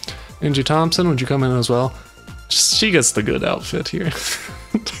position. Angie Thompson, would you come in as well? She gets the good outfit here.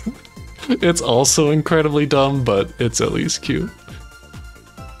 It's also incredibly dumb, but it's at least cute.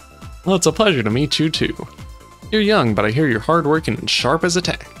 Well, it's a pleasure to meet you too. You're young, but I hear you're hardworking and sharp as a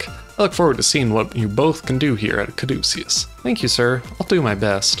tack. I look forward to seeing what you both can do here at Caduceus. Thank you, sir. I'll do my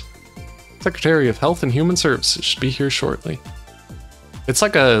best. Secretary of Health and Human Services should be here shortly. It's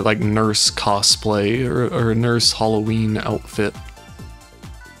like a nurse cosplay or a nurse Halloween outfit,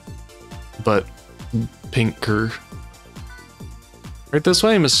 but pinker. Right this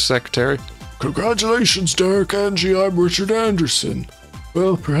way, Mr. Secretary. Congratulations, Derek, Angie. I'm Richard Anderson.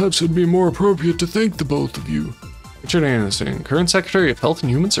 Well, perhaps it'd be more appropriate to thank the both of you. Richard Anderson, current Secretary of Health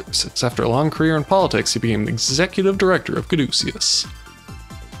and Human Services. After a long career in politics, he became Executive Director of Caduceus.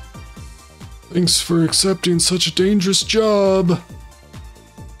 Thanks for accepting such a dangerous job.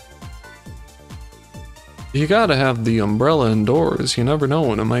 You gotta have the umbrella indoors. You never know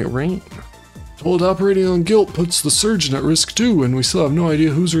when it might rain. Told operating on guilt puts the surgeon at risk too, and we still have no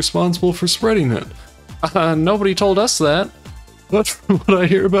idea who's responsible for spreading it. Nobody told us that. But from what I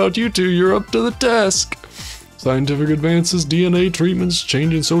hear about you two, you're up to the task. Scientific advances, DNA treatments,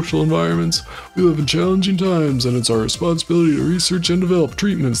 changing social environments. We live in challenging times, and it's our responsibility to research and develop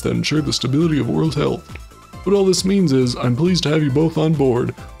treatments that ensure the stability of world health. What all this means is, I'm pleased to have you both on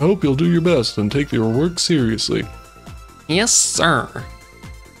board. I hope you'll do your best and take your work seriously. Yes, sir.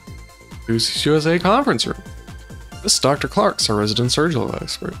 Who's USA conference room? This is Dr. Clark's our resident surgical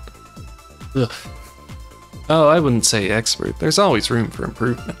expert. Ugh. Oh, I wouldn't say expert. There's always room for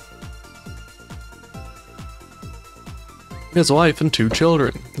improvement. He has a wife and 2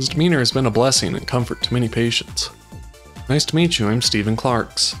 children. His demeanor has been a blessing and comfort to many patients. Nice to meet you, I'm Stephen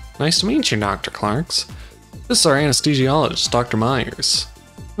Clarks. Nice to meet you, Dr. Clarks. This is our anesthesiologist, Dr. Myers.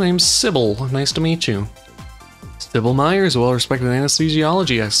 My name's Sybil. Nice to meet you. Sybil Myers, a well-respected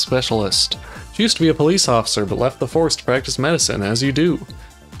anesthesiology specialist. She used to be a police officer, but left the force to practice medicine, as you do.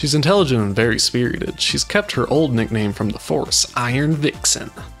 She's intelligent and very spirited. She's kept her old nickname from the force, Iron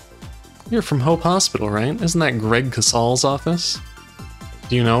Vixen. You're from Hope Hospital, right? Isn't that Greg Casal's office?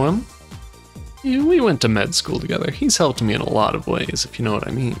 Do you know him? Yeah, we went to med school together. He's helped me in a lot of ways, if you know what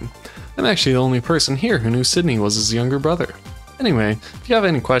I mean. I'm actually the only person here who knew Sydney was his younger brother. Anyway, if you have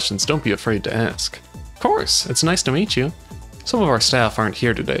any questions, don't be afraid to ask. Of course, it's nice to meet you. Some of our staff aren't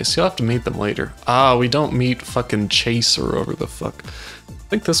here today, so you'll have to meet them later. Ah, we don't meet fucking Chase or whoever the fuck.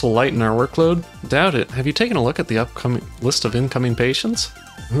 Think this will lighten our workload? Doubt it. Have you taken a look at the upcoming list of incoming patients?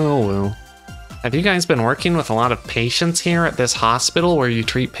 Oh well. Have you guys been working with a lot of patients here at this hospital where you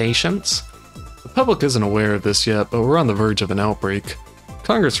treat patients? The public isn't aware of this yet, but we're on the verge of an outbreak.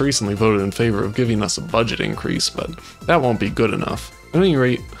 Congress recently voted in favor of giving us a budget increase, but that won't be good enough. At any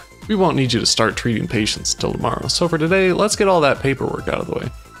rate, we won't need you to start treating patients until tomorrow, so for today, let's get all that paperwork out of the way.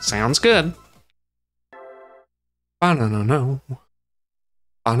 Sounds good. Ba-na-na-no.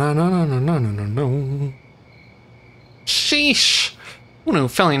 Ba-na-na-na-na-na-na-no. Sheesh. Who knew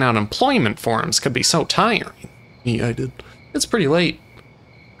filling out employment forms could be so tiring? Yeah, I did. It's pretty late.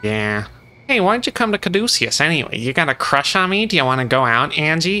 Yeah. Hey, why'd you come to Caduceus anyway? You got a crush on me? Do you want to go out,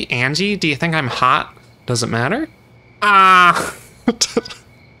 Angie? Angie, do you think I'm hot? Does it matter? Ah!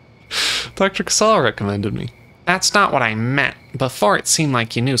 Dr. Casal recommended me. That's not what I meant. Before it seemed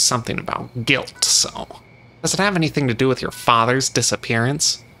like you knew something about guilt, so... Does it have anything to do with your father's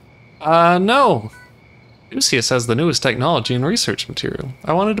disappearance? No. Caduceus has the newest technology and research material.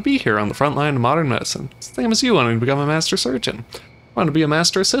 I wanted to be here on the front line of modern medicine. It's the same as you wanting to become a master surgeon. I wanted to be a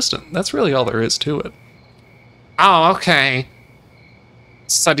master assistant. That's really all there is to it. Oh, okay.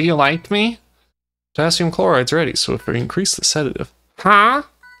 So do you like me? Potassium chloride's ready, so if we increase the sedative... Huh?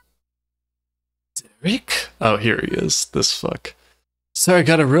 Derek? Oh, here he is. This fuck. Sorry, I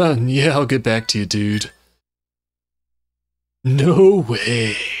gotta run. Yeah, I'll get back to you, dude. No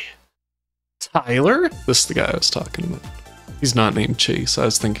way. Tyler? This is the guy I was talking about. He's not named Chase. I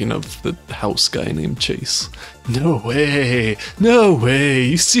was thinking of the house guy named Chase. No way. No way.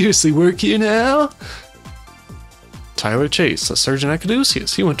 You seriously work here now? Tyler Chase, a surgeon at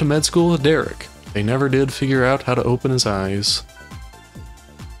Caduceus. He went to med school with Derek. They never did figure out how to open his eyes.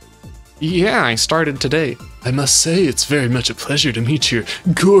 Yeah, I started today. I must say, it's very much a pleasure to meet your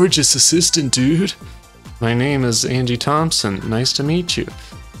gorgeous assistant, dude. My name is Angie Thompson. Nice to meet you.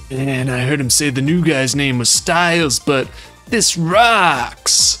 And I heard him say the new guy's name was Styles, but this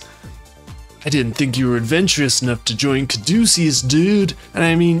rocks. I didn't think you were adventurous enough to join Caduceus, dude. And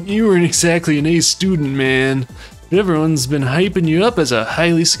I mean, you weren't exactly an A student, man. But everyone's been hyping you up as a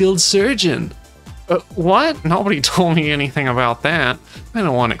highly skilled surgeon. What? Nobody told me anything about that. I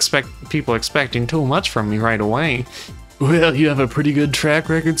don't want people expecting too much from me right away. Well, you have a pretty good track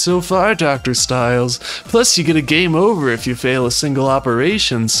record so far, Dr. Styles. Plus, you get a game over if you fail a single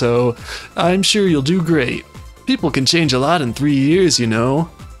operation, so I'm sure you'll do great. People can change a lot in 3 years, you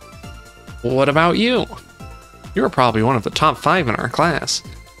know. What about you? You're probably one of the top 5 in our class.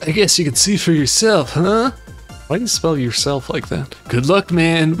 I guess you can see for yourself, huh? Why do you spell yourself like that? Good luck,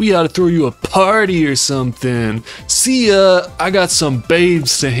 man. We ought to throw you a party or something. See ya. I got some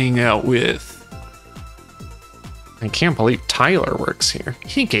babes to hang out with. I can't believe Tyler works here.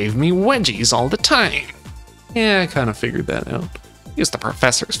 He gave me wedgies all the time. Yeah, I kind of figured that out. He was the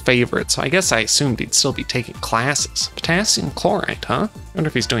professor's favorite, so I guess I assumed he'd still be taking classes. Potassium chloride, huh? I wonder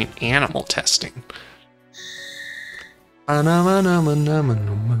if he's doing animal testing.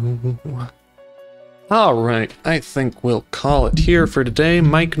 Alright, I think we'll call it here for today.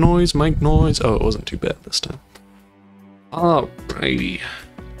 Mic noise, mic noise. Oh, it wasn't too bad this time. Alrighty.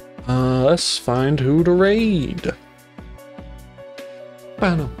 Let's find who to raid.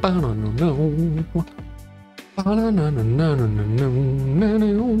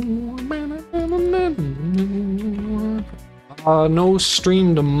 No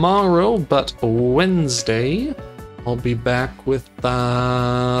stream tomorrow, but Wednesday I'll be back with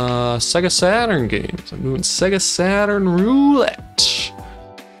Sega Saturn games. I'm doing Sega Saturn Roulette.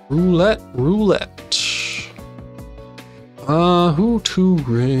 Roulette. Who to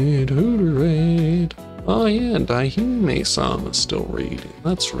raid? Oh yeah, Daihime-sama is still raiding.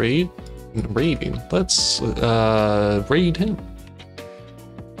 Let's raiding. Let's raid him.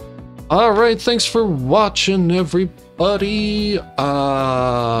 Alright, thanks for watching, everybody. Do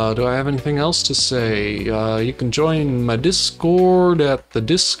I have anything else to say? You can join my Discord at the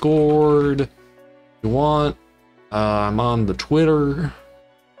Discord if you want. I'm on the Twitter.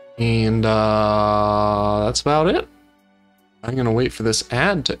 And that's about it. I'm gonna wait for this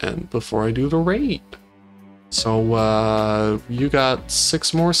ad to end before I do the raid. So, you got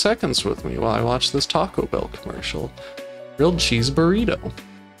 6 more seconds with me while I watch this Taco Bell commercial. Grilled cheese burrito.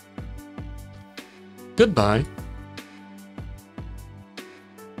 Goodbye.